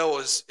Christopher Bell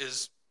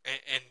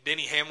and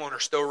Denny Hamlin are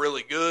still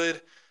really good.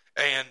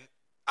 And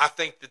I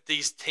think that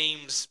these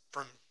teams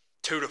from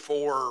 2 to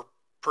 4 are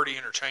pretty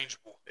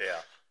interchangeable. Yeah.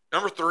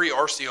 Number 3,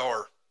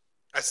 RCR.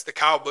 That's the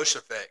Kyle Busch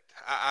effect.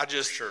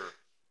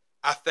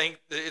 I think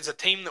that it's a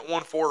team that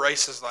won 4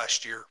 races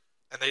last year,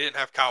 and they didn't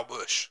have Kyle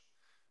Busch.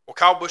 Well,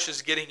 Kyle Busch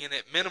is getting in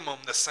at minimum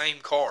the same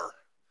car.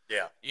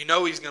 Yeah.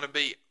 He's going to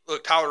be –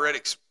 look, Tyler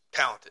Reddick's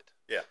talented.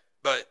 Yeah.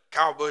 But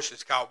Kyle Busch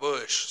is Kyle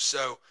Busch.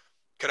 So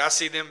could I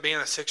see them being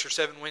a 6 or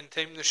 7 win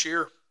team this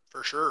year?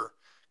 For sure.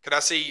 Could I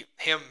see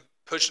him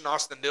pushing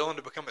Austin Dillon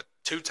to become a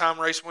 2-time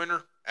race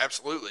winner?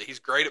 Absolutely. He's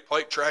great at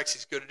plate tracks.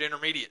 He's good at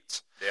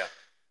intermediates. Yeah.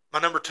 My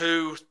number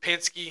 2 is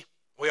Penske.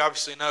 We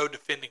obviously know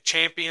defending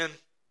champion,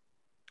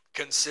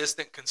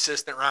 consistent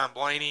Ryan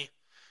Blaney.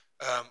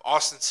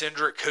 Austin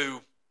Cindric,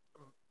 who,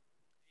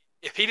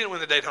 if he didn't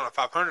win the Daytona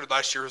 500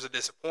 last year, was a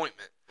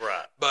disappointment.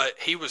 Right. But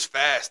he was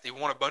fast. He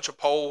won a bunch of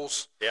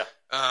poles. Yeah.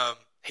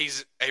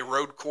 He's a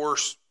road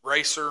course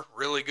racer,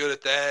 really good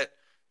at that.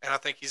 And I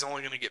think he's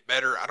only going to get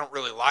better. I don't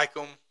really like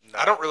him. No.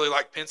 I don't really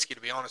like Penske, to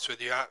be honest with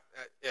you.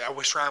 I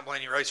wish Ryan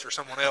Blaney raced for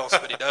someone else,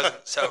 but he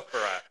doesn't. So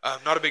right. I'm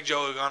not a big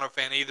Joe Logano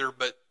fan either,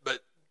 but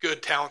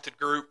good, talented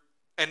group.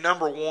 And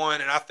number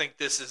 1, and I think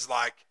this is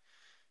like,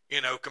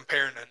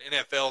 comparing an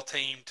NFL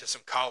team to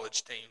some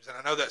college teams. And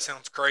I know that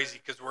sounds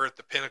crazy because we're at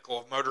the pinnacle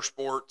of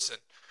motorsports and,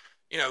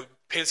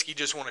 Penske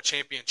just won a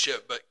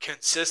championship, but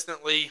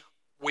consistently,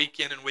 week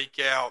in and week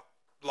out,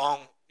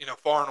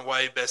 far and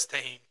away, best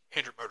team,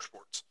 Hendrick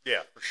Motorsports.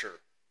 Yeah, for sure.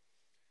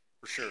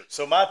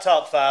 So my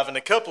top 5 and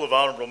a couple of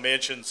honorable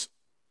mentions.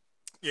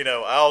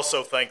 I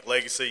also think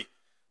Legacy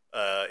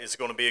is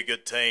going to be a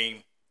good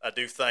team. I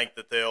do think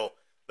that they'll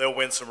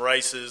win some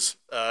races.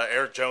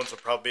 Eric Jones will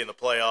probably be in the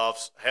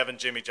playoffs. Having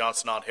Jimmy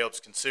Johnson on helps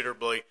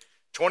considerably.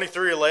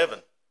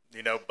 23-11.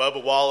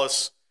 Bubba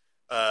Wallace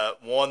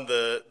won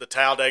the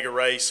Talladega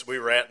race we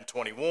were at in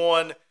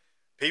 21.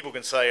 People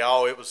can say,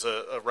 it was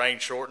a rain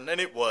shortened,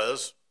 and it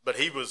was, but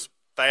he was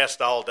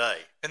fast all day.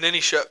 And then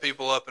he shut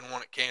people up and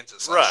won at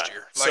Kansas last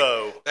year.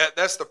 So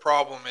that's the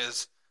problem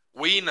is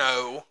we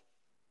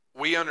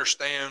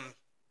understand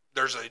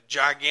there's a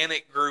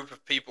gigantic group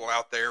of people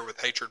out there with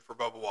hatred for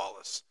Bubba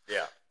Wallace.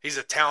 Yeah. He's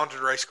a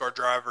talented race car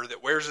driver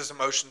that wears his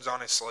emotions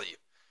on his sleeve.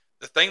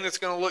 The thing that's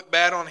going to look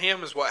bad on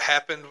him is what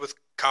happened with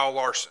Kyle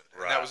Larson.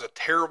 Right. And that was a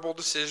terrible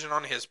decision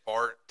on his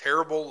part,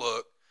 terrible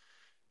look.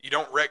 You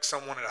don't wreck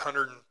someone at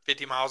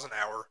 150 miles an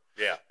hour.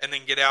 Yeah. And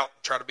then get out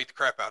and try to beat the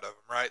crap out of him,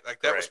 right?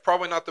 Like, that was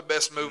probably not the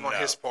best move on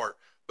his part.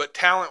 But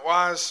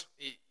talent-wise,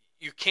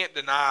 you can't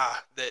deny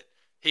that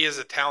he is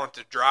a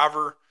talented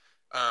driver.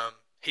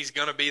 He's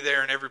going to be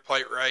there in every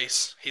plate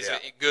race. He's a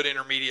good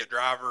intermediate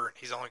driver, and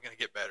he's only going to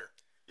get better.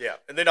 Yeah.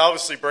 And then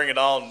obviously bringing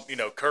on,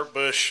 Kurt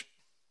Busch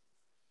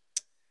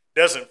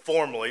doesn't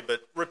formally,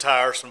 but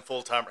retires from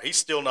full-time. He's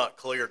still not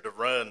cleared to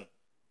run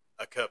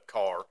a Cup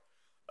car.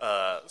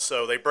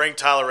 So they bring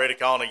Tyler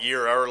Reddick on a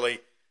year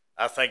early.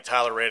 I think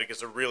Tyler Reddick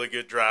is a really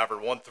good driver.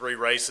 Won 3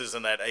 races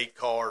in that 8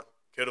 car.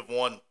 Could have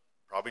won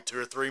probably 2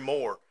 or 3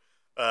 more.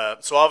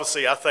 So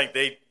obviously I think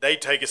they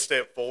take a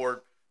step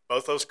forward.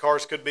 Both those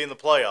cars could be in the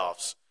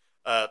playoffs.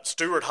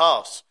 Stewart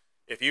Haas,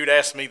 if you'd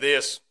asked me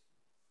this,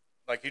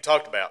 like you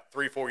talked about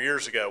 3-4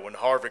 years ago when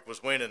Harvick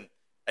was winning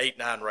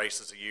 8-9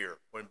 races a year,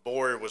 when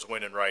Boyer was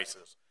winning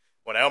races,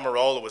 when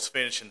Almirola was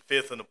finishing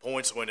 5th in the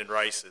points winning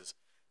races.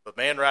 But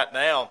man, right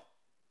now,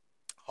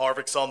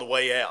 Harvick's on the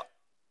way out.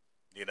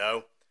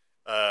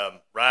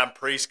 Ryan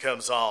Preece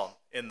comes on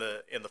in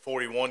the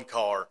 41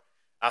 car.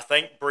 I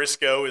think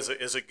Briscoe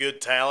is a good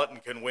talent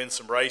and can win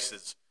some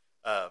races.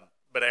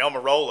 But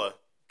Almirola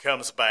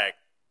comes back,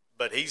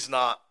 but he's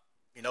not.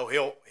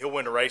 He'll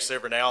win a race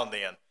every now and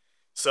then.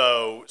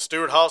 So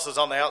Stewart Haas is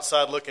on the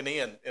outside looking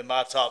in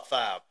my top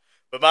 5.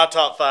 But my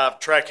top 5,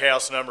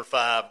 Trackhouse number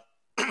 5,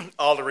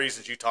 all the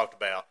reasons you talked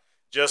about.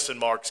 Justin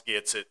Marks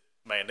gets it.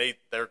 Man,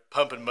 they're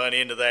pumping money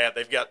into that.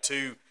 They've got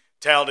 2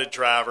 talented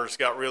drivers,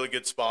 got really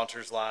good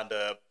sponsors lined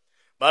up.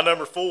 My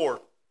number 4,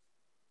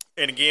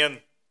 and again,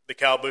 the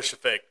Kyle Busch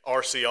effect,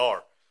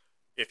 RCR.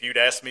 If you'd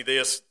asked me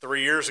this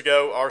 3 years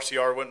ago,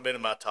 RCR wouldn't have been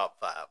in my top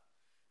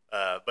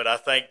 5. But I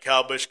think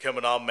Kyle Busch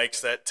coming on makes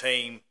that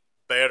team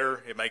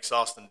better. It makes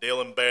Austin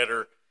Dillon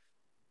better.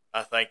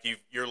 I think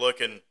you're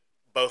looking,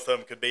 both of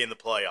them could be in the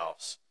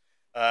playoffs.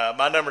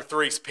 My number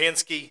 3 is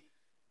Penske.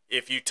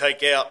 If you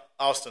take out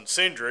Austin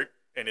Cindric,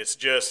 and it's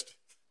just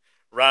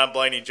Ryan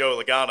Blaney and Joe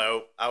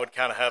Logano, I would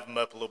kind of have them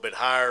up a little bit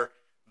higher.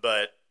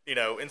 But,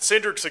 and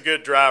Cindric's a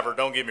good driver,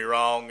 don't get me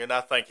wrong, and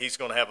I think he's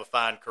going to have a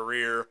fine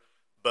career.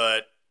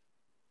 But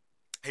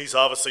he's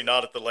obviously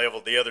not at the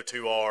level the other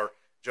 2 are.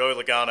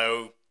 Joey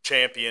Logano,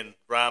 champion.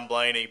 Ryan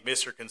Blaney,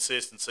 Mr.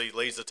 Consistency,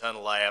 leads a ton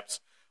of laps.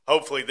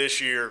 Hopefully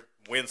this year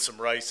wins some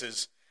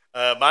races.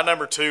 My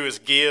number 2 is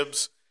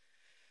Gibbs.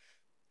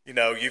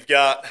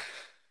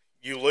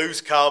 You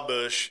lose Kyle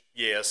Busch,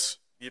 yes,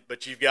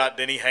 but you've got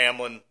Denny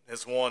Hamlin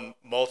has won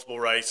multiple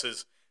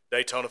races,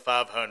 Daytona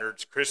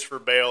 500s. Christopher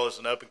Bell is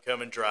an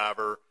up-and-coming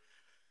driver.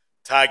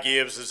 Ty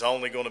Gibbs is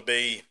only going to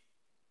be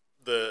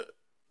the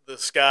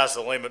sky's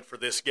the limit for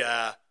this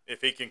guy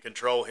if he can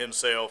control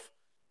himself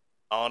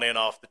on and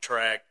off the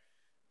track.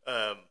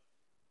 Then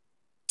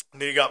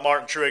you got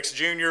Martin Truex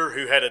Jr.,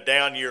 who had a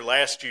down year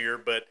last year,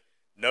 but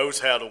knows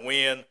how to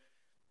win.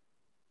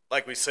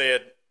 Like we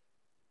said,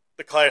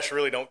 the Clash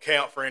really don't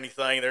count for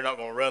anything. They're not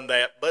going to run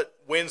that, but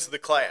wins the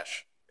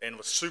Clash and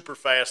was super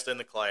fast in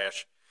the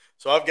Clash.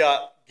 So I've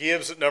got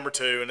Gibbs at number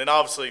 2, and then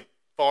obviously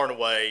far and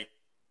away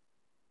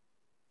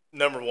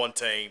number 1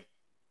 team.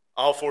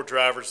 All 4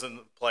 drivers in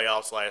the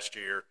playoffs last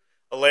year,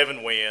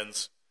 11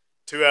 wins,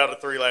 2 out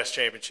of 3 last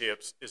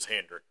championships is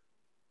Hendrick.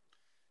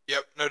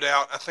 Yep, no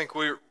doubt. I think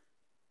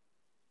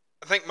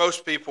I think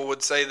most people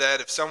would say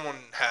that. If someone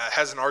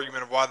has an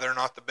argument of why they're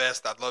not the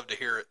best, I'd love to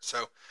hear it.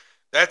 So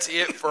that's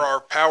it for our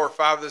Power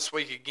 5 this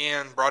week.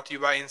 Again, brought to you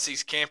by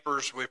NC's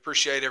Campers. We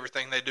appreciate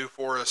everything they do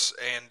for us.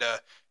 And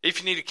if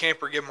you need a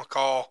camper, give them a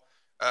call.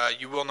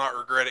 You will not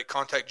regret it.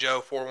 Contact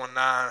Joe,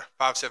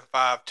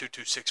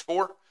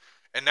 419-575-2264.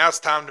 And now it's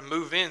time to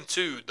move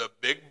into the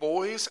Big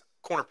Boys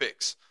Corner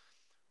Picks.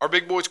 Our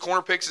Big Boys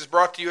Corner Picks is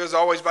brought to you, as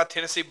always, by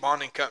Tennessee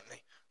Bonding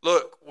Company.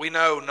 Look, we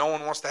know no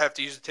one wants to have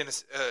to use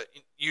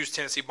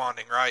Tennessee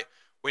bonding, right?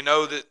 We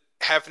know that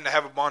having to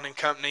have a bonding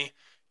company,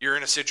 you're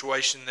in a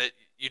situation that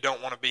you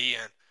don't want to be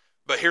in.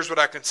 But here's what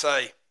I can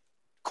say.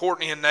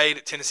 Courtney and Nate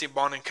at Tennessee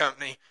Bonding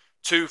Company,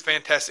 two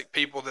fantastic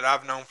people that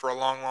I've known for a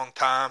long, long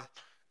time.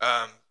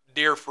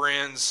 Dear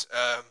friends,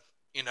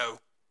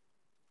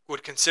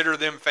 would consider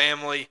them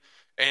family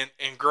and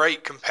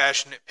great,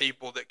 compassionate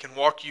people that can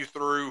walk you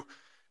through.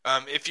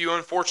 If you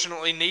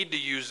unfortunately need to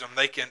use them,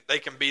 they can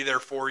be there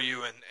for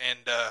you and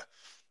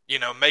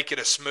make it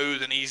a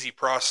smooth and easy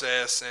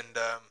process. And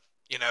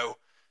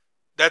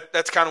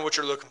that's kind of what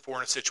you're looking for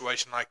in a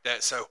situation like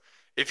that. So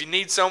if you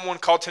need someone,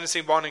 call Tennessee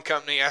Bonding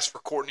Company. Ask for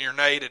Courtney or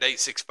Nate at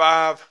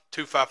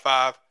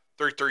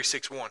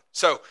 865-255-3361.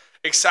 So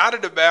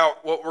excited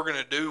about what we're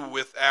going to do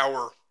with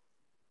our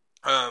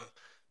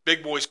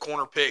Big Boys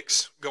Corner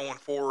Picks going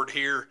forward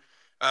here.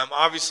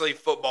 Obviously,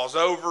 football's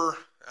over.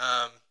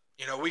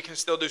 We can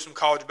still do some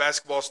college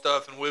basketball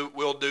stuff, and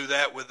we'll do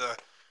that with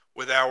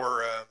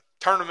our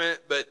tournament.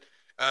 But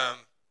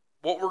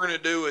what we're going to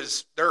do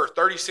is there are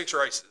 36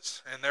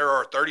 races, and there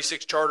are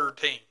 36 charter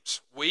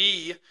teams.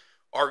 We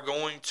are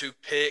going to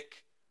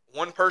pick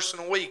one person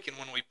a week, and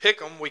when we pick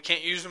them, we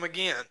can't use them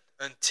again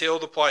until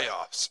the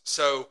playoffs.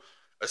 So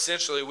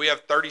essentially, we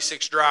have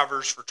 36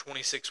 drivers for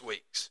 26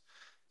 weeks.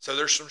 So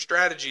there's some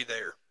strategy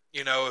there.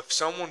 If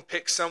someone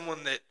picks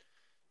someone that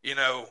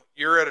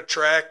you're at a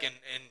track and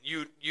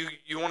you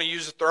want to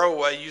use a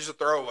throwaway,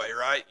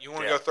 right? You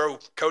want to go throw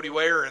Cody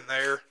Ware in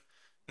there,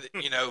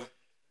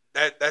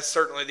 that's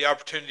certainly the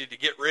opportunity to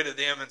get rid of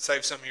them and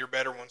save some of your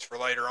better ones for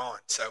later on.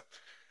 So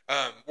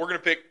we're going to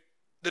pick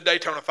the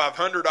Daytona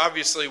 500.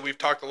 Obviously, we've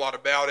talked a lot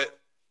about it.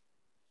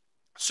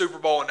 Super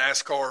Bowl and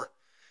NASCAR,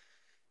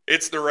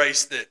 it's the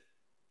race that,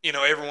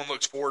 everyone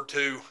looks forward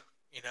to.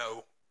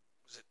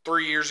 Was it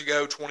 3 years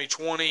ago,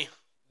 2020,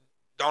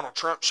 Donald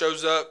Trump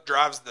shows up,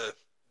 drives the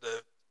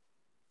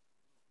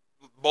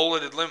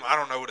bulleted limo. I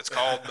don't know what it's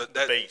called, but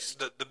that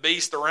the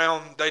beast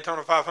around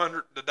Daytona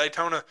 500, the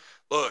Daytona.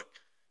 Look,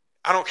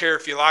 I don't care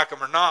if you like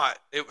them or not.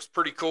 It was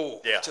pretty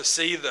cool to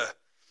see the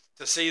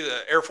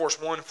Air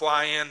Force One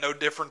fly in. No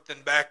different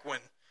than back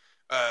when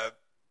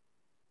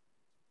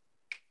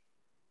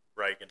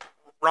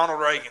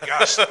Ronald Reagan.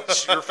 Gosh,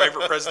 it's your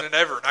favorite president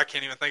ever, and I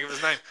can't even think of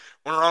his name.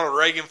 When Ronald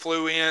Reagan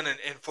flew in and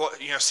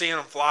seeing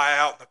him fly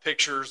out in the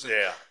pictures.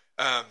 And,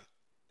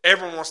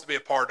 everyone wants to be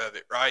a part of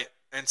it, right?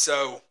 And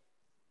so,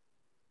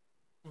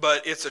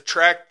 but it's a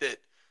track that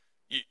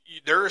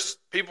there's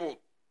people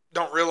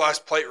don't realize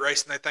plate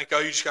racing. They think,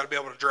 you just got to be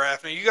able to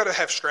draft. Now, you got to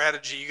have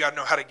strategy. You got to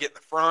know how to get in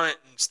the front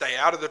and stay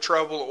out of the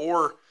trouble,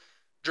 or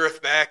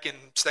drift back and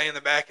stay in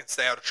the back and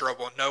stay out of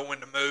trouble, and know when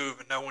to move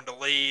and know when to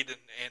lead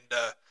and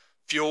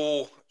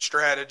fuel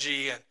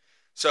strategy. And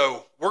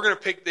so we're going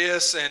to pick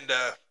this, and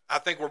I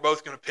think we're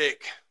both going to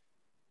pick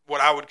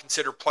what I would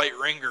consider plate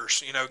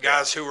ringers,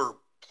 guys who are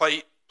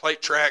plate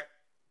track,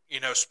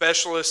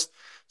 specialists.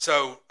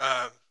 So,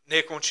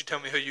 Nick, why don't you tell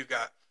me who you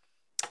got?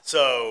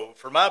 So,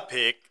 for my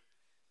pick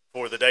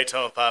for the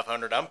Daytona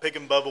 500, I'm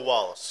picking Bubba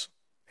Wallace.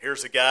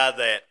 Here's a guy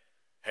that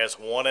has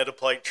won at a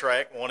plate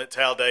track, one at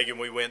Talladega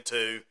we went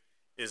to,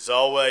 is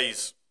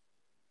always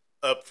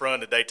up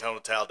front at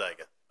Daytona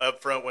Talladega,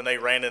 up front when they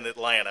ran in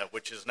Atlanta,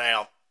 which is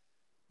now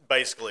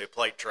basically a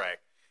plate track.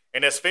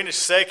 And has finished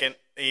second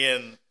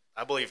in,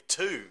 I believe,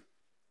 2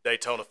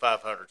 Daytona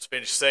 500s.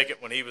 Finished second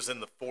when he was in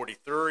the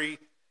 43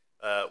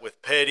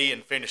 with Petty,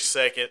 and finished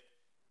second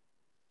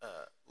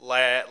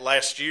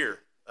last year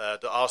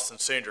to Austin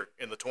Cindric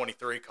in the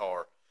 23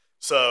 car.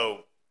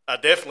 So I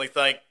definitely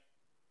think,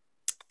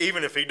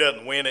 even if he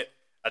doesn't win it,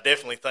 I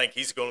definitely think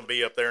he's going to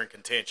be up there in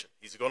contention.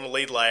 He's going to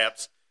lead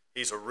laps.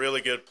 He's a really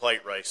good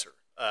plate racer.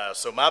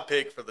 So my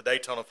pick for the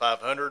Daytona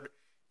 500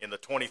 in the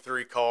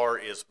 23 car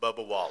is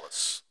Bubba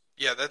Wallace.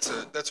 Yeah, that's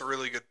a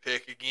really good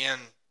pick. Again,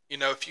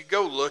 if you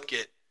go look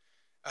at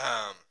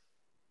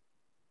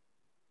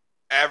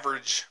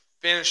average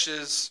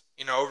finishes,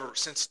 over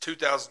since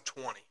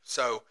 2020.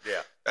 So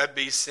that'd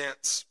be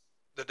since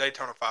the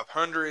Daytona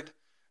 500.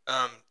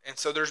 And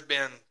so there's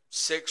been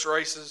 6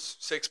 races,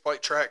 6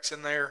 plate tracks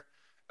in there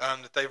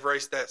that they've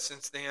raced at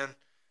since then.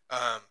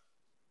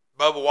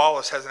 Bubba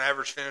Wallace has an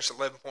average finish of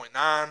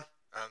 11.9.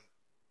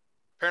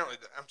 Apparently,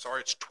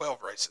 it's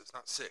 12 races,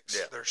 not 6.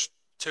 Yeah. There's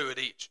 2 at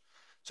each.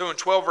 So in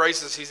 12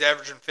 races, he's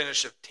averaging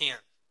finish of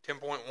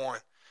 10.1.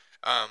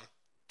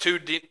 2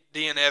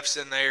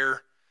 DNFs in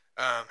there,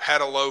 had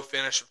a low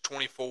finish of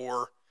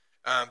 24,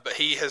 but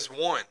he has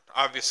won,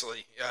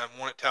 obviously.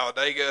 Won at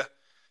Talladega,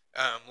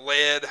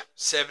 led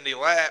 70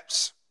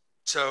 laps.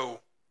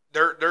 So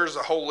there's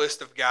a whole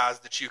list of guys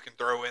that you can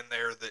throw in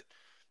there that,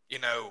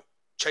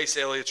 Chase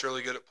Elliott's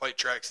really good at plate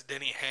tracks.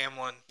 Denny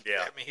Hamlin.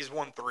 Yeah. I mean, he's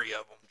won 3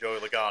 of them. Joey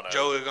Logano.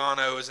 Joey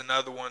Logano is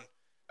another one.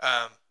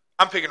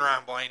 I'm picking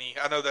Ryan Blaney.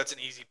 I know that's an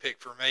easy pick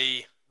for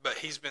me, but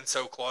he's been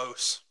so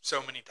close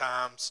so many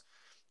times.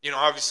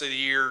 Obviously the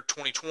year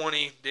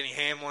 2020, Denny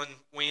Hamlin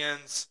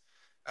wins.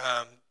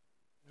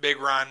 Big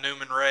Ryan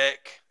Newman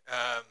wreck.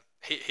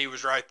 He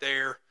was right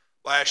there.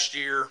 Last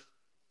year,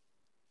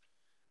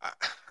 I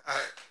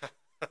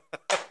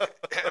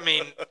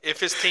mean, if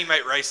his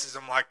teammate races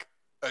him like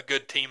a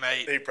good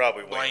teammate, he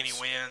probably Blaney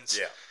wins.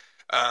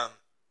 Yeah.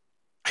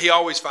 He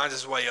always finds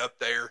his way up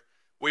there.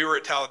 We were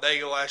at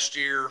Talladega last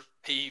year.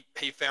 He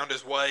found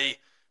his way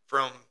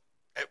from,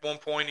 at one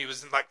point he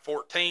was in like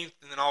 14th,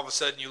 and then all of a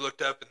sudden you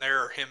looked up and there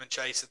are him and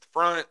Chase at the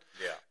front.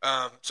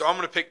 Yeah. So I'm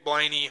going to pick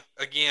Blaney,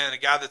 again, a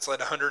guy that's led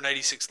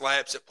 186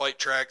 laps at plate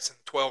tracks in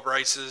 12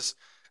 races,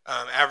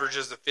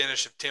 averages a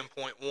finish of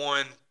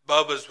 10.1.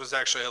 Bubba's was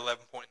actually 11.9.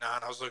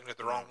 I was looking at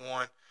the wrong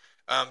one.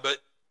 But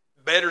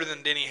better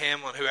than Denny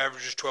Hamlin, who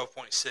averages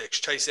 12.6.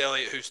 Chase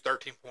Elliott, who's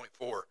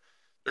 13.4.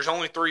 There's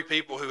only 3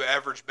 people who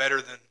average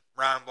better than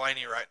Ryan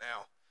Blaney right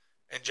now,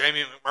 and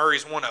Jamie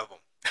McMurray's one of them.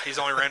 He's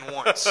only ran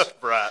once.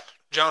 Right.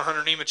 John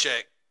Hunter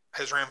Nemechek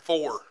has ran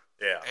 4.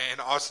 Yeah.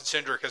 And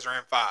Austin Cindric has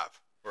ran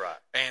 5. Right.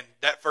 And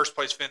that first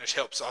place finish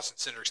helps Austin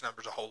Cindric's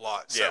numbers a whole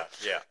lot. So,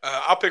 yeah.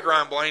 I'll pick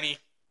Ryan Blaney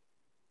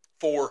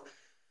for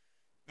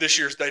this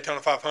year's Daytona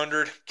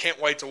 500. Can't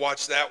wait to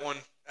watch that one,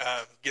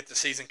 get the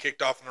season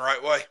kicked off in the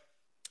right way.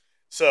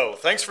 So,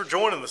 thanks for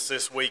joining us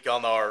this week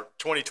on our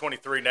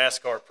 2023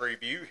 NASCAR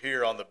preview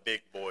here on the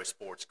Big Boy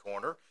Sports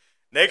Corner.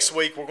 Next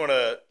week, we're going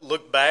to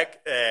look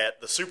back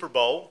at the Super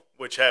Bowl,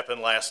 which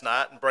happened last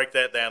night, and break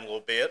that down a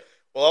little bit.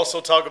 We'll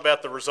also talk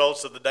about the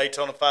results of the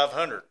Daytona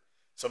 500.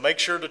 So make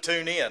sure to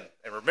tune in.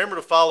 And remember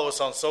to follow us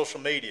on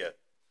social media,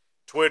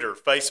 Twitter,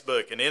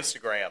 Facebook, and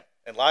Instagram,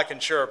 and like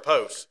and share our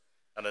posts.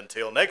 And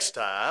until next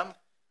time,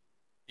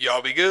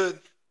 y'all be good.